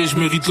l'illustrer, je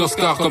mérite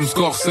l'Oscar comme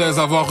Scorsese.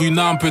 Avoir une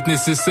arme peut être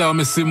nécessaire,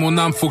 mais c'est mon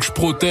âme, faut que je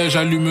protège.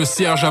 Allume un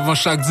cierge avant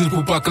chaque deal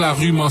pour pas que la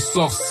rue m'en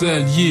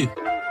sorcelle, yeah.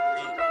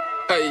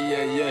 Aïe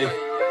aïe aïe.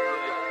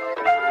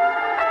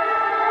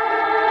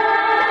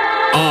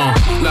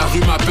 La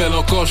rue m'appelle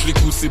encore, je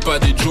l'écoute, c'est pas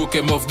des jokes.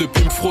 Elle m'offre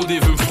depuis me frauder,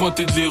 veut me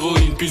fronter de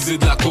l'héroïne, piser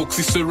de la coke.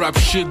 Si ce rap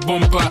shit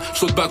bombe pas,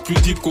 j'saute back plus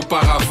deep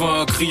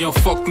qu'auparavant. Criant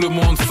fuck le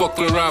monde, fuck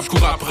le rap,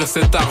 j'cours après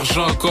cet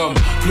argent comme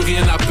plus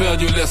rien à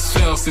perdre, je laisse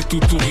faire, c'est tout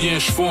ou rien,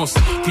 j'fonce.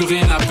 Plus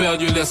rien à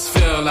perdre, je laisse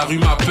faire, la rue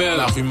m'appelle,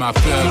 la rue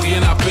m'appelle. Plus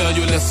rien à perdre,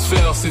 je laisse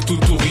faire, c'est tout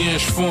ou rien,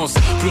 j'fonce.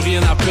 Plus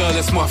rien à perdre,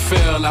 laisse-moi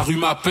faire, la rue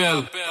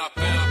m'appelle.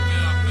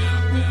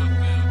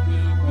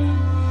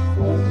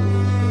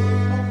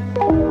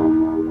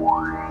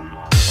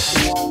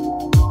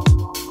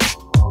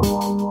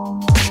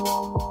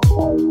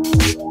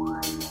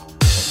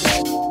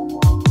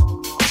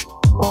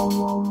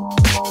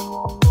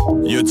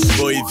 Y'a du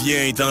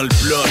va-et-vient dans le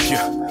bloc.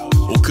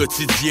 Au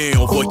quotidien,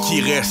 on voit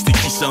qui reste et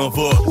qui s'en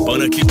va.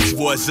 Pendant que les petits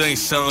voisins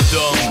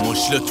s'endorment, moi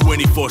j'suis là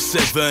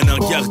 24/7 en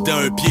gardant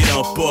un pied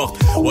dans la porte.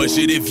 Ouais,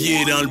 j'ai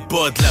dévié dans le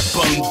bas de la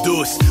pente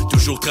douce.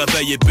 Toujours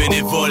travaillé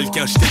bénévole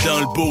quand j'étais dans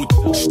le boat.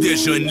 J'suis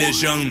déjà une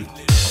légende.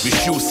 Mais je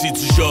suis aussi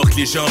du genre que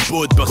les gens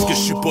boudent parce que je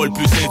suis pas le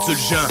plus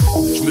indulgent.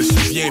 Je me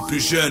souviens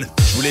plus jeune,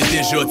 je voulais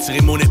déjà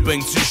tirer mon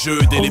épingle du jeu.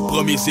 Dès les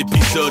premiers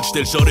épisodes, j'étais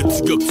le genre de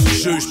petit gars que tu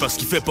juges parce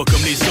qu'il fait pas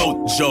comme les autres.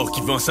 Genre qui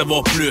veut en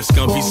savoir plus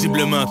quand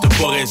visiblement t'as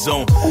pas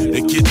raison.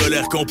 Le kid a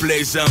l'air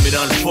complaisant mais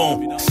dans le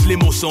fond, si les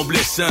mots sont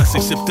blessants, c'est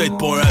que c'est peut-être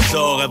pas un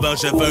hasard. Avant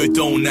j'avais un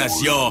ton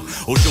naziard,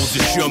 aujourd'hui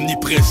je suis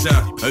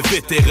omniprésent. Un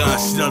vétéran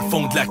assis dans le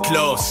fond de la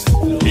classe.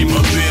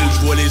 Immobile,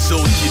 je vois les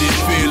autres qui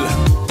défilent.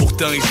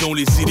 Pourtant ils ont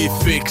les idées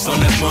fixes en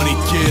allemand les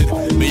kids.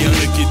 Mais y'en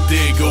a qui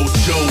dig autre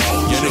chose.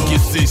 Y'en a qui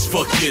se disent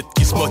fuck it,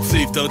 qui se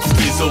motivent tandis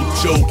que les autres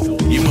joke.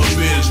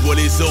 Immobile, je vois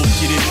les autres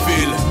qui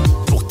défilent.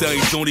 Pourtant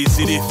ils ont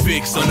les idées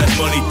fixes en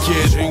allemand les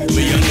kids.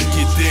 Mais y'en a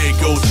qui dig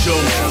autre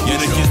chose. Y'en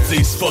a qui se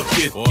disent fuck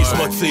it, qui se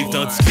motivent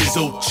tandis que les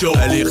autres joke.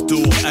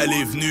 Aller-retour,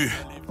 aller-venu.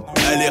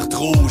 Alerte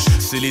rouge,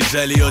 c'est les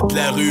aléas de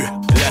la rue.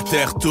 La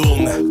terre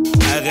tourne,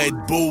 arrête,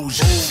 bouge.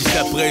 Si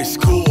ça presse,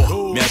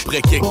 court. Mais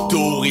après quelques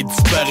tours, ils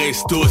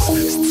disparaissent tous.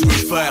 Si tu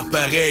veux faire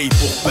pareil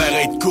pour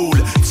paraître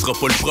cool, tu seras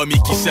pas le premier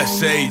qui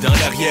s'essaye dans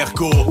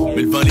l'arrière-cour.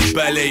 Mais le vent les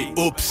balaye,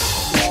 oups.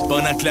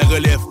 Pendant que la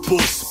relève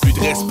pousse, puis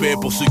plus de respect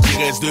pour ceux qui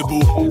restent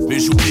debout. Mais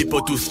j'oublie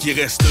pas tout ce qui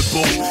reste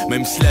beau.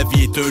 Même si la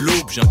vie est un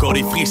loop, j'ai encore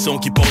des frissons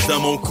qui passent dans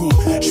mon cou.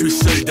 Je suis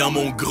seul dans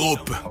mon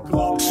groupe.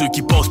 Ceux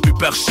qui passent plus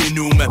par chez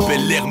nous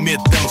m'appellent l'ermite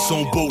dans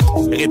son beau.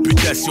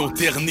 Réputation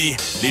ternie,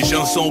 les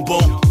gens sont bons.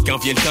 Quand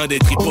vient le temps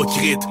d'être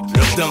hypocrite,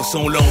 leurs dents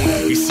sont longues.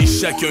 Ici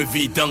chacun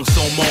vit dans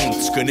son monde.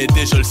 Tu connais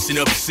déjà le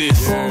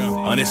synopsis,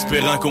 en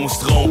espérant qu'on se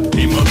trompe.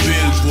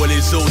 Immobile, je vois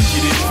les autres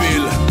qui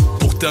défilent.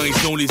 Pourtant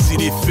ils ont les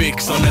idées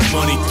fixes en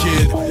allemand les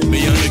kids. Mais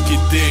y'en a qui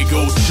dig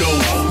au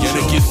joke. Y'en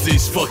a qui se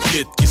disent fuck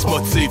it, qui se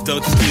motivent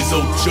tandis que les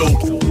autres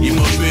joke.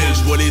 Immobile,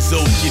 je vois les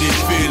autres qui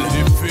défilent.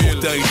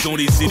 Pourtant ils ont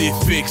les idées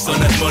fixes en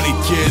allemand les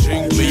kids.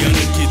 Mais y'en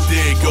a qui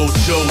dig au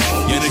joke.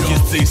 Y'en a qui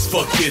se disent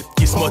fuck it,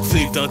 qui se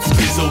motivent tandis que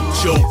les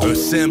autres joke. Un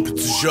simple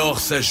du genre,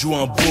 ça joue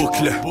en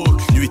boucle.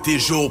 Nuit et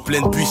jour,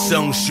 pleine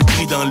puissance, je suis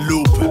pris dans le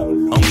loop.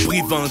 En me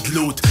privant de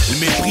l'autre,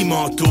 le mépris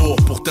m'entoure.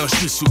 Pourtant je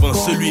suis souvent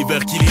celui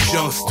vers qui les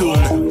gens se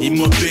tournent.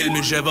 Immobile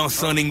mais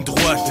j'avance en ligne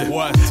droite.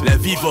 La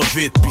vie va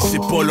vite puis c'est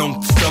pas long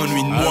que tu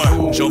t'ennuies de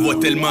moi. J'en vois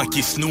tellement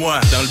qui se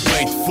noient dans le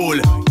bain de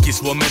foule, qui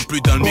se voit même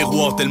plus dans le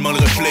miroir tellement le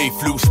reflet est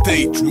flou.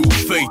 Stay true,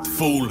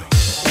 faithful.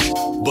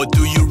 But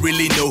do you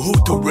really know who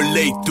to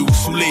relate to?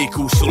 Sous les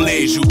coups, sur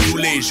les joues, tous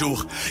les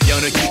jours. Y'en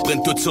a qui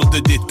prennent toutes sortes de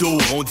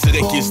détours. On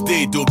dirait qu'ils se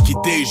dédoublent, qui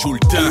déjouent le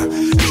temps.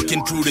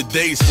 Looking through the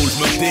days, faut que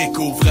je me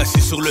découvre. Assis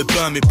sur le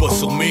banc, mais pas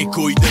sur mes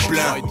couilles de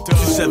blanc.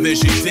 Tu savais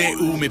j'étais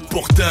où, mais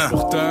pourtant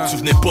tu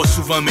venais pas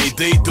souvent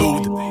m'aider,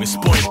 dude. Mais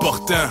c'est pas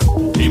important.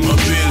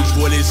 Immobile, je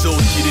vois les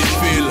autres qui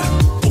défilent.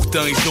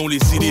 Pourtant ils ont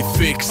les idées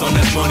fixes en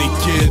allemand les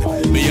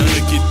kids. Mais y'en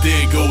a qui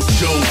dig au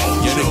joke.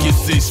 Y'en a qui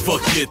se disent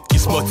fuck it, qui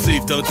se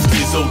motivent tandis que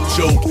les autres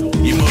joke.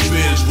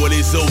 Immobile, je vois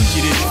les autres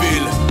qui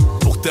défilent.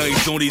 Pourtant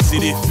ils ont les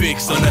idées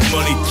fixes en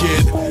allemand les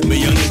kids. Mais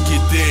y'en a qui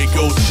dig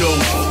au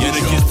joke. Y'en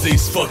a qui se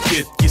disent fuck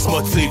it, qui se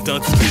motivent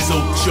tandis que les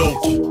autres joke.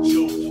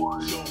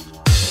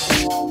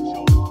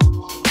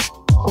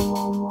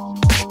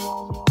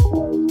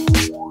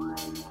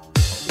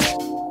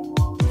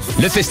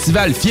 Le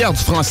festival Fier du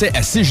français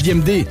à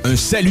CJMD, un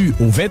salut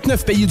aux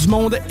 29 pays du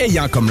monde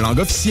ayant comme langue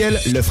officielle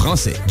le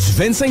français. Du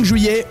 25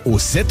 juillet au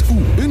 7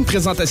 août, une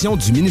présentation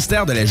du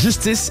ministère de la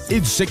Justice et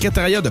du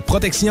Secrétariat de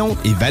protection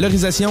et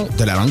valorisation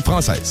de la langue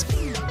française.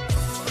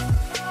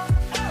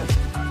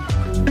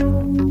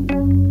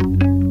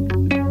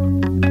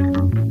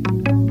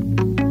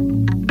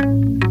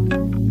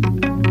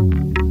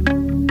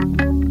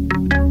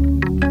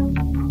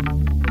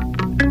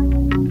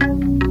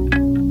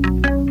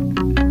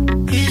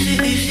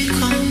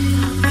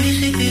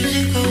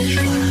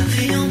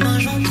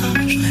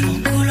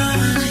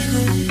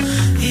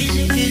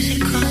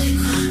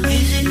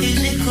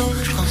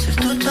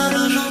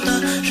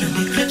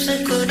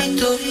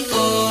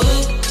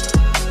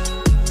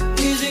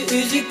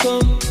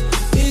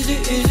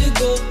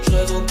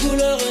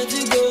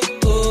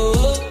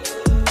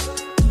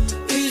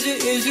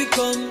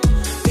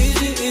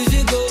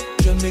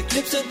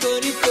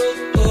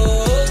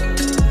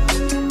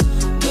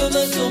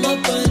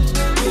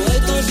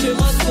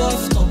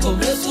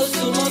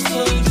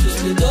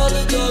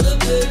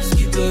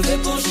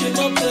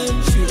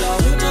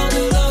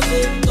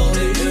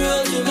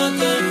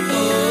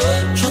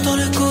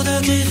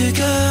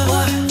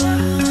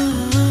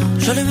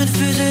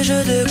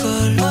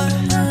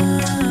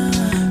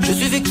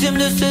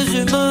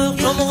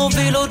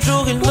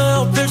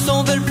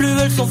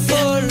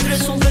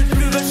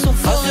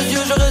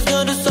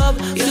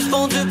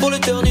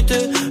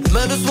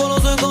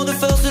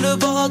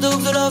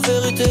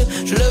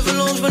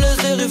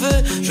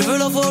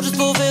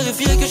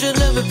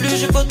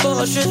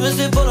 Mais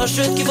c'est pas la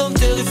chute qui va me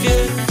terrifier.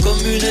 Comme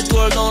une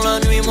étoile dans la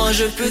nuit, moi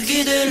je peux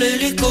guider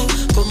l'hélico.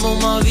 Comment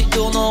ma vie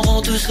tourne en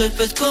rond, tout se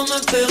répète comme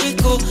un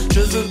péricot.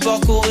 Je veux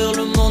parcourir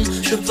le monde,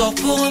 je pars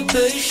pour un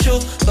pays chaud.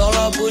 Par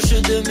la bouche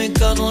de mes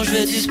canons, je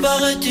vais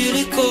disparaître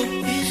illico.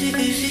 Easy,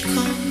 easy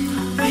come,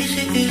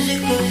 easy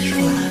go. Je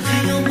vois la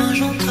vie en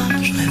magenta,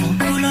 je rêve en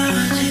couleur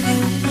indigo.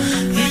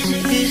 Easy,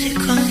 easy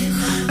come,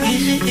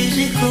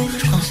 easy go.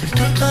 Je cancelle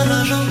tout à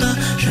l'agenda,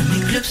 je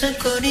m'éclipse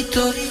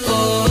incognito.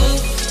 Oh.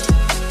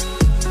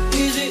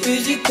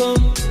 Easy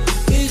come,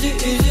 easy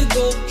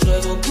go. Je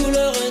rêve en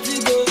couleur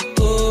indigo.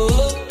 Oh,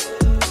 oh.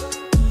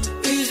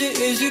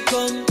 Easy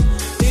come,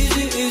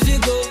 easy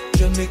go.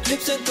 Je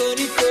m'éclipse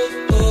incognito.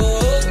 Oh,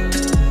 oh.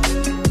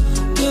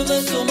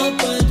 Demain sur ma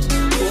pointe,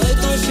 pour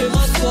étancher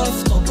ma soif.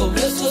 Tant qu'on me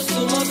laissera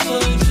sur ma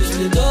faim. Juste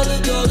les dors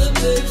de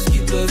babes qui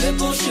peuvent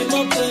épancher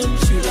ma peine.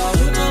 Je suis la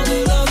rumeur de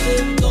la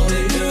ville, dans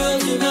les lueurs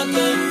du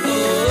matin. Oh,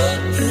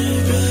 oh.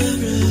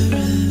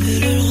 Et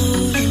le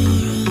rose,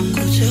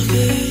 coup de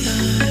circuit.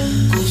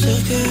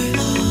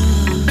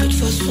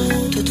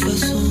 De toute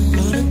façon,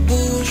 planète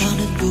bouge,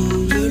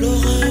 de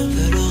l'oreille,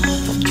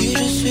 pour qui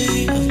je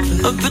suis.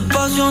 Un peu de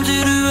passion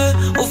diluée,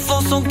 au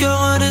fond son cœur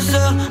un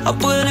désert.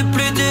 Après les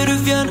pluies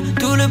diluviennes,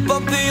 tous les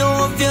papillons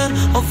reviennent.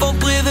 Enfant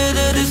privé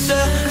des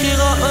desserts,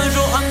 ira un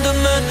jour âme de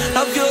mène.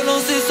 La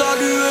violence est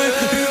saluée,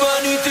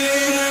 humanité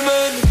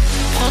inhumaine.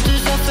 Prends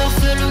tes affaires,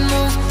 fais le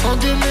move, on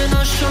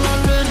déménage sur la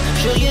lune.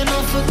 J'ai rien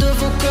en faute de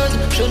vos codes,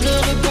 je ne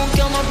réponds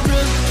qu'à ma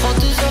plume. Prends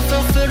tes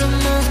affaires, fais le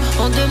move,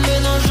 en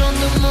déménageant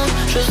de monde.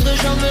 Je serai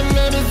jamais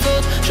l'un des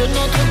vôtres, je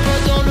n'entre pas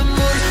dans le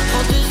moule.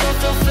 Prends tes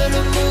affaires, fais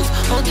le move,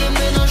 en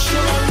déménage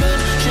sur la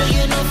lune. J'ai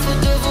rien à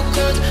foutre de vos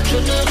codes, je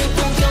ne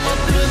réponds qu'à ma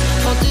plume.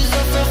 Prends tes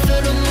affaires,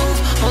 fais le move,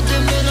 en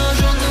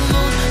déménageant de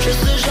monde. Je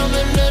serai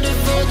jamais l'un des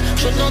vôtres,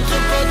 je n'entre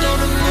pas dans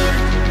le moule.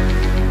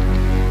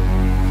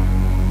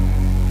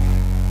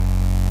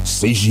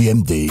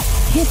 CJMD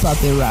Hip-Hop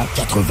et Rap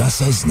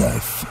 96.9.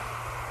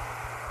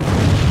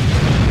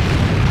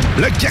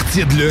 Le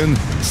quartier de lune,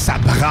 ça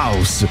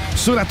brasse.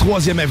 Sur la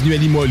 3e avenue à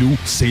Limoilou,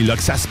 c'est là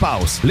que ça se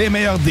passe. Les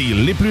meilleurs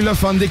deals, les plus le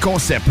fun des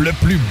concepts, le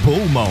plus beau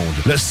monde.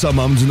 Le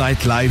summum du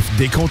nightlife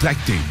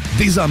décontracté.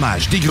 Des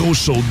hommages, des gros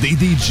shows, des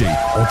DJ.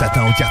 On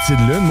t'attend au quartier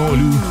de lune, mon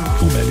loup.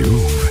 Au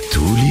Malou,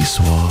 tous les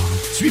soirs.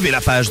 Suivez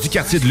la page du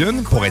quartier de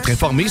lune pour être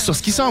informé sur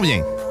ce qui s'en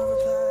vient.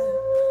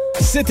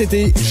 Cet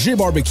été,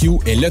 G-Barbecue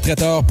est le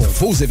traiteur pour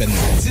vos événements.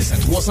 10 à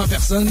 300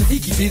 personnes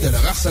équipées de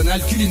leur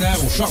arsenal culinaire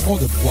au charbon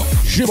de bois.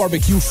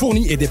 G-Barbecue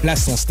fournit et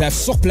déplace son staff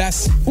sur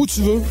place, où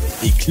tu veux,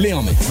 et clé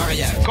en main.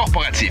 Mariage,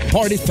 corporatif,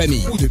 party de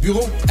famille ou de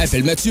bureau,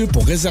 appelle Mathieu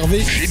pour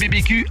réserver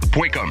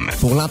gbbq.com.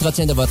 Pour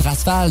l'entretien de votre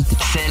asphalte,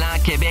 Célan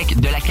Québec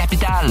de la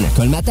capitale.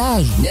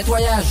 Colmatage,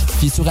 nettoyage,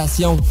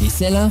 fissuration et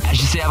Célan.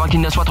 Agissez avant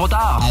qu'il ne soit trop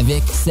tard.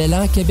 Avec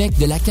Célan Québec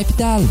de la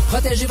capitale.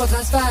 Protégez votre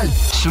asphalte.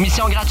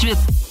 Soumission gratuite.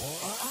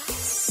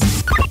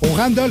 Au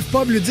Randolph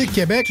Pub Ludique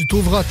Québec, tu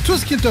trouveras tout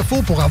ce qu'il te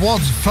faut pour avoir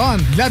du fun,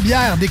 de la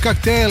bière, des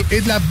cocktails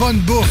et de la bonne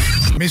bouffe.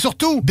 Mais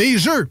surtout, des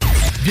jeux.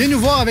 Viens nous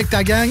voir avec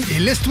ta gang et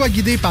laisse-toi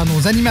guider par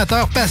nos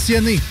animateurs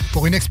passionnés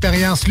pour une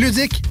expérience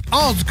ludique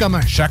hors du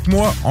commun. Chaque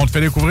mois, on te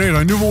fait découvrir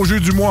un nouveau jeu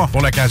du mois.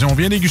 Pour l'occasion,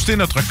 viens déguster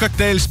notre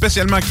cocktail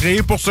spécialement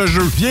créé pour ce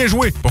jeu. Viens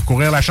jouer pour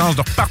courir la chance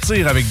de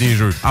repartir avec des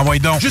jeux. Envoie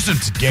donc, juste une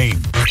petite game.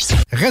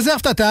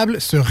 Réserve ta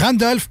table sur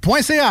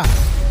randolph.ca.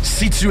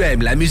 Si tu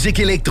aimes la musique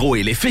électro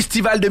et les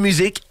festivals de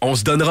musique, on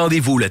se donne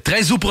rendez-vous le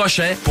 13 août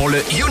prochain pour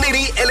le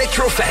Unity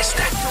Electrofest.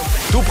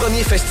 Tout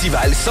premier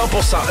festival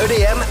 100%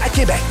 EDM à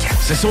Québec.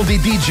 Ce sont des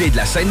DJ de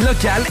la scène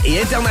locale et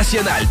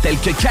internationale tels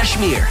que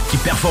Cashmere qui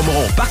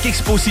performeront au Parc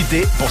Expo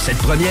Cité pour cette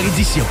première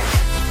édition.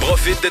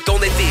 Profite de ton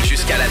été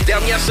jusqu'à la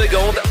dernière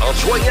seconde en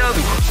te joignant à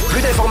nous.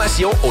 Plus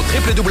d'informations au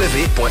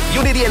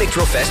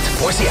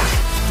www.unityelectrofest.ca.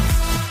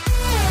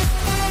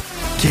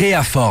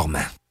 Créaform.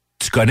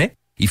 Tu connais?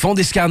 Ils font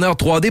des scanners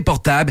 3D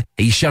portables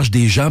et ils cherchent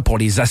des gens pour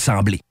les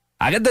assembler.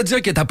 Arrête de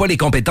dire que t'as pas les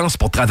compétences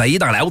pour travailler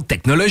dans la haute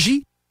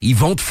technologie. Ils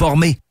vont te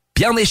former.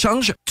 Puis en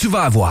échange, tu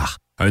vas avoir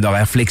un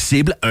horaire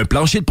flexible, un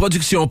plancher de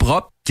production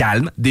propre,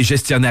 calme, des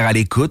gestionnaires à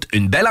l'écoute,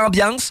 une belle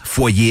ambiance,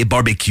 foyer,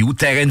 barbecue,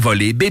 terrain de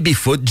volley,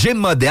 baby-foot, gym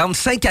moderne,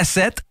 5 à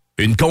 7,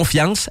 une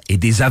confiance et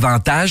des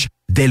avantages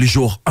dès le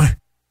jour 1.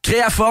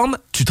 Créaform,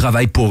 tu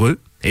travailles pour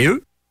eux et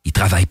eux, ils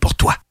travaillent pour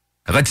toi.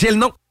 Retiens le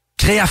nom.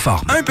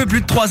 Créaform. Un peu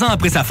plus de 3 ans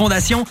après sa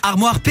fondation,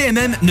 Armoire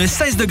PMM ne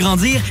cesse de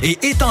grandir et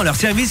étend leur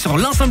service sur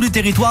l'ensemble du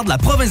territoire de la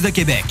province de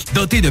Québec.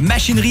 Dotée de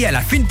machinerie à la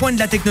fine pointe de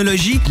la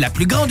technologie, la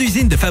plus grande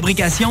usine de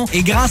fabrication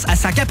et grâce à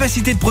sa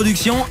capacité de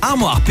production,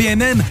 Armoire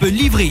PMM peut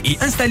livrer et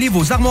installer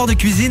vos armoires de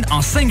cuisine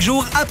en 5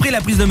 jours après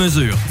la prise de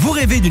mesure. Vous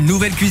rêvez d'une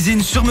nouvelle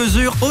cuisine sur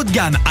mesure haut de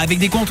gamme avec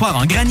des comptoirs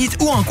en granit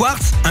ou en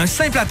quartz? Un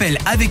simple appel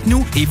avec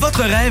nous et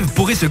votre rêve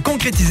pourrait se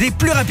concrétiser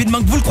plus rapidement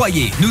que vous le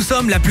croyez. Nous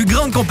sommes la plus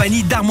grande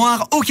compagnie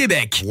d'armoires au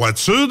Québec.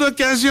 Voiture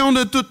d'occasion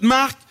de toute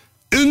marque,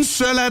 une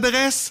seule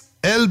adresse,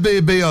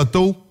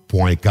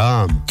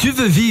 lbbauto.com. Tu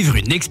veux vivre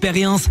une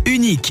expérience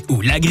unique où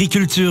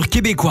l'agriculture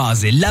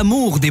québécoise et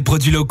l'amour des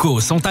produits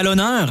locaux sont à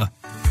l'honneur?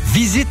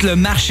 Visite le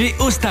marché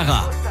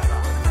Ostara.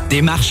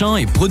 Des marchands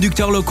et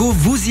producteurs locaux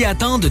vous y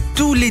attendent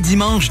tous les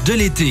dimanches de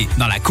l'été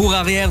dans la cour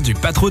arrière du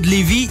Patro de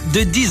Lévis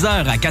de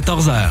 10h à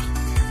 14h.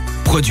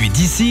 Produits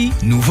d'ici,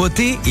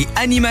 nouveautés et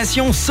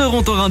animations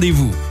seront au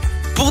rendez-vous.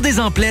 Pour des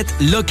emplettes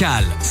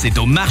locales, c'est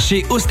au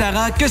marché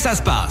Ostara que ça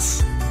se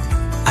passe.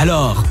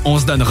 Alors, on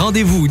se donne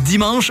rendez-vous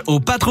dimanche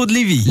au Patro de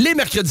Lévis. Les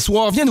mercredis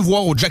soirs, viens nous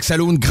voir au Jack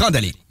Saloon Grande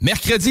Allée.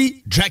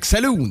 Mercredi, Jack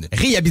Saloon.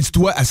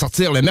 Réhabite-toi à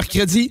sortir le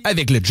mercredi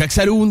avec le Jack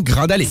Saloon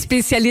Grande Allée.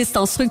 Spécialiste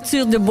en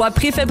structure de bois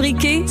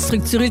préfabriqué,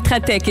 Structure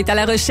Ultratech est à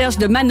la recherche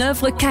de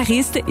manœuvres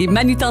caristes et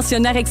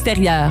manutentionnaires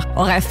extérieurs.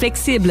 Horaire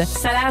flexible,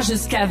 salaire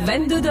jusqu'à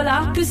 22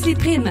 $ plus les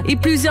primes et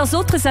plusieurs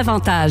autres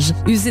avantages.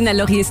 Usine à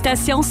Laurier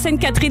Station,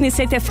 Sainte-Catherine et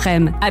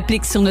Saint-Ephrem.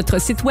 Applique sur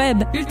notre site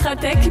web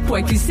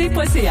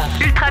ultratech.qc.ca.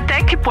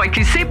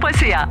 ultratech.qc.ca.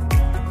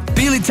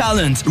 Billy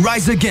Talent,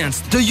 Rise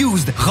Against, The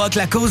Used, Rock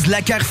La Cause,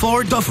 La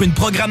Carrefour t'offre une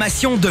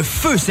programmation de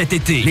feu cet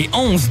été. Les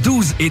 11,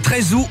 12 et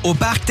 13 août au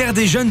Parc Terre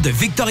des Jeunes de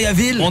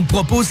Victoriaville, on te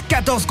propose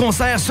 14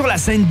 concerts sur la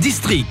scène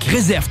District.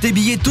 Réserve tes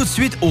billets tout de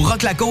suite au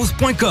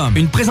rocklacause.com.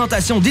 Une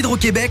présentation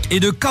d'Hydro-Québec et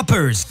de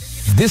Coppers.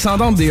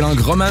 Descendante des langues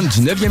romanes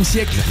du 9e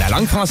siècle, la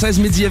langue française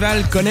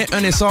médiévale connaît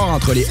un essor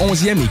entre les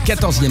 11e et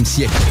 14e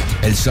siècles.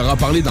 Elle sera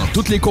parlée dans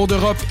toutes les cours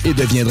d'Europe et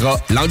deviendra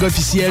langue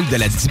officielle de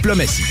la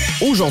diplomatie.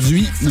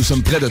 Aujourd'hui, nous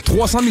sommes près de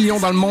 300 millions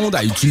dans le monde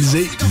à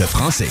utiliser le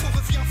français.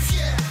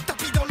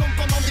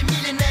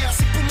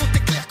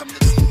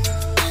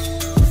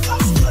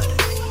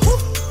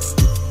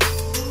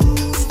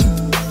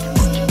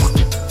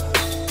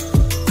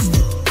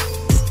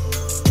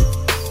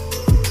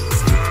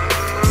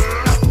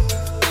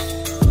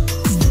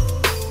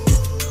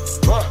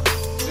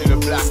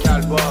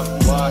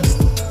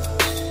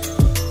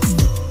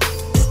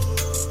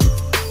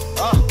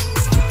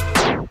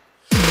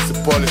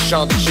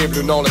 chant de G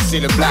Bleu, non là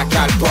c'est le Black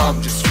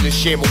Album. Je suis le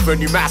chien, mon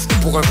venu masque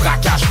pour un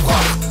braquage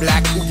propre.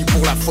 Black Hoodie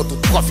pour la photo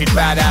de profil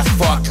badass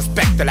fuck.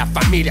 Respecte la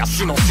famille,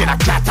 sinon c'est la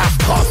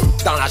catastrophe.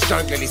 Dans la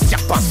jungle, les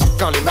serpents sortent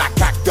quand les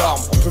macaques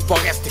dorment. On peut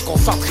pas rester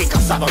concentré quand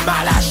ça va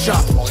mal à la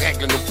shop. On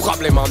règle nos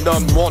problèmes en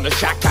homme, nous on ne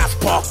jacasse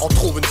pas. On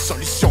trouve une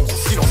solution,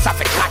 sinon ça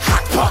fait crac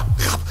crac pas.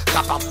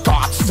 Rap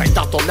hardcore, tu sais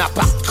dans ton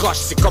appart croche.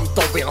 C'est comme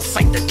tomber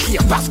enceinte de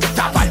clear parce que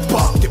t'avales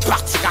pas. T'es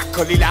parti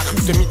racoler la rue,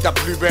 t'as mis ta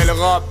plus belle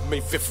robe. Mais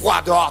il fait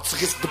froid dehors, tu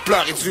risques de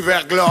pleurer du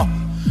verglas.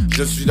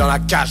 Je suis dans la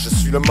cage, je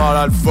suis le mâle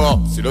alpha.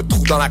 C'est le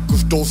trou dans la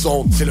couche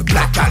d'ozone, c'est le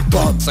Black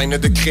Album. Scène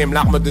de crime,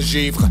 l'arme de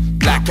givre.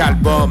 Black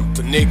Album,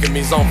 tenez que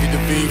mes envies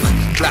de vivre.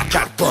 Black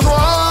Album,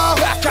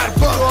 Black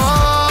Album,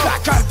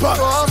 Black Album,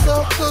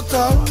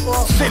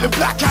 c'est le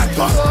Black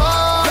Album.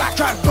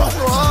 Black Album,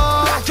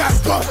 Black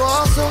Album.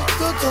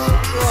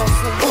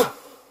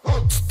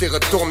 Tu t'es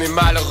retourné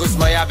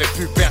malheureusement, y'avait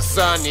plus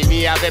personne. Et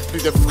n'y avait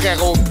plus de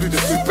frérots, plus de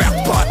super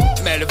potes.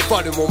 Mais le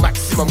volume au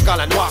maximum quand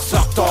la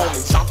noirceur tombe.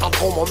 Ils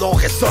entendront mon nom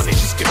résonner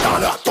jusque dans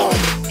leur tombe.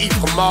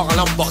 Ivre mort en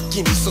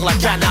Lamborghini sur la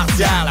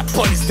canardière. La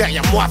police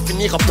derrière moi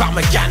finira par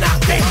me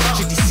canarder.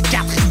 J'ai des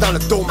cicatrices dans le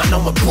dos,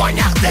 maintenant me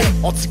poignarder.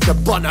 On dit que le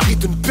bonheur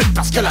est une pute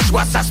parce que la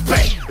joie ça se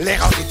paye.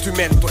 L'erreur est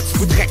humaine, toi tu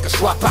voudrais que je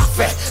sois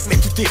parfait. Mais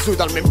tous tes œufs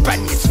dans le même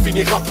panier, tu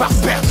finiras par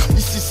perdre.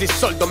 Ici c'est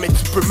soldat, mais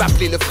tu peux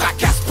m'appeler le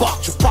fracas sport.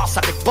 Je passe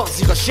avec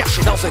bandit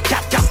recherché dans un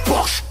 4x4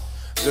 Porsche.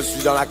 Je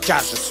suis dans la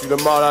cage, je suis le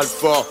mâle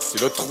alpha.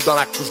 C'est le trou dans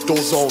la couche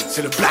d'ozone,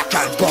 c'est le Black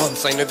Album.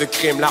 Scène de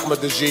crime, l'arme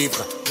de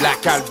givre.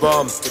 Black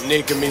Album,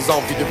 tenez que mes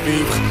envies de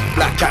vivre.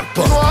 Black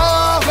Album,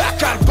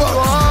 Black Album,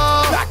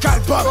 Black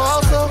Album,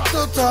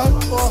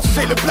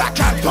 c'est le Black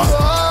Album.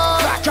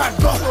 Black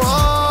Album,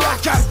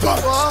 Black Album.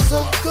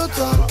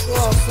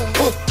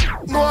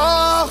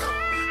 Noir,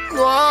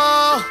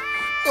 noir,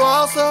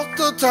 noirceur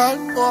total,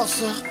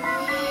 noirceur.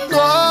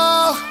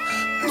 Noir,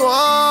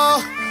 noir,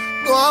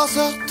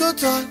 noirceur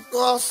total,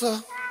 noirceur.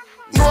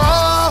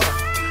 Noir,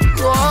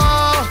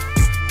 noir,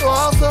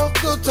 noirceur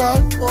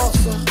total,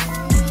 noirceur.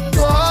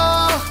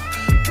 Noir,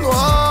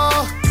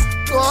 noir,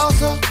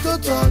 noirceur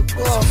total,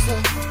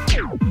 noirceur.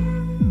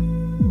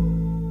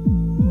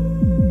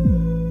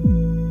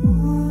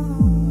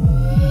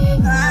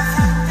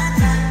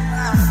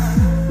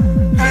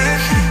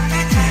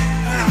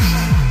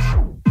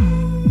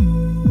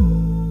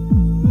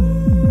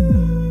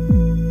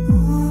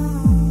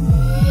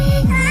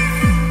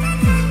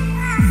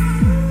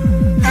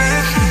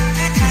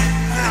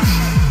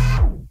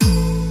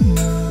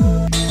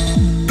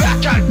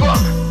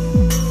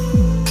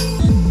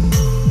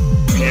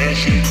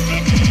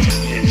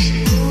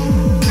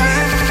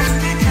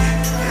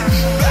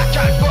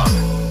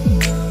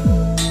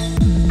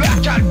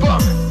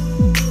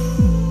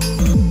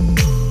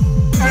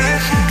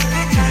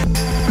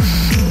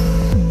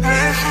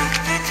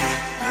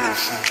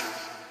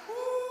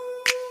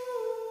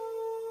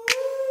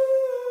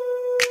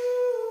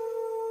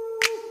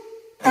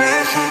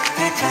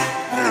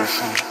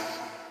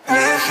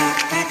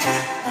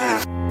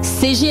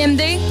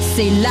 CJMD,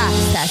 c'est la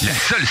station. La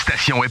seule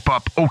station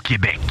hip-hop au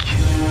Québec.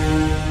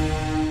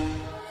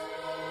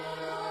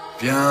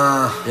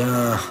 Viens,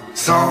 viens,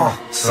 sans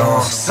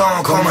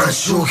comme un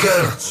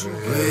shooker.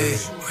 Oui,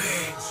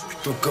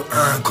 plutôt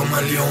comme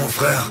un lion,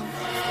 frère.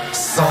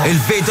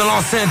 Élevé dans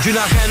l'enceinte d'une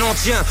arène, on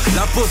tient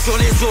la peau sur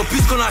les os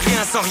puisqu'on a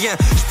rien sans rien.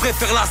 Je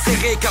préfère la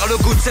serrer car le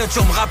goût de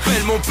ceinture me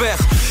rappelle mon père.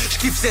 Je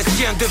kiffe cette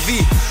chien de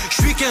vie,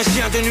 je suis qu'un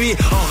chien de nuit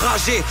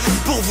enragé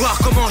pour voir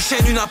comment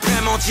enchaîne une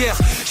après-midi entière.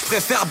 Je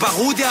préfère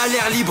barouder à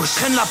l'air libre, je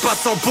traîne la patte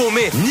sans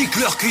paumer. Nique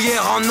leur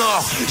cuillère en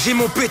or, j'ai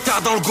mon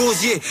pétard dans le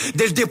gosier.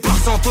 Dès le départ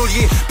sans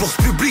taulier, pour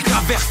ce public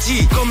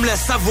averti, comme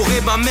laisse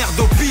savourer ma merde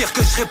au pire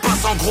que je serais pas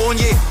sans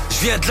grogner.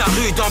 Je viens de la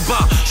rue d'en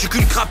bas, je suis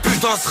qu'une crapule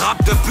dans ce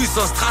rap. De plus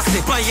on se trace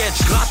les paillettes,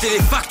 je gratte et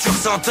les factures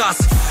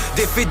s'entassent.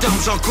 Des faits d'armes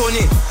j'en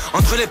connais,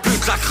 entre les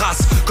putes la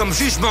crasse. Comme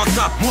juge m'en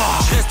tape, moi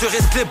je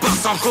reste les barres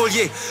sans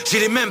collier. J'ai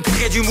les mêmes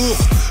traits d'humour,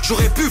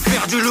 j'aurais pu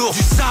faire du lourd,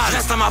 du sale. Je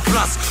reste à ma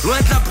place, loin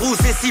de la brousse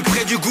et si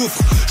près du gouffre.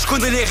 Je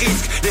connais les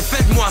risques, les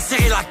faits de moi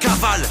serrer la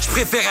cavale. Je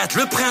préfère être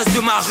le prince de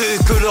ma rue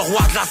que le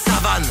roi de la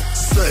savane.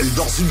 Seul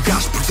dans une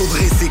cage plutôt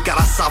dressée qu'à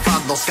la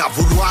savane. Dans ce cas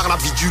vouloir la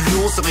vie du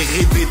lion serait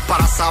rêver de pas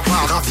la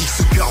savane. Ravi que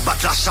ce cœur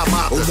batte la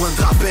chamade. Au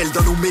moindre appel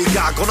d'un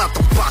oméga, qu'on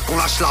n'attend pas qu'on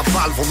lâche la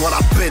valve. On noie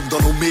la peine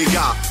dans nos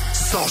mégas.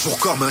 100 jours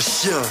comme un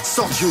chien,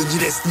 sans Dieu ni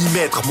laisse ni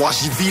maître. Moi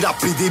j'y vis la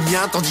paix des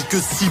miens, tandis que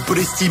si peu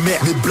l'estimer.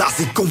 Mais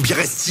blasés combien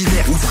restent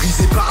inertes, ou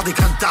brisés par des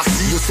crânes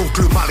tacites. Ne sont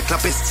que le mal que la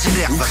peste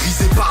inerte, ou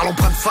brisés par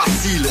l'empreinte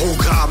facile.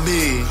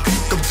 Programmé,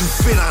 comme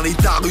tout félin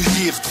l'état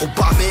rugir. Trop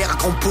amer,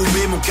 grand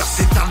paumé, mon cœur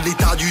s'éteint de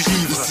l'état du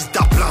givre. Ici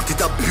ta plainte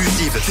est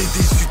abusive, t'es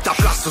déçu de ta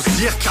place au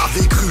cirque.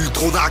 Avait cru le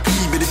trône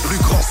acquis, mais les plus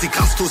grands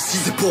s'écrasent aussi.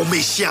 C'est pour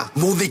mes chiens,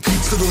 mon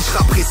équipe, ce dont je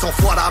rapperai 100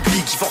 fois la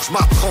vie qui forge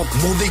ma trempe.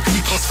 Mon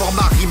équipe transforme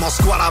ma rime en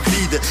squale à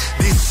vide.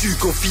 Déçu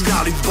qu'au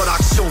final une bonne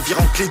action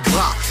vire en clé de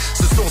bras.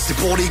 Ce son c'est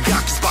pour les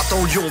gars qui se battent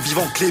en lion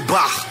vivant que les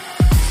barres.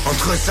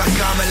 Entre sa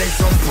gamelle et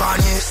son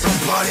panier, s'en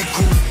bat les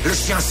couilles. Le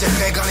chien s'est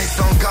régalé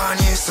sans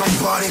gagner, s'en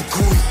bat les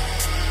couilles.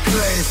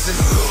 Blessé,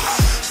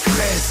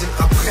 pressé,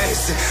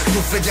 pressé.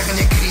 Tout fait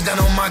dernier cri d'un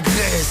homme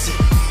agressé.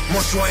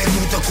 Mon choix est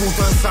tout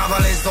coûte, ça va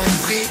les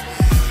ombris.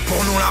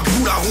 Pour nous la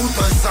boue, la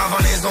route, ça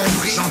va les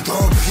ombris.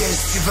 J'entends au pied,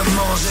 si tu veux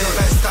manger, je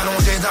reste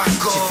allongé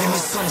d'accord. J'ai fait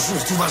mes 100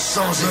 jours, tout va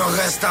changer,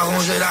 je reste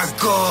arrangé la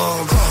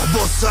corde.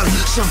 Corbeau seul,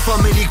 chien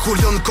famélie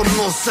couillonne comme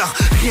nos sœurs.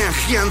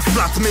 Rien de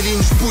flatte, mes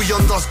lignes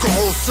bouillonnent dans ce corps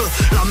osseux.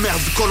 La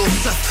merde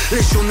colossale,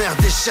 légionnaire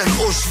des chaînes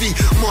aux chevilles.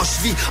 Moi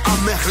je vis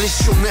amer,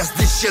 légionnaire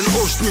des chiennes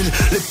aux chenilles.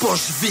 Les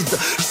poches vides,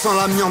 je sens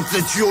l'amiante,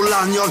 les tuyaux,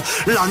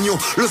 l'agneau,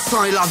 le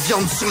sang et la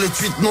viande sur les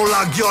tuites, non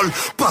la gueule.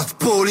 Pas de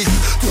police,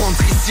 tout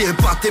rentre ici et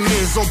pas tes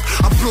maisons.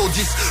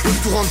 Le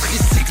tour en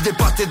tricycle, des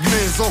pâtés de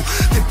maison,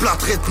 des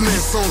plâtrés de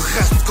maison,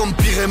 restent comme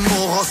Pire et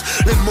Moros.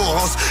 Les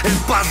Moros, el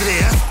padre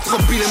est trop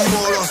pile et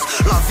molos.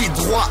 La vie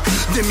droit,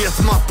 des miettes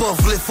ma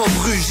pauvre, les femmes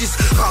rugissent.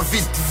 Ravi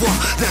de te voir,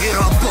 derrière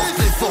la porte,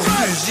 les forces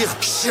rugir.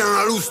 Chien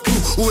à l'oustou,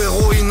 ou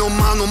héroïne au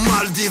man aux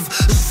Maldives.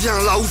 J'viens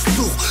là où se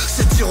tour,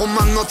 c'est dire aux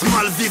man notre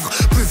mal vivre.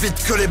 Plus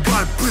vite que les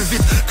balles, plus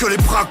vite que les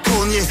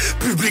braconniers.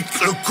 Public,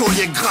 le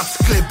collier gratte,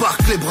 les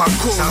barques, les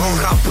bracons. Ça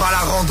rendra pas la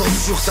rando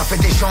sûre, ça fait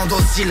des gens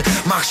dociles.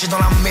 Marcher dans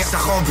la merde, ça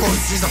rembourse,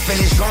 ça fait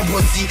les jambes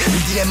aussi. Le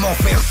dilemme en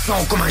faire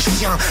sang comme un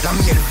chien, la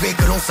mi élevée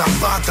que l'on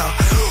s'abatta.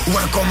 Ou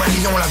un comme un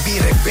lion, la vie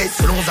rêvée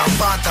selon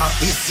Zabata.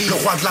 Ici le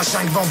roi de la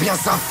jungle vend bien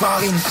sa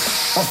farine.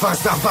 Enfin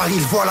ça varie,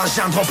 il voit la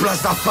jungle en plein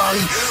safari.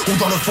 Ou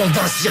dans le fond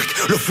d'un cirque,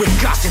 le fouet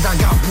cassé d'un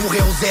gars bourré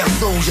aux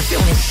airsos. J'ai fait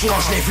mon choix,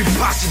 je l'ai vu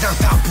passer d'un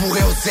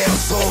tabouret au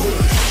cerceau.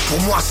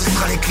 Pour moi ce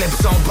sera les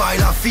clubs en bas et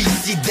la vie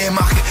ici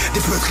démarque.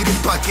 Des peuteries, des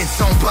paquets de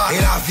 100 bas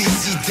et la vie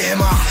ici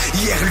démarre.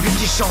 Hier lui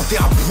qui chantait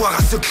à boire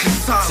à ce cri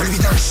ça, celui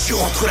d'un chiot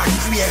entre la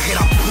cuillère et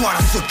la poêle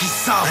à ceux qui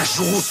savent. Un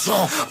jour au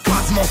sang,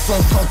 pas de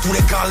mensonge dans tous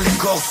les cas, les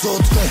corps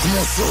sautent. Donc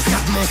mon sauce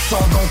garde mon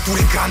sang dans tous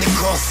les cas, les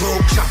corps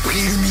sautent. J'ai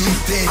appris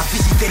l'humilité, à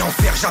visiter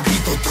l'enfer,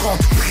 j'habite aux 30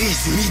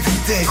 prises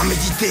d'humidité. À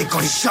méditer quand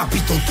les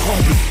chapiteaux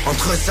tremblent.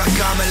 Entre sa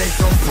gamelle et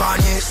son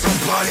panier, s'en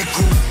bat les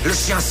coups. Le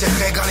chien s'est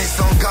régalé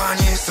sans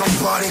gagner, s'en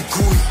bat les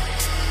couilles.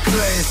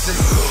 Blessé,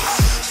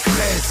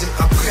 stressé,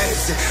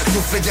 pressé.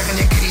 Tout fait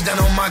dernier cri d'un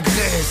homme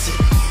agressé.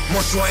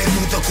 Mon choix est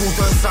tout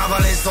coûte, ça va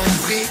les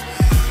ombris.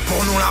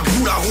 Pour nous la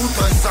boue, la route,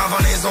 ça va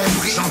les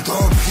ombris.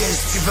 J'entends au pied,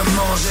 si tu veux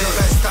manger,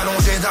 je reste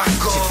allongé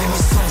d'accord. J'ai fait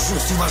mes 100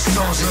 jours, tout va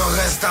changer,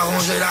 je reste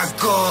arrangé la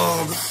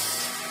corde.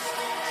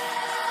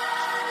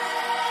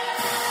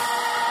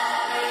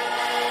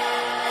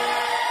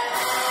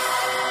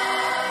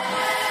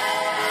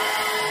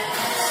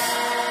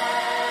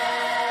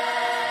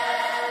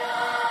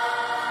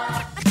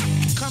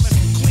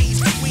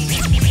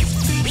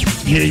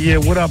 Yeah,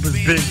 what up?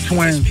 It's Big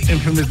Twins,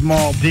 Infamous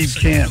Mall, Deep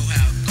Camp,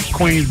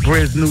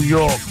 Queensbridge, New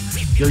York.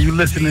 Yo, you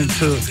listening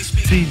to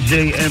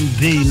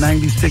CJMD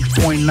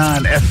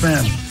 96.9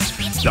 FM,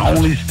 the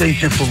only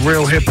station for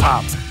real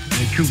hip-hop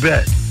in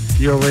Quebec.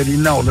 You already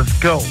know. Let's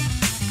go.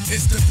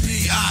 It's the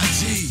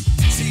B.I.G.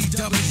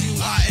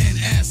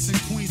 T-W-I-N-S in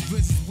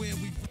Queensbridge is where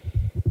we...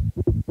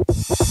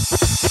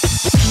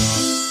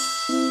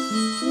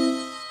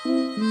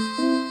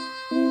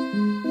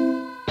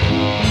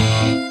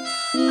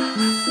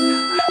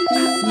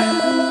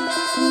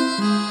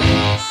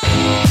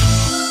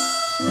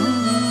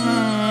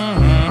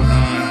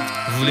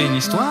 Vous voulez une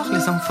histoire,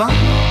 les enfants?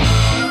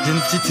 J'ai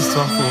une petite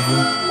histoire pour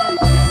vous.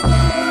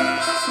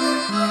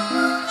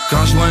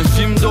 Quand je vois un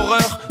film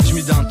d'horreur, je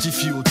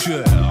m'identifie au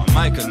tueur.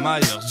 Michael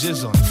Myers,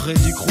 Jason,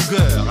 Freddy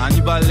Krueger,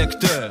 Hannibal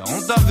Lecter,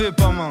 on t'avait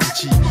pas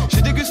menti.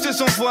 J'ai dégusté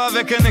son foie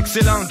avec un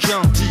excellent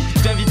Chianti.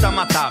 Je t'invite à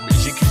ma table,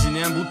 j'ai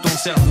cuisiné un bout de ton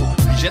cerveau.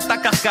 Puis jette ta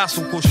carcasse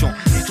au cochon,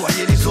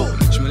 nettoyer les os.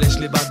 Je me lèche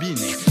les babines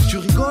et tu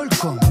rigoles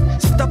comme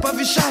si t'as pas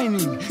vu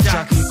Shining,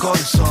 Jack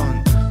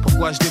Nicholson.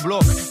 Pourquoi je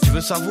débloque? Tu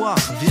veux savoir?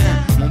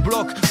 Viens, mon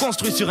bloc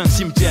construit sur un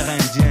cimetière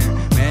indien.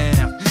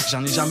 Merde,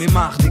 j'en ai jamais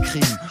marre des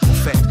crimes.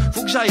 En fait,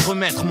 faut que j'aille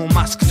remettre mon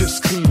masque de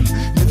scream.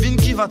 Devine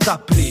qui va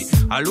t'appeler?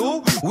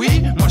 Allô?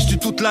 Oui, moi je tue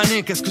toute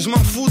l'année, qu'est-ce que je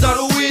m'en fous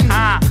d'Halloween?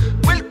 Ah,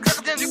 où est le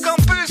gardien du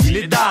campus? Il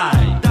est die.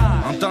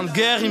 En temps de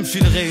guerre, il me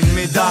filerait une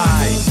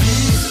médaille.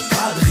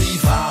 Pas de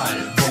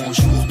rival,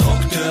 bonjour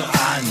docteur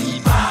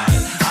Hannibal.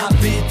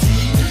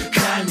 Appétit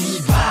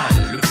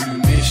cannibale, le plus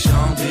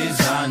méchant des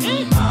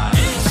animaux.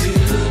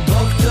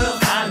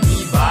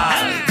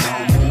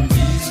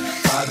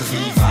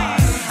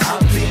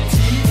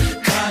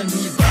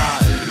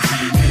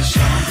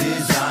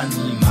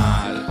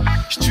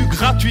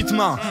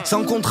 Gratuitement,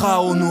 sans contrat à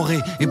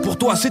honorer. Et pour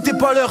toi, c'était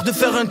pas l'heure de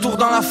faire un tour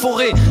dans la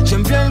forêt.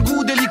 J'aime bien le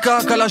goût délicat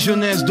qu'a la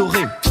jeunesse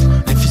dorée.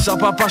 Les fils à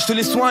papa, je te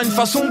les soigne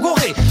façon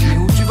gorée. Mais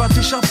où tu vas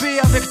t'échapper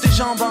avec tes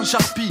jambes en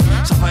charpie?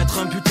 Ça va être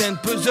un putain de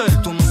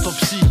puzzle, ton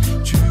autopsie.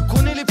 Tu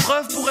connais les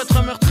preuves pour être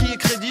un meurtrier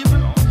crédible?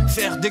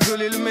 Faire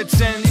dégueuler le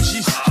médecin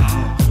légiste.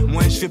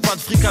 Moi je fais pas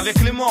de fric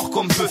avec les morts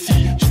comme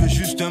Buffy. Je veux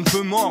juste un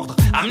peu mordre.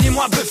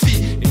 Amenez-moi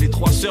Buffy et les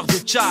 3 sœurs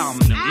de Charme.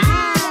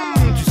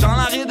 Tu sens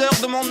la raideur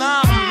de mon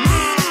arme.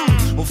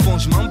 Au fond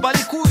je m'en bats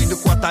les couilles de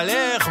quoi t'as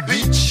l'air,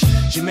 bitch.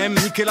 J'ai même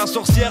niqué la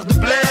sorcière de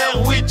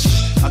Blair Witch.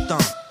 Attends,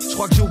 je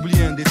crois que j'ai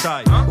oublié un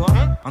détail. Quoi?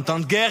 En temps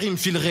de guerre il me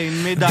filerait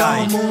une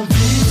médaille. Dans mon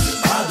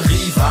beat, pas de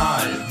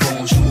rival.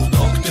 Bonjour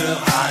docteur docteur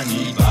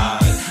Hannibal.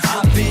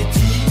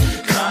 Appétit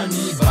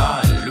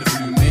cannibale, le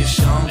plus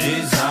méchant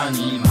des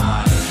animaux.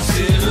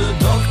 C'est le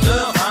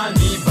docteur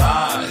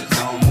Hannibal,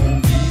 dans mon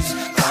bise,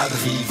 pas de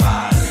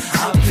rival.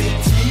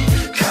 Appétit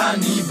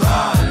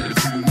cannibale, le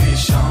plus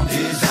méchant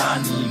des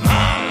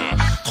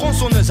animaux.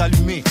 Tronçonneuse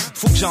allumée,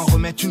 faut que j'en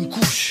remette une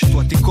couche.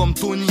 Toi t'es comme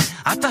Tony,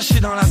 attaché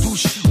dans la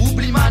douche.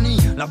 Oublie Mani,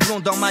 la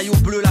blonde en maillot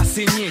bleu, la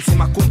saignée. C'est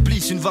ma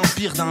complice, une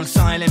vampire dans le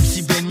sang, elle aime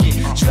si baigner.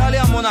 Je vais aller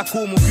à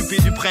Monaco, m'occuper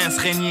du prince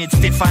régnier de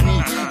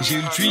Stéphanie. J'ai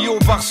eu le tuyau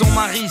par son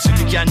mari,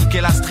 celui qui a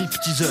niqué la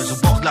stripteaseuse au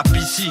bord de la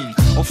piscine.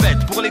 Au fait,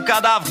 pour les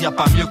cadavres, y a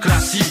pas mieux que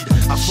l'acide.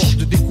 À force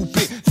de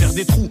découper, faire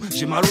des trous,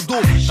 j'ai mal au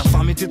dos. Ta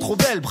femme était trop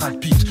belle, Brad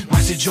Pitt. Moi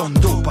c'est John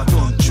Doe, pas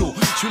Don Joe.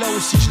 Celui-là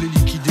aussi je l'ai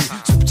liquidé,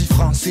 ce petit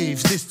français,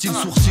 faisait style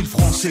sourcil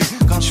français.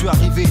 Quand je suis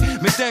arrivé,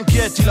 mais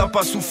t'inquiète, il a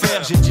pas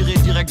souffert. J'ai tiré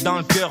direct dans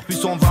le cœur, puis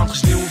son ventre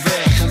je l'ai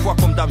ouvert. Son foie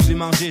comme d'hab je l'ai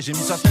mangé, j'ai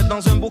mis sa tête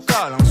dans un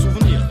bocal, un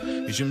souvenir.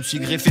 Et je me suis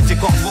greffé ses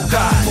cordes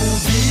vocales. Mon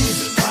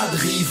bise, pas de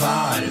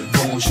rival.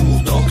 Bonjour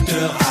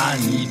docteur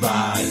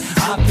Hannibal.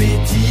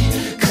 Appétit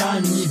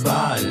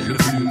cannibale, le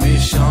plus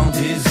méchant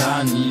des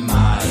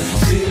animaux.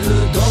 C'est le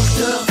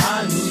docteur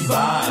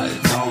Hannibal,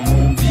 dans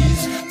mon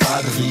bise,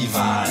 pas de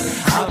rival.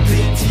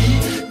 Appétit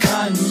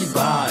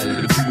cannibale,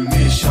 le plus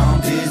méchant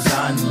des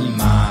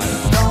animaux.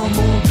 Dans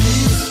mon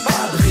bise,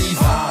 pas de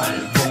rival.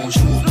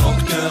 Bonjour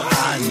docteur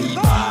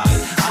Hannibal.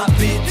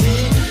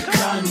 Appétit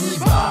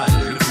cannibale,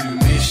 le plus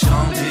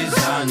méchant des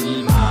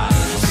animaux.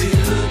 C'est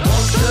le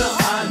docteur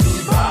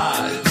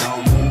Hannibal, dans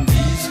mon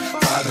bise,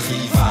 pas de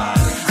rival.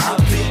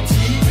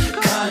 Appétit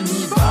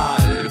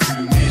cannibale, le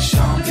plus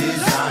méchant des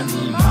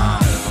animaux.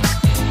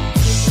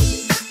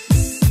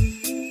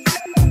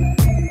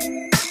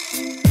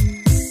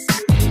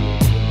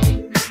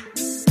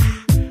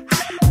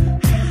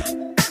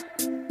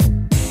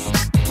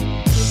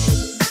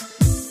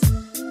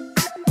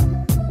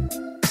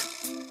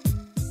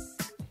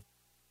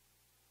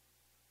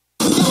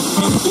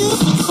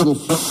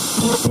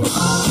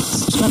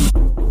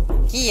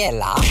 Qui est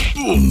là?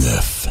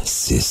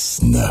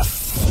 969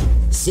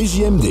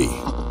 CJMD.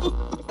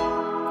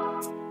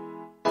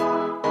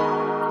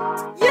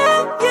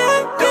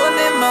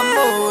 Donnez ma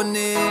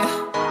monnaie.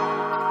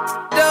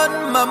 Donne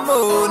ma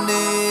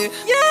monnaie.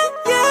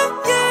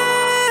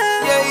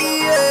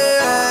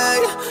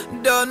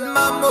 Donne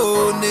ma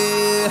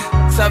monnaie.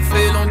 Ça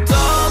fait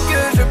longtemps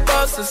que je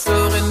passe, ce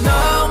serait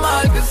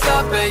normal que ça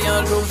paye.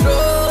 Un jour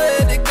j'aurai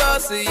des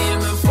gosses et il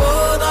me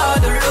faudra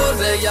de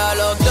l'oseille.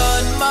 Alors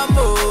donne ma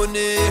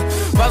monnaie,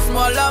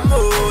 passe-moi la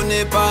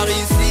monnaie. Par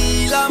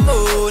ici la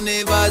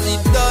monnaie, vas-y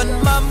donne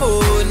ma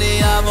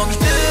monnaie. Avant que je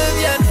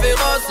devienne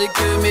féroce et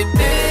que mes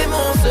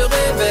démons se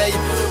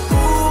réveillent,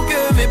 pour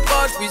que mes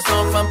proches puissent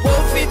enfin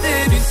profiter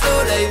du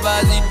soleil.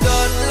 Vas-y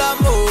donne la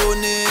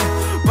monnaie,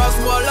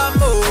 passe-moi la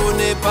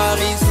monnaie. Par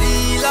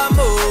ici la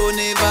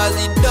monnaie,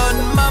 vas-y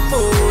donne ma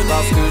monnaie.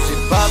 Parce que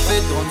j'ai pas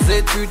fait de grandes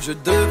études, je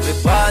devrais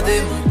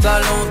brader mon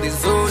talent.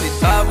 Désolé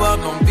d'avoir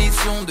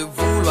l'ambition de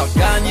vouloir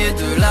gagner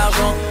de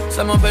l'argent.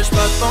 Ça m'empêche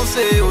pas de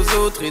penser aux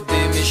autres et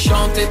d'aimer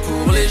chanter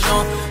pour les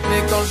gens.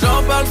 Mais quand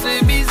j'en parle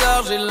c'est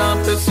bizarre, j'ai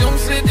l'impression que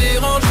c'est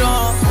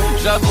dérangeant.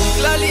 J'avoue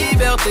que la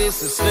liberté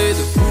ce serait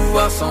de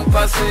pouvoir s'en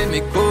passer.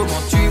 Mais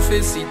comment tu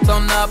fais si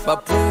t'en as pas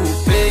pour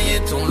payer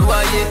ton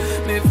loyer?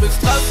 Mes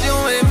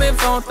frustrations et mes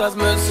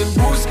fantasmes se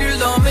bousculent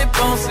dans mes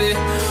pensées.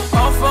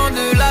 Enfant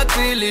de la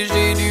télé,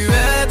 j'ai dû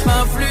être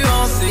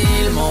influencé.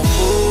 Il m'en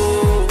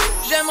faut.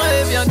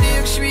 J'aimerais bien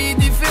dire que je suis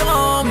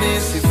différent, mais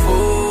c'est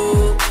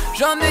faux.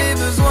 J'en ai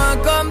besoin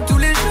comme tous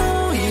les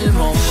gens, il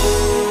m'en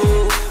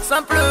faut.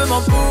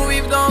 Simplement pour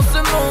vivre dans ce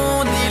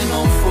monde, il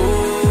m'en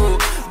faut.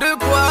 De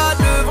quoi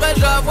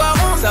devrais-je avoir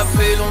honte? Ça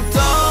fait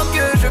longtemps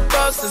que je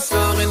bosse, ce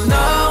serait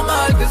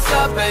normal que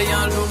ça paye.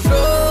 Un jour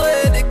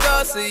j'aurai des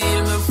gosses et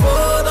il me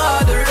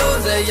faudra de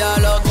l'oseille.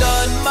 Alors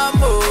donne ma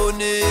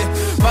monnaie,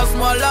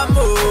 passe-moi la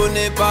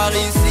monnaie. Par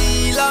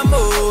ici la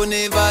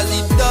monnaie,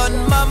 vas-y donne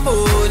ma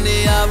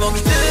monnaie. Avant que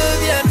je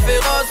devienne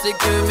féroce et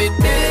que mes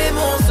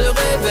démons se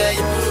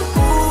réveillent,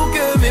 pour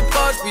que mes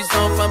proches puissent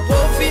enfin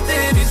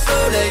profiter du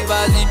soleil.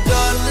 Vas-y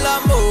donne la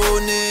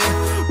monnaie,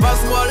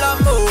 passe-moi la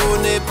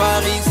monnaie.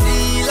 Par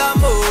ici la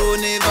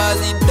monnaie,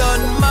 vas-y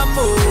donne ma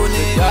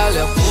monnaie.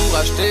 Galère pour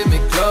acheter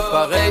mes clopes,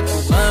 pareil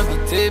pour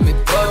inviter mes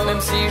potes.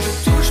 Même si je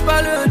touche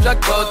pas le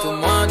jackpot, au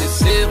moins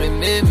desserrer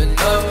mes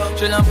menottes.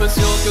 J'ai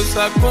l'impression que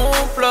ça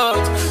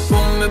complote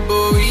pour me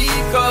boycotter.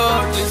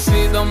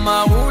 Laissez dans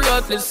ma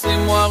roulotte,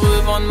 laissez-moi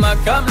revendre ma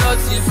camelote.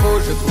 S'il faut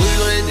je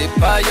brûlerai des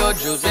paillotes,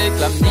 je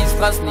réclame ni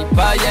strass ni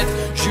paillettes.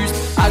 Juste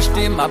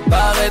acheter ma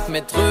barrette,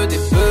 mettre des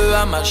bœufs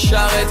à ma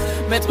charrette,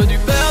 mettre du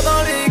beurre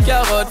dans les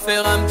carottes,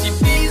 faire un petit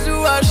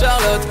bisou à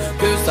Charlotte.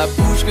 Que ça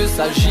bouge, que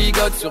ça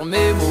gigote sur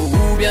mes mots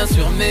ou bien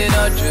sur mes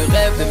notes. Je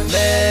rêve de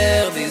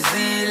mer, des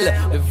îles,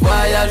 de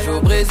voyage au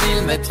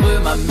Brésil, mettre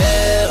ma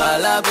mère à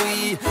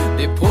l'abri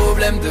des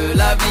problèmes de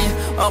la vie,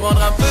 en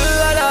rendre un peu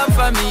à la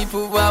famille,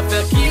 pouvoir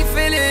faire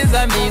kiffer les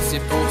amis.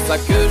 C'est pour ça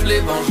que je les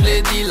vends, je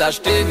l'ai dit,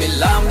 l'acheter mes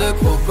larmes de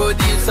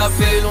crocodile. Ça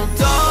fait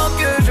longtemps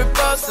que je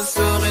passe, ce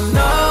serait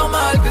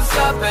normal que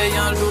ça paye.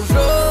 Un jour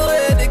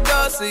j'aurai des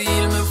gosses et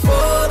il me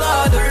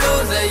faudra de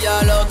l'oseille.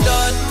 Alors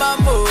donne ma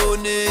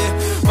monnaie,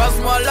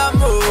 passe-moi la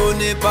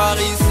monnaie. Par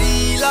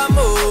ici la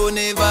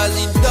monnaie,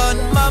 vas-y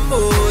donne ma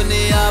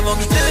monnaie. Avant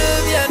que je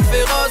devienne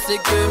féroce et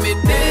que mes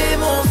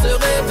démons se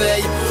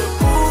réveillent,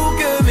 pour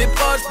que mes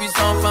proches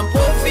puissent enfin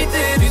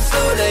profiter du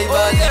soleil.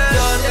 Vas-y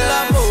donne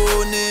la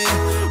monnaie,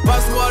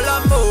 passe-moi la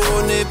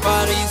monnaie.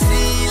 Par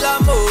ici la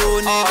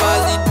monnaie,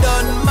 vas-y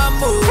donne ma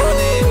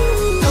monnaie.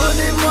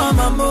 Donnez-moi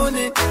ma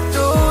monnaie,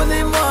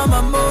 donnez-moi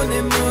ma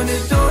monnaie,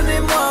 monnaie.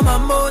 Donnez-moi ma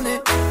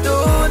monnaie,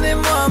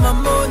 donnez-moi ma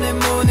monnaie,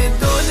 monnaie.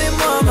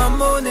 Donnez-moi ma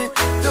monnaie,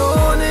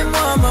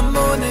 donnez-moi ma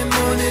monnaie,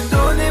 monnaie.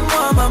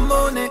 Donnez-moi ma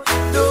monnaie,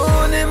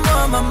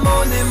 donnez-moi ma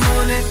monnaie,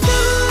 monnaie.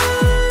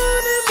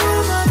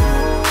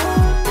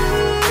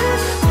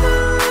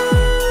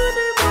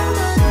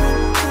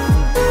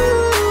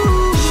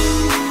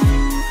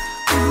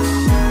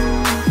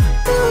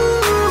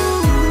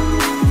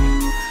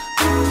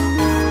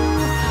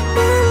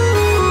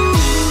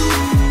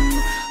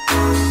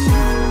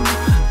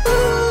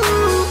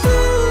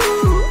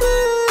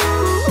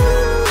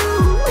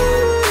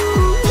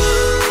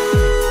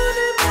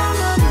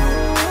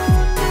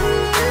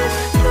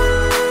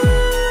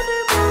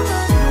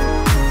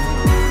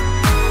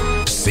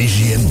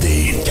 CJMD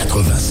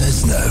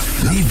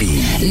 96.9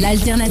 Lévis.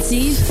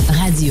 L'alternative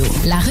radio.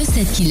 La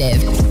recette qui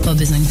lève. Pas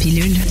besoin de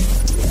pilule.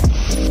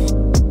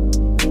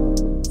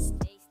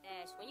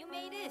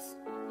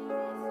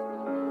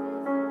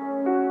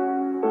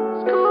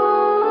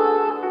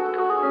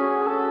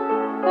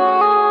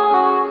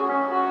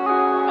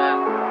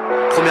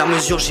 Première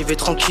mesure, j'y vais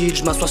tranquille,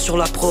 je m'assois sur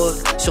la prod.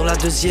 Sur la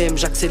deuxième,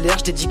 j'accélère,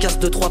 je dédicace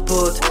 2-3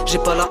 potes. J'ai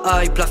pas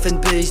la hype, la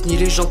fanbase, ni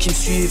les gens qui me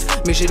suivent,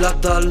 mais j'ai la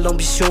dalle,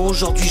 l'ambition,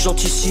 aujourd'hui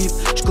j'anticipe.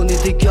 Je connais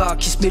des gars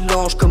qui se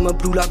mélangent comme un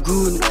Blue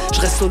Lagoon. Je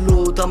reste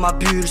solo dans ma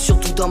bulle,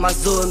 surtout dans ma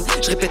zone.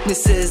 Je répète mes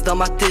 16 dans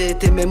ma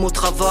tête et même au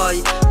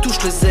travail.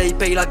 Touche le zeille,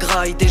 paye la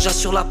graille, déjà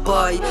sur la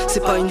paille.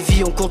 C'est pas une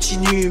vie, on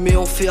continue, mais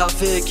on fait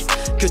avec.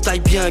 Que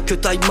t'ailles bien, que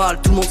t'ailles mal,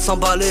 tout le monde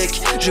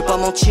s'embalèque. Je vais pas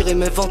mentir et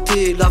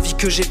m'inventer la vie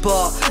que j'ai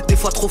pas. Des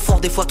fois trop fort,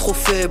 des fois trop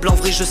faible, en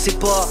vrai je sais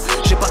pas.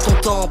 J'ai pas ton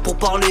temps pour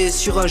parler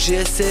sur un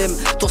GSM.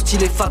 Ton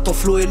style est fat, ton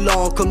flow est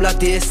lent comme la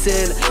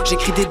DSL.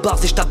 J'écris des bars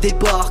et je tape des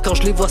barres quand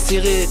je les vois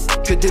serrés.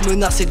 Que des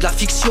menaces et de la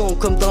fiction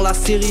comme dans la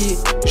série.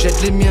 J'aide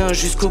les miens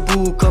jusqu'au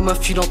bout comme un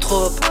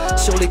philanthrope.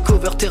 Sur les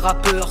covers tes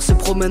rappeurs se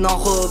promènent en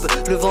robe.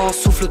 Le vent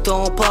souffle, le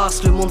temps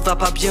passe, le monde va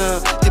pas bien.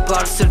 T'es pas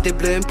le seul des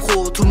blèmes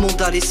pro, tout le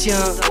monde a les siens.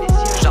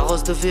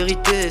 J'arrose de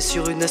vérité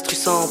sur une instru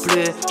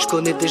samplée. Je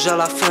connais déjà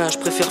la fin, je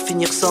préfère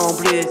finir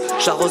semblé.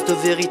 J'arrose de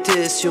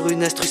vérité sur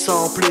une instru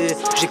samplée.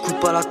 J'écoute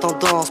pas la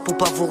tendance pour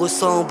pas vous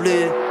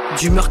ressembler.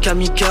 D'humeur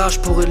kamikaze, je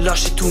pourrais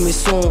lâcher tous mes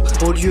sons.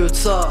 Au lieu de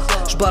ça,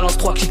 je balance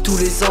 3 clips tous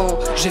les ans.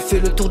 J'ai fait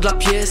le tour de la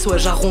pièce, ouais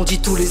j'arrondis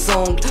tous les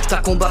angles. T'as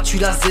combattu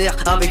laser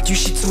avec du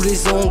shit sous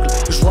les ongles.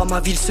 Je vois ma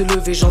ville se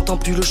lever, j'entends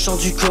plus le chant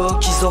du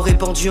coq. Ils ont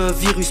répandu un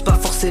virus, pas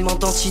forcément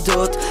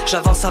d'antidote.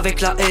 J'avance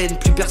avec la haine,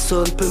 plus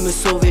personne peut me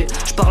sauver.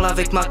 Je parle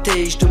avec ma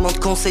taille, je demande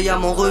conseil à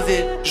mon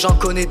revêt. J'en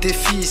connais des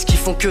fils qui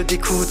font que des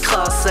coups de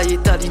crasse. Ça y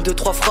est ta ligne de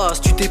 3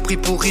 phrases, tu t'es pris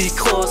pour Rick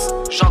Ross.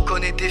 J'en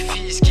connais des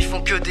fils qui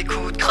font que des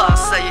coups de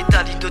crasse. Ça y est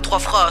ta ligne de 3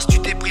 phrases, tu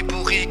t'es pris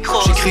pour Rick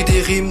Ross. J'écris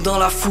des rimes dans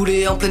la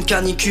foulée en pleine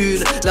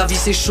canicule. La vie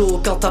c'est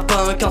chaud quand t'as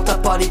pas quand t'as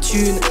pas les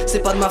thunes. C'est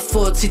pas de ma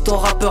faute si ton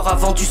rappeur a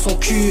vendu son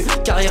cul.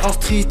 Carrière en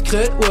street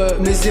crête, ouais,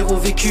 mais zéro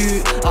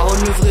vécu. Aaron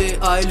le vrai,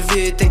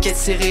 ALV, t'inquiète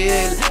c'est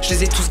réel. Je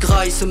les ai tous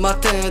graille ce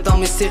matin dans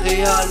mes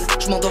céréales.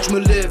 Je m'endors, je me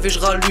lève et je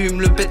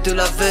rallume le bête de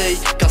la veille.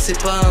 Car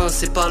c'est pas un,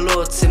 c'est pas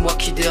l'autre, c'est moi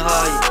qui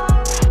déraille.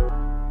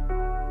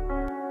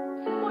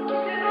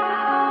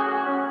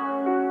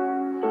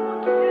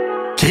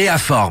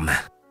 Créaforme.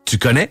 Tu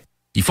connais?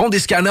 Ils font des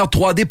scanners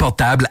 3D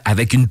portables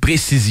avec une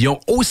précision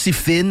aussi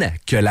fine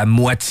que la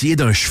moitié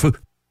d'un cheveu.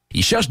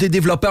 Ils cherchent des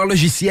développeurs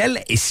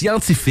logiciels et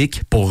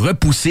scientifiques pour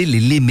repousser les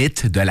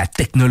limites de la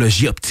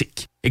technologie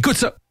optique. Écoute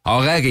ça.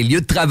 Horaire et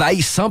lieu de travail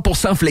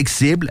 100%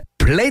 flexible,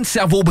 plein de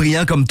cerveaux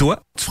brillants comme toi.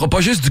 Tu feras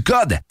pas juste du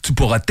code. Tu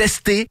pourras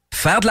tester,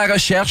 faire de la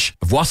recherche,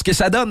 voir ce que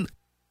ça donne.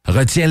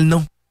 Retiens le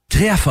nom.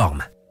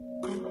 Créaforme.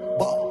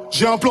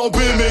 J'ai un plan B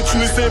mais tu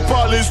ne sais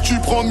pas, laisse-tu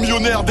prendre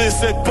millionnaire,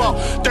 décède pas.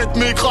 Tête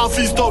mes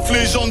graphistes of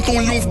légende,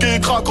 ton yonf qui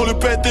craque quand le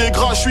pète est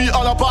gras. J'suis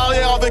à la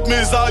barrière avec mes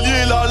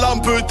alliés, la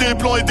lame tes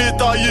plans est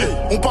détaillée.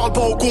 On parle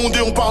pas au condé,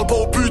 on parle pas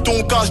au but,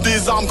 on cache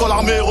des armes quand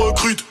l'armée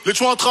recrute. Les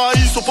chouins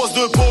trahissent au poste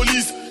de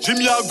police. J'ai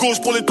mis à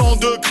gauche pour les temps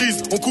de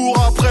crise. On court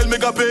après le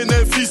méga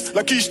bénéfice.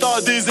 La quiche t'a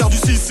désert du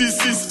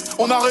 666.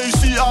 On a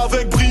réussi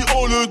avec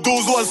brio. Le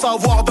dos doit le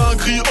savoir d'un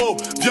griot.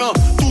 Viens,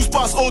 tout se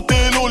passe au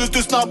télo. Laisse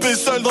te snapper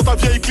seul dans ta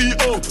vieille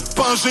Clio.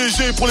 Pain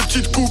GG pour les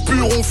petites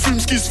coupures. On fume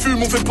ce qui se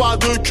fume, on fait pas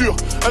de cure.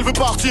 Elle veut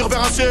partir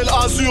vers un ciel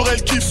azur.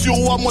 Elle kiffe sur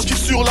roi, moi je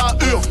kiffe sur la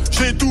hure.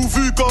 J'ai tout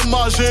vu comme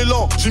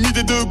Magellan. J'ai mis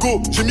des deux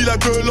go, j'ai mis la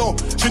gueule en.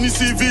 Génie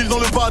civil dans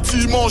le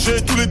bâtiment.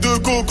 J'ai tous les deux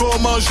go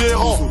comme un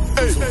gérant.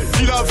 Hey,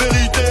 dis la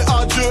vérité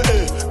à Dieu.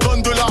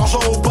 Donne de l'argent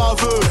aux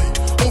baveux.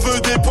 On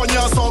veut des poignées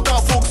à 100K,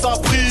 faut que ça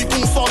brille,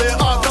 qu'on sort les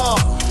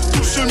AK.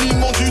 Touche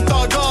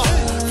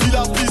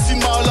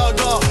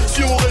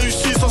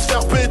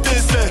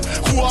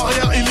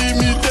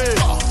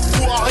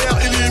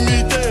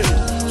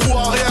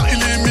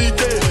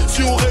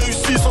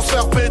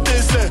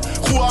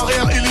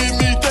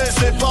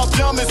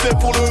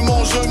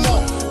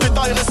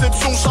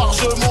réception,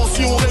 chargement.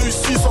 Si on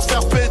réussit sans se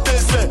faire péter,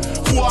 c'est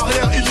roue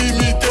arrière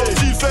illimité.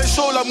 S'il fait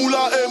chaud, la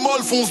moula est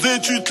molle. Fonce des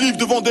tu te livres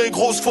devant des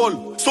grosses folles.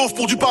 Sauf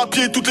pour du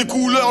papier, toutes les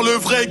couleurs. Le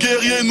vrai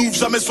guerrier n'ouvre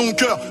jamais son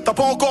cœur. T'as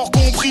pas encore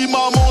compris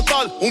ma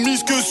mentale. On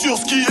mise que sur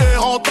ce qui est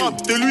rentable.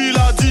 Et lui il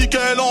a dit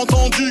qu'elle a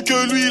entendu,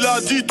 que lui il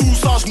a dit tout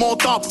ça, je m'en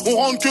tape. On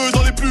rentre que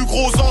dans les plus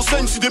grosses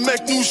enseignes. Si des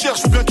mecs nous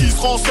cherchent, faut bien qu'ils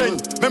se renseignent.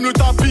 Même le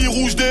tapis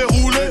rouge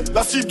déroulé,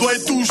 la cible doit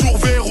être toujours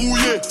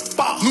verrouillée.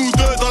 Nous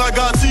deux dans la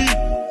gâtie,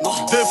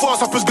 des fois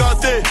ça peut se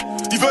gâter.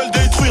 Ils veulent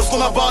détruire ce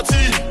qu'on a bâti.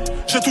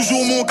 J'ai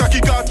toujours mon kaki.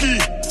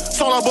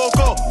 Sans la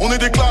boca, on est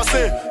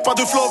déclassé. Pas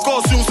de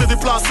flocos si on s'est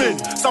déplacé.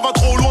 Ça va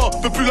trop loin,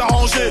 peut plus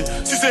l'arranger.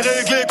 Si c'est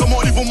réglé,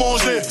 comment ils vont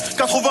manger?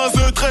 80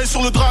 œufs traits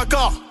sur le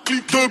dracard.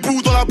 Clique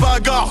debout dans la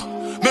bagarre.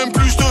 Même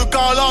plus je te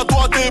cale,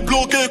 toi t'es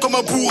bloqué comme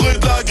un bourré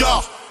de la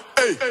gare.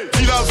 Hey,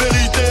 dis la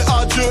vérité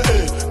à Dieu,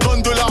 hey.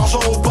 Donne de l'argent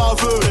aux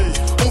baveux. Hey.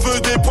 On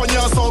veut des poignées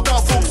à 100K,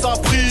 faut que ça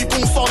prie,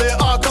 qu'on sort les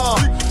AK.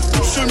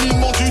 Tout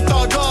cheminement du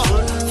taga,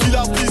 puis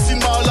la piscine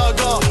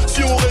Malaga.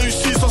 Si on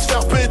réussit sans se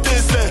faire péter,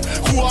 c'est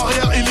roue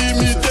arrière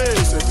illimité.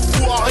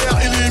 Roue arrière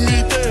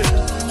illimité,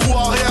 roue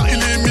arrière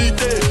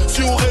illimité.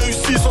 Si on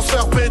réussit sans se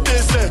faire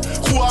péter, c'est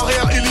roue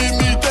arrière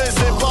illimité.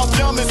 C'est pas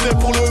bien mais c'est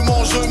pour le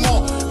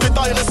mangement.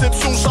 Détail,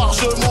 réception,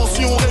 chargement.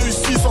 Si on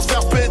réussit sans se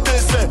faire péter,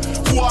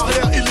 c'est roue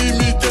arrière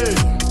illimité.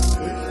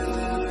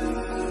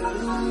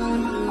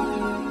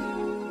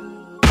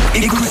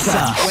 Écoute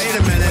ça.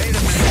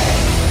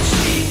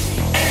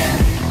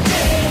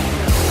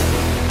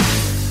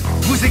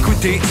 Vous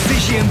écoutez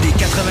CJMD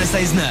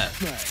 96.9.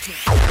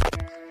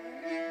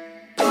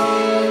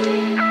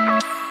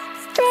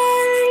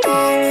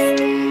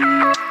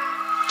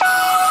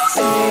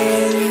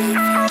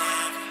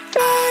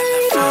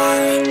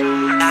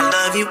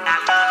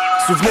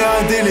 Souvenir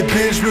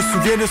indélébile, je me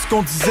souviens de ce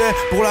qu'on disait.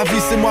 Pour la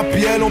vie c'est moi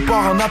puis elle, on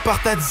part en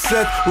appart à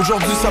 17.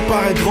 Aujourd'hui ça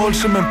paraît drôle,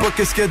 je sais même pas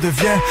qu'est-ce qu'elle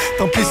devient.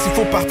 Tant pis s'il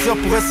faut partir,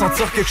 pourrait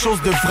sentir quelque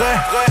chose de vrai.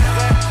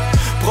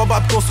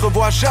 Probable qu'on se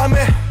revoit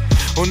jamais.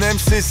 On aime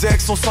ses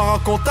ex, on s'en rend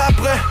compte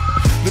après.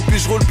 Depuis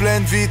je roule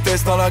pleine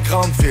vitesse dans la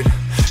grande ville.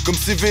 Comme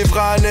si vivre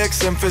à Alex,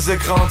 ça me faisait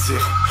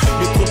grandir.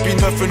 Métro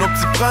P9, un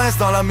petit prince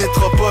dans la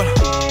métropole.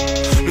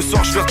 Le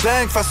soir je vire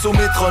dingue face au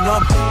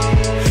métronome.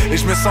 Et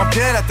je me sens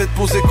bien, la tête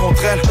posée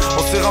contre elle.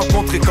 On s'est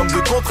rencontrés comme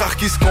deux contraires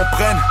qui se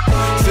comprennent.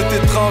 C'est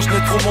étrange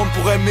d'être au monde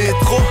pour aimer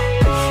trop.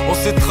 On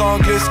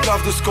s'étrangle,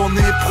 esclave de ce qu'on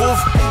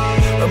éprouve.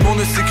 L'amour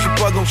ne s'écrit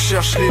pas donc je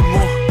cherche les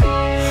mots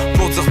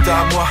pour dire t'es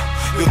à moi,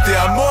 yo t'es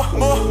à moi.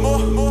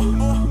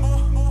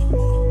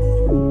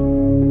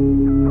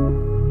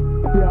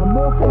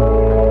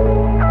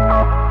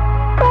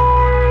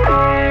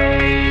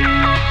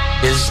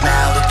 It's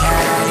now the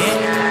county.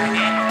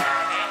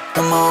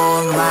 Come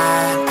on,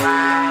 ride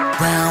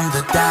round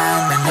the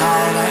diamond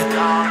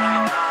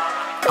island.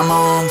 I'm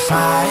on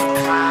fire,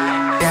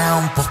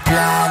 down pour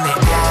planer.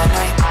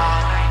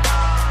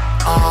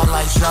 All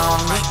eyes on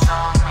me,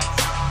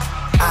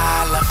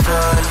 à la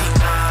folie.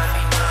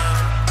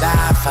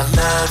 Life, I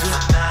love you,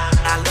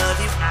 I love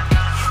you.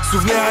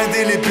 Souvenir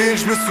indélébile,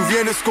 je me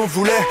souviens de ce qu'on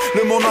voulait.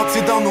 Le monde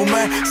entier dans nos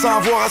mains, sans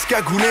avoir à se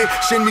cagouler.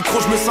 Chez le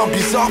micro, je me sens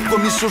bizarre.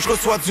 Premier show, je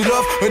reçois du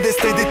love. Un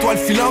destin d'étoiles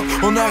filantes,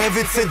 on a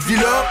rêvé de cette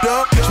vie-là.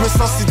 Je me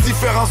sens si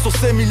différent sur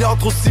ces milliards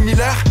trop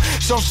similaires.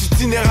 Change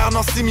d'itinéraire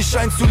dans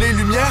semi-shine sous les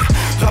lumières.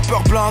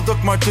 Rappeur blanc,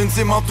 Doc Martens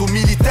et manteau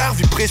militaire.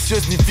 Vie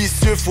précieuse ni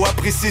vicieux, faut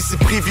apprécier ses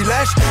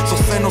privilèges. Sur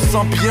scène, on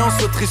sent bien, on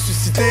souhaite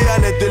ressusciter. À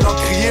l'aide de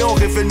l'encrier, on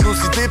révèle nos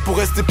idées pour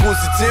rester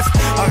positif.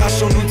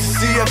 Arrachons-nous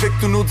d'ici avec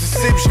tous nos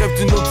disciples. Je rêve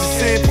d'une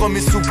odyssée.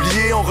 Promis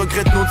oubliés, on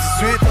regrette nos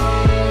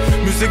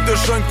 18. Musique de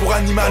jungle pour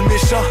animal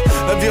méchant.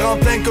 La vie rend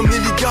dingue comme les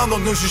ligands,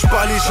 donc ne juge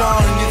pas les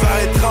gens. L'univers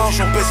étrange,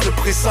 on baisse le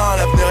présent,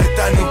 l'avenir est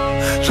à nous.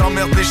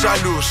 J'emmerde les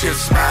jaloux, she'll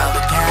smell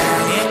the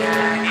candy.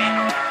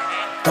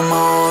 Come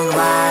on,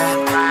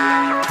 ride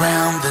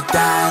round the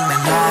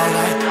diamond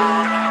island.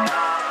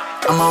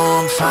 I'm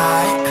on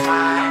fire,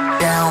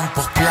 down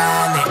pour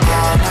planer.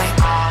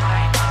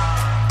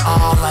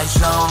 All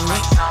eyes on me,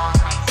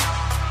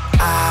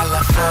 à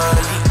la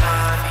folie.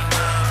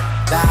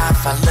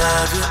 Life, I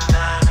love you,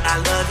 I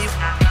love you.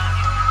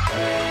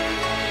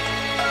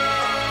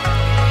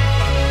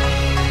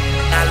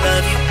 I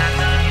love you, I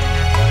love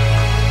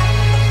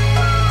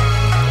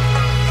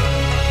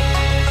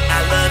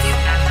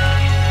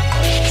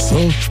you. Ça,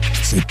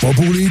 c'est pas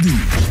pour les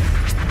doux.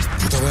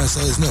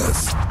 96.9.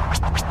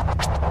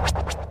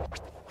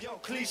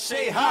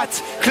 Cliché hot,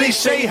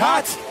 cliché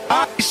hot,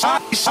 hot,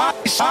 hot, hot,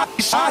 hot,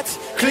 hot,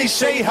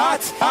 cliché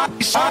hot, hot,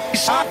 hot,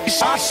 hot,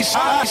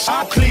 hot,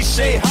 hot,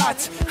 cliché hot,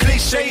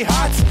 cliché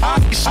hot,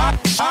 hot, hot,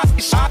 hot,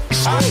 hot,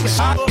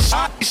 hot,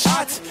 hot,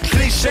 hot,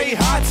 cliché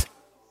hot.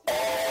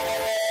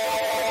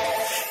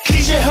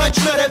 Cliché hot,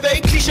 je me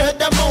réveille, cliché hot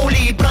dans mon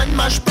lit. Prendre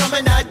marche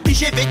promenade, puis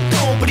j'ai vite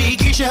compris.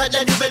 Cliché hot,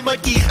 la nouvelle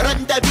mode qui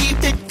run ta vie,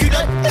 petite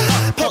culotte.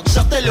 Porte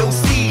sortelle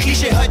aussi.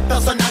 Cliché hot,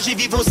 personnage et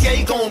vivre au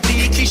ciel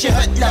compris. Cliché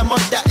hot, la mode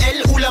à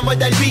elle ou la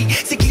mode à lui.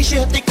 C'est cliché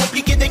hot et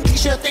compliqué d'un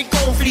cliché hot et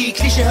conflit.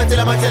 Cliché hot, c'est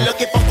la mode celle-là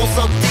qui est pas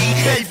consentie.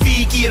 Belle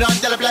fille qui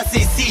rentre dans la place,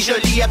 c'est si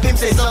jolie. Abîme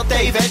ses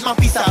orteils, vêtements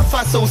pis sa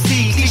face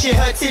aussi. Cliché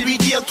hot, c'est lui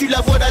dire tu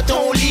la vois dans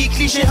ton lit.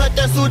 Cliché hot,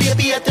 un sourire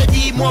pis elle te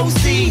dit moi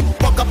aussi.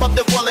 Pas capable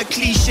de voir le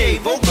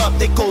cliché. Vos gars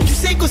t'es cool, tu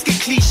sais qu'est-ce qui est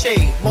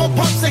cliché. Mon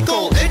popsicle,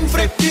 une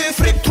frappe, deux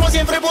frappes,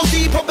 troisième frappe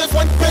aussi. Pas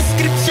besoin de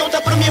prescription, ta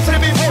première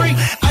frappe est free.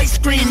 Ice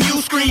cream,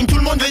 you scream, tout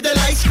le monde veut de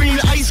l'ice cream.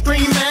 Le ice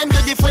cream man,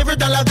 t'as des flavors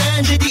dans la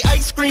vanne. J'ai dit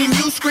ice cream,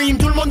 you scream,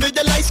 tout le monde veut de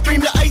l'ice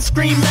cream. Le ice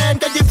cream man,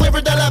 t'as des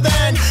flavors dans la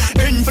vanne.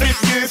 Une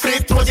frappe, deux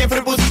frappes, troisième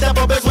frappe aussi. T'as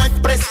pas besoin de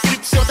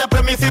prescription, ta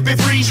première frappe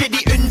est free. J'ai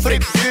dit une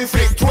frappe, deux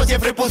frappes,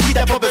 troisième frappe aussi.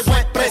 T'as pas besoin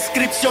de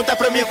prescription, ta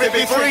première frappe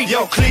est free.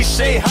 Yo,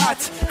 cliché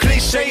hot,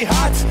 cliché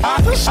hot,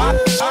 hot, hot, hot,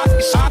 hot,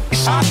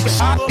 hot,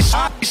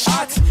 hot,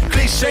 hot,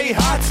 cliché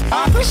hot,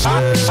 hot, hot,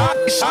 hot,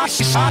 hot,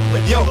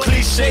 hot, yo,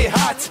 cliché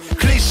hot,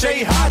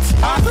 cliché hot,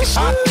 hot,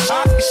 hot, hot,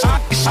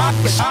 hot,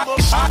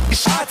 hot, hot,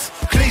 hot,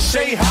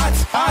 cliché hot,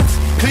 hot,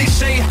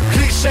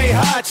 cliché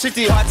hot,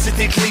 c'était hot,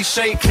 c'était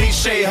cliché,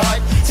 cliché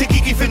hot. C'est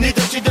qui finit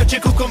Dutchy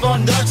Coucou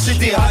Dutch,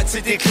 c'était hot,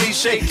 c'était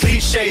cliché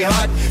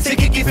hot. C'est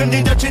qui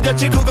finit Dutchy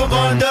Coucou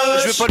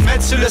Dutch. Je veux pas te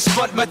mettre sur le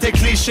spot, mais t'es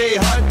cliché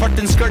hot. Porte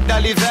une skirt dans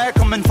l'hiver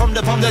comme une forme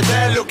de pomme de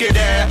terre, look at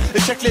there.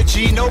 Check les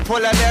Gino,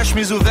 poil à l'air,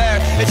 chemise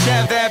ouverte. Et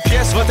tiens 20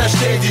 pièces, va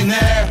t'acheter du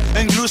nerf.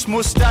 Une grosse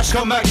moustache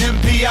comme Magnum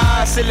P.I.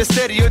 C'est le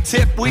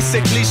stéréotype, oui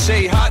c'est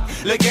cliché hot.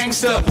 Le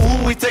gangsta,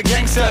 oui t'es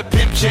gangsta.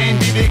 Pimp chain,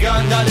 BB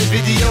gun dans les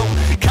vidéos.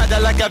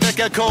 Cadillac avec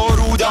un corps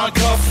dans le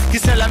coffre. Qui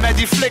sait la main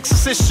des flicks,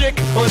 c'est chic,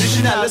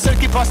 original. Le seul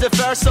qui pense de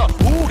faire ça,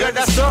 regarde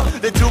à ça.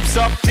 Des troupes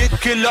ça, petite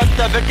culotte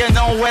avec un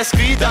nom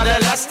whisky dans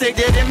l'élastique.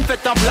 Des rimes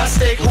faites en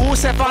plastique,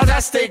 c'est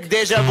fantastique.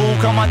 Déjà vous,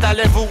 comment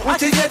allez-vous?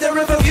 Together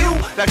review.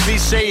 La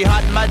cliché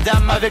hot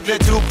madame avec le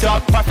tube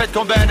top. Parfaite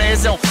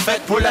combinaison,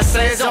 faite pour la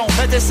saison.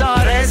 Faites sans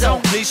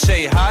raison.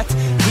 Cliché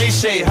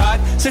hot,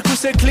 c'est quoi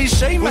c'est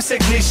cliché? Moi c'est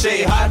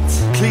cliché hot.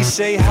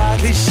 Cliché hot,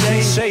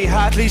 cliché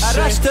hot, cliché.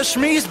 Arrache ta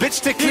chemise,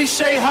 bitch, t'es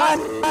cliché hot.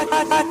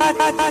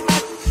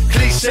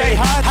 Cliché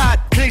hot,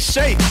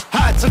 cliché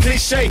hot, c'est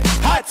cliché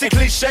hot, c'est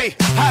cliché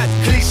hot,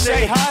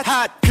 cliché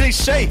hot,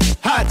 cliché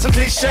hot, c'est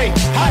cliché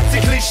hot,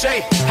 c'est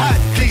cliché hot,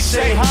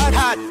 cliché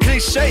hot,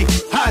 cliché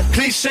hot,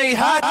 cliché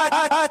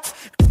hot.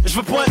 Je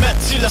veux pas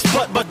mettre sur le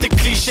spot, but t'es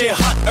cliché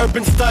hot,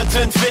 urban style,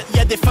 trend fit.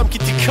 Y'a des femmes qui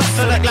t'écossent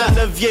avec la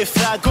neuvième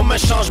fade comme un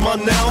changement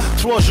de nom.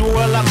 3 jours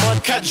à la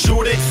mode, 4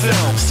 jours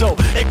d'excellence. So,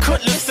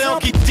 écoute le son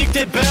qui dit que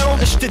t'es bon.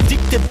 Je te dis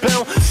que t'es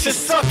bon, c'est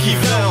ça qui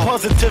vend.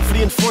 Positive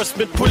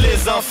reinforcement pour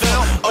les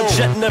enfants.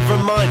 Jet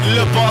nevermind,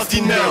 le boss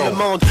dit non. Le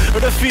monde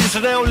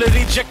refuseront, le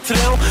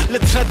rejecteront, le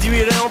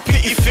traduiront, puis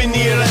ils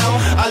finiront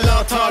à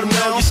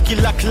l'entendement.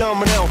 Puisqu'ils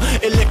l'acclameront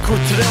et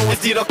l'écouteront et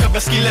se diront que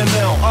parce qu'ils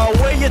aimeront. Ah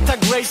ouais, y'a ta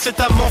grace, c'est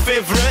à mon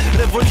favorite.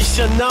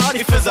 Révolutionnaire,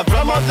 il faisait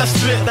vraiment de la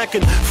suite. Dès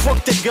qu'une fois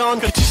que t'es gone,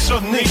 que tu sois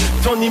venu,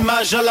 ton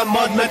image à la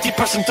mode, mais t'es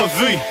personne t'a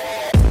vu.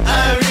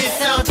 Un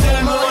risson, tout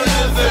le monde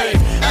le veut.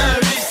 Un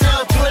risson,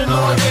 tout le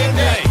monde est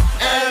né.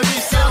 Un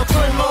risson, tout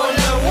le monde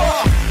le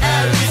voit.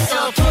 Un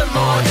risson, tout le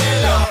monde est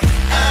là.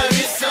 Un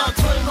risson,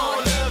 tout le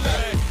monde le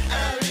veut.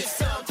 Un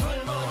risson, tout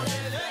le monde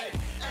est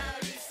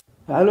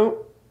né. Allô?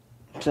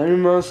 Salut,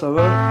 man, ça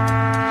va?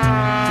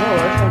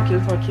 Ouais,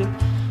 tranquille.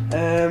 Je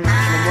me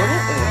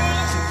demandais,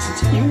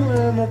 c'est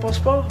où mon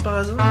passeport par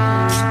hasard?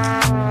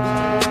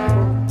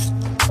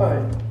 Ouais,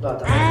 là,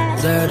 attends.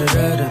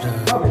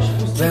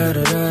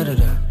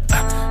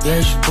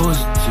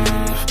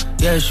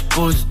 Yeah, j'suis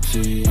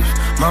positif.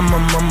 Maman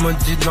m'a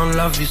dit dans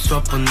la vie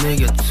sois pas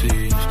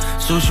négatif.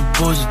 So j'suis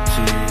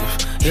positif.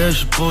 Yeah,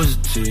 j'suis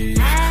positif.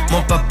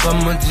 Mon papa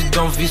m'a dit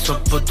dans vie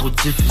sois pas trop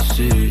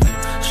difficile.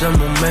 J'aime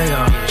mon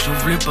meilleur,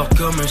 j'ouvre les portes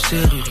comme un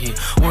serrurier.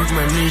 Work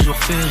même les jours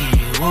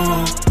fériés.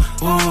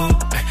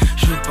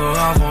 Je veux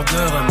pas avoir de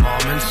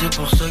remords, même c'est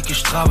pour ça que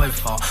je travaille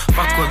fort.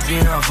 Pas quoi de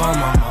bien avant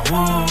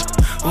maman.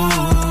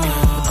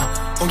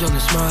 On garde le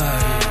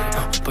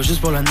smile, pas juste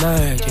pour la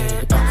night,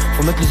 yeah.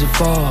 Faut mettre les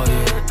efforts,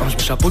 yeah.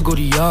 J'mets chapeau le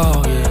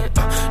gorillard, yeah.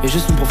 Y'a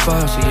juste une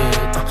professe,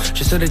 yeah.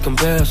 J'essaie d'être comme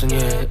personne,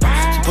 yeah.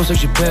 C'est pour ça que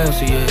j'ai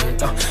percé,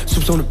 yeah.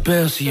 Soupçon de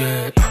percé,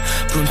 yeah.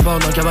 Plus fort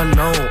dans le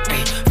cabanon,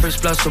 hey. First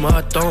place au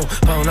marathon.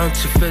 Pendant que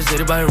tu faisais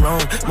les bails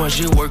wrong, moi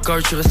j'ai work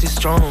hard, j'suis resté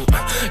strong.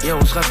 Yeah,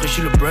 on se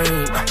rafraîchit le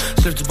brain.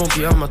 Seul du bon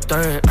pied en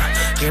matin.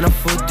 Rien à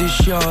foutre des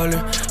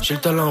chiales. J'ai le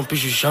talent puis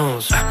j'ai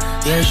chance.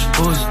 Yeah, j'suis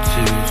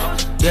positif.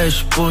 Yeah,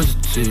 j'suis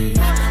positif.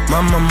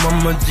 Maman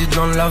m'a dit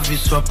dans la vie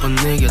sois pas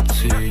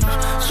négatif.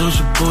 So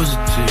j'suis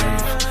positif.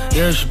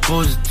 Yeah, j'suis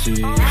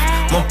positif.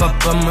 Mon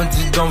papa m'a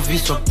dit dans vie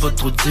sois pas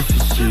trop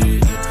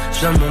difficile.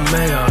 J'aime mon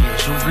meilleur, yeah.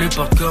 J'ouvre les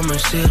portes comme un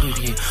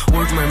serrurier.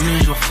 Work même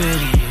les jours fériés.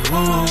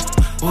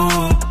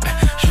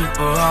 Je veux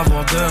pas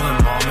avoir de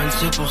remords, même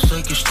c'est pour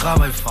ça que je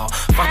travaille fort.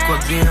 Pas quoi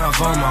de bien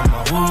avant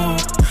maman.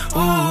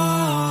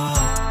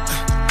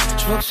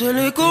 J'vois que c'est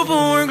les cours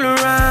pour work le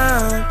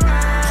rap.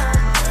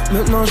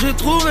 Maintenant j'ai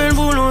trouvé le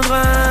boulot de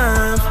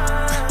rêve.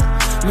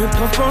 Mes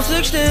profs pensaient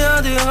que j'étais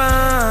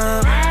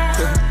adhérent.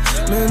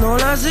 Mais non,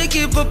 la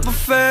zéquipe peut pas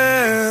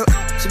faire.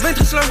 C'est bien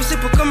triste la vie, c'est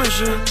pas comme un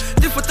jeu.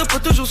 Des fois t'as pas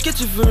toujours ce que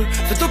tu veux.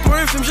 Fais-toi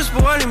pas un film juste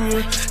pour aller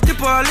mieux. T'es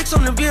pas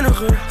Alexandre le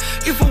bienheureux.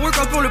 Il faut work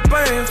out pour le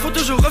pain. Faut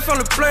toujours refaire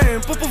le plein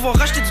pour pouvoir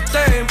racheter du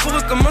temps. Pour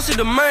recommencer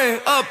demain.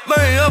 Up,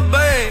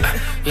 ben.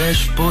 Yeah,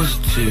 j'suis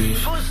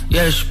positif.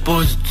 Yeah, j'suis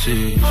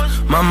positif.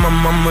 Ma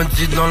maman m'a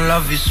dit dans la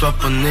vie, sois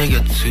pas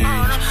négatif.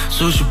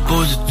 So j'suis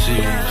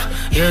positif.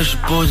 Yeah, j'suis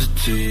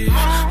positif.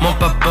 Mon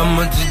papa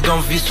m'a dit dans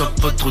la vie, sois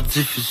pas trop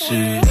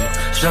difficile.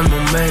 J'aime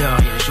mon meilleur,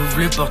 yeah. J'ouvre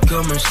les portes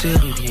comme un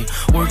serrurier.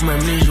 Work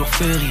même les jours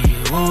fériés.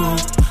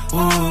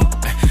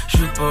 Je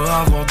veux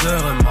pas avoir de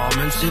remords,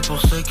 même c'est pour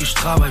ça que je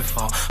travaille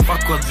fort. Pas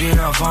quoi de bien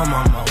avant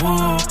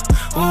maman.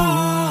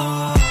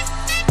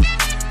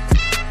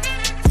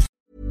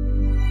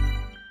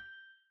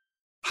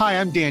 Hi,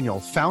 I'm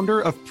Daniel, founder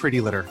of Pretty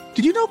Litter.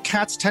 Did you know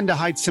cats tend to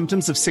hide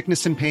symptoms of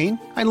sickness and pain?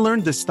 I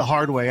learned this the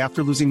hard way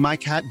after losing my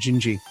cat,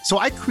 Gingy. So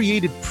I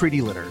created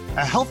Pretty Litter,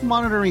 a health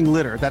monitoring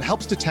litter that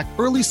helps detect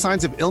early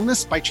signs of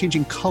illness by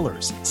changing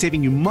colors,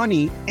 saving you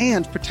money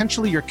and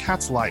potentially your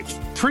cat's life.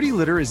 Pretty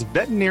Litter is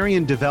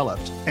veterinarian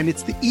developed, and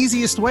it's the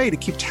easiest way to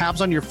keep tabs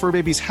on your fur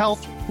baby's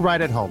health right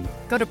at home.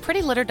 Go to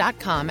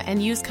prettylitter.com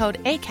and use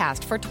code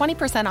ACAST for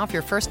 20% off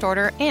your first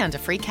order and a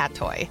free cat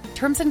toy.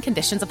 Terms and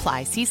conditions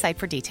apply. See site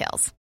for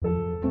details.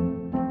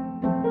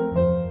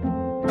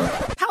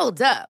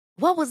 Hold up.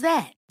 What was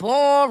that?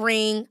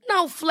 Boring.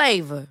 No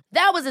flavor.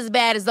 That was as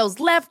bad as those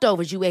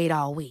leftovers you ate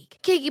all week.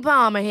 Keke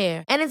Palmer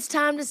here, and it's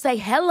time to say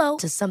hello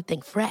to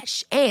something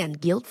fresh and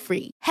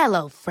guilt-free.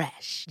 Hello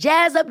Fresh.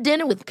 Jazz up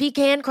dinner with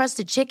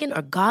pecan-crusted chicken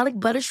or garlic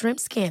butter shrimp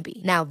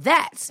scampi. Now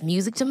that's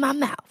music to my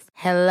mouth.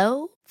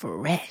 Hello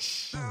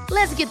Fresh.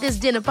 Let's get this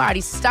dinner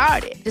party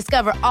started.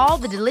 Discover all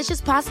the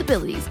delicious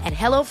possibilities at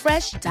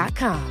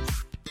HelloFresh.com.